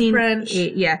 10,000 seen- French.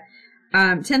 Yeah.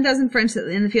 10,000 French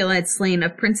in the field had slain,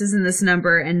 of princes in this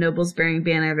number, and nobles bearing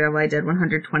banner thereof dead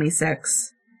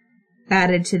 126.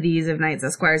 Added to these of knights,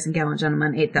 esquires, and gallant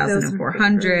gentlemen,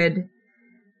 8,400.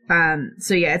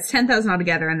 So yeah, it's 10,000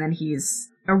 altogether, and then he's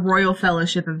a royal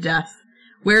fellowship of death.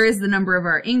 Where is the number of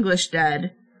our English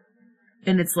dead?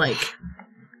 And it's like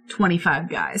 25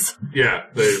 guys. yeah,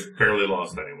 they barely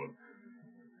lost anyone.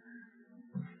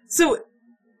 So,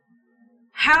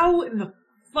 how in the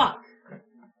fuck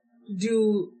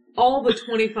do all the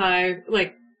 25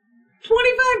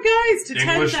 guys to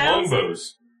English 10,000?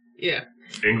 longbows. Yeah.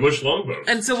 English longbows.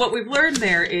 And so what we've learned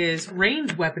there is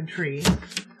ranged weaponry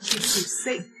keeps you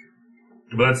safe.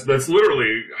 But that's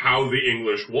literally how the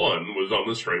English won, was on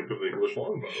the strength of the English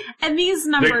longbow. And these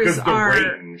numbers Because the are...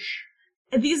 range.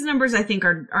 These numbers, I think,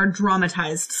 are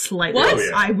dramatized slightly. What? Oh,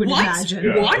 yeah. I would What? imagine.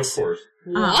 Yeah, What? of course.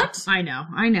 What? I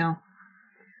know.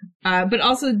 But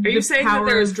also, Are you saying that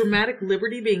there is dramatic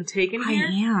liberty being taken I here?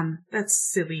 am. That's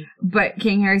silly. But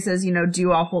King Harry says,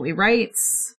 do all holy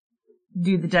rites,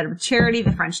 do the debt of charity,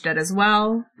 the French debt as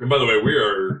well. And by the way, we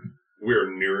are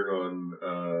nearing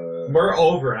on. We're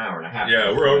over an hour and a half.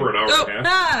 Yeah, we're over an hour Oh, and a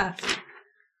half.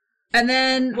 And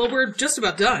then, well, we're just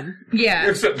about done. yeah.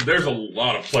 Except there's a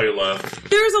lot of play left.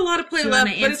 There's a lot of play Do you left,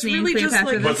 want but it's Antony and really just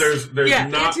Cleopatra like... But there's yeah,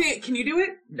 not Antony, can you do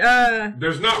it?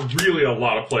 there's not really a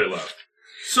lot of play left.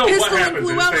 So Pistol what and happens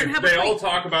Llewellyn is have a they all fight.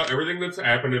 talk about everything that's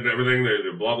happened and everything. They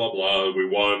blah blah blah. We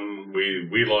won.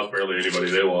 We lost barely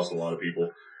anybody. They lost a lot of people.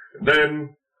 And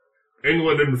then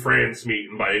England and France meet,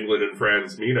 and by England and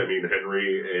France meet, I mean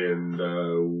Henry and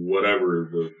whatever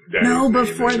the daddy's No, name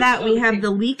before is. that, we have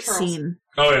the leak Charles. scene.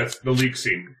 Oh, yeah, it's the leak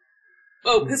scene.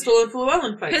 Oh, Pistol and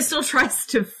Llewellyn fight. Pistol tries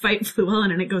to fight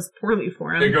Llewellyn, and it goes poorly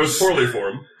for him. It goes poorly for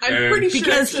him. I'm and- pretty sure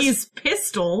because it's just- he's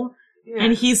Pistol, Yeah.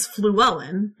 and he's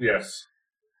Llewellyn. Yes,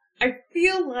 I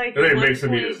feel like... and then at it one makes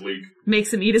him eat point- his leek.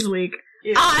 Makes him eat his leek.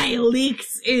 Yeah. I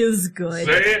leaks is good.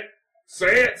 Say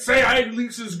it. Say I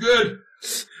leeks is good.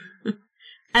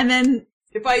 And then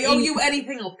If I owe you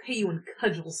anything, I'll pay you in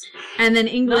cudgels. England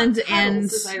Not and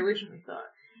cuddles, as I originally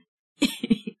thought.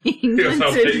 England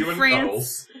I'll pay you and in France.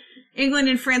 cuddles. England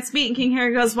and France meet, and King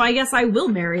Harry goes, "Well, I guess I will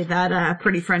marry that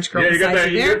pretty French girl Yeah, you got beside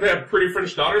that. you You there." got that pretty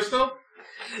French daughter still.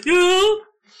 You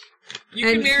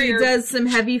can And marry he her. does some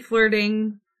heavy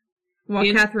flirting while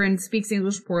In- Catherine speaks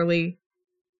English poorly.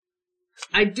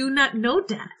 I do not know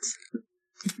that.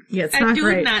 Yeah, it's I not do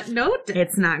great. not know that.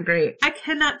 It's not great. I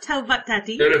cannot tell what that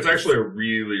is. And it's actually a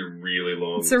really, really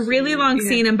long. It's a really scene. long Yeah.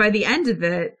 scene, and by the end of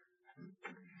it,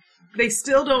 They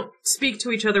still don't speak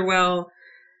to each other well.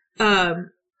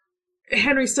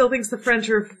 Henry still thinks the French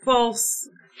are false.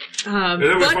 And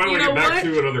then we But finally you know get back what?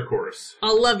 to another chorus.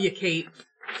 I'll love you, Kate.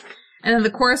 and then the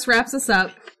chorus wraps us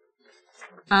up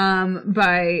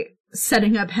by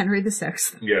setting up Henry VI.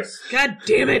 Yes. God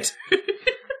damn it.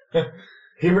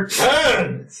 He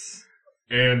returns!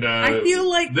 And I feel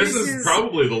like this this is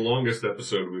probably the longest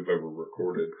episode we've ever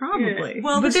recorded. Probably. Yeah.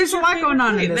 Well, but this there's is a your lot going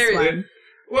on in favorite this play. one.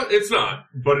 Well, it's not,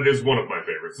 but it is one of my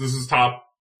favorites. This is top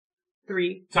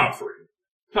 3.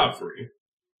 three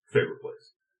favorite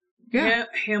plays. Yeah.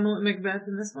 Hamlet, Macbeth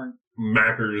in this one.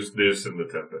 Mackers, this, and The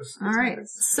Tempest. All right.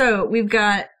 So we've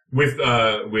got With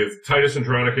Titus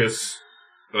Andronicus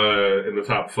in the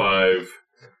top 5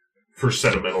 for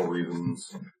sentimental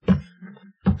reasons.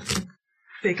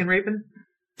 Bacon raping.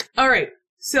 All right.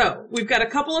 So we've got a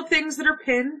couple of things that are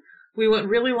pinned. We went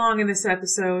really long in this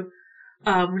episode.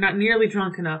 We're not nearly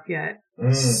drunk enough yet.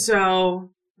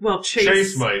 So, well,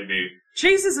 Chase might be.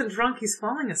 Chase isn't drunk. He's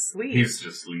falling asleep. He's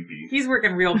just sleepy. He's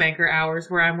working real banker hours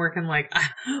where I'm working like,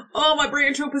 oh, my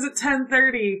branch opens at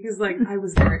 10:30. He's like, I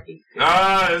was there at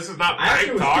 8:50. This is not I actually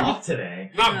bank was talk. off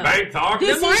today. Not No. bank talk.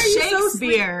 this Then why is are you so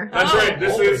Shakespeare. That's Oh. right.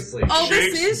 This is Oh,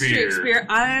 this is Shakespeare. Shakespeare.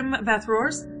 I'm Beth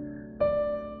Roars,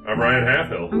 I'm Ryan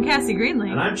Halfhill. I'm Cassie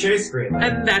Greenlee. And I'm Chase Greenland.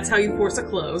 and that's how you force a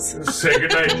close. Say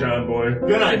goodnight, John Boy. Good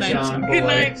night, Good night, John. John. Boy. Good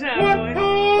night, John.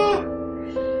 Boy.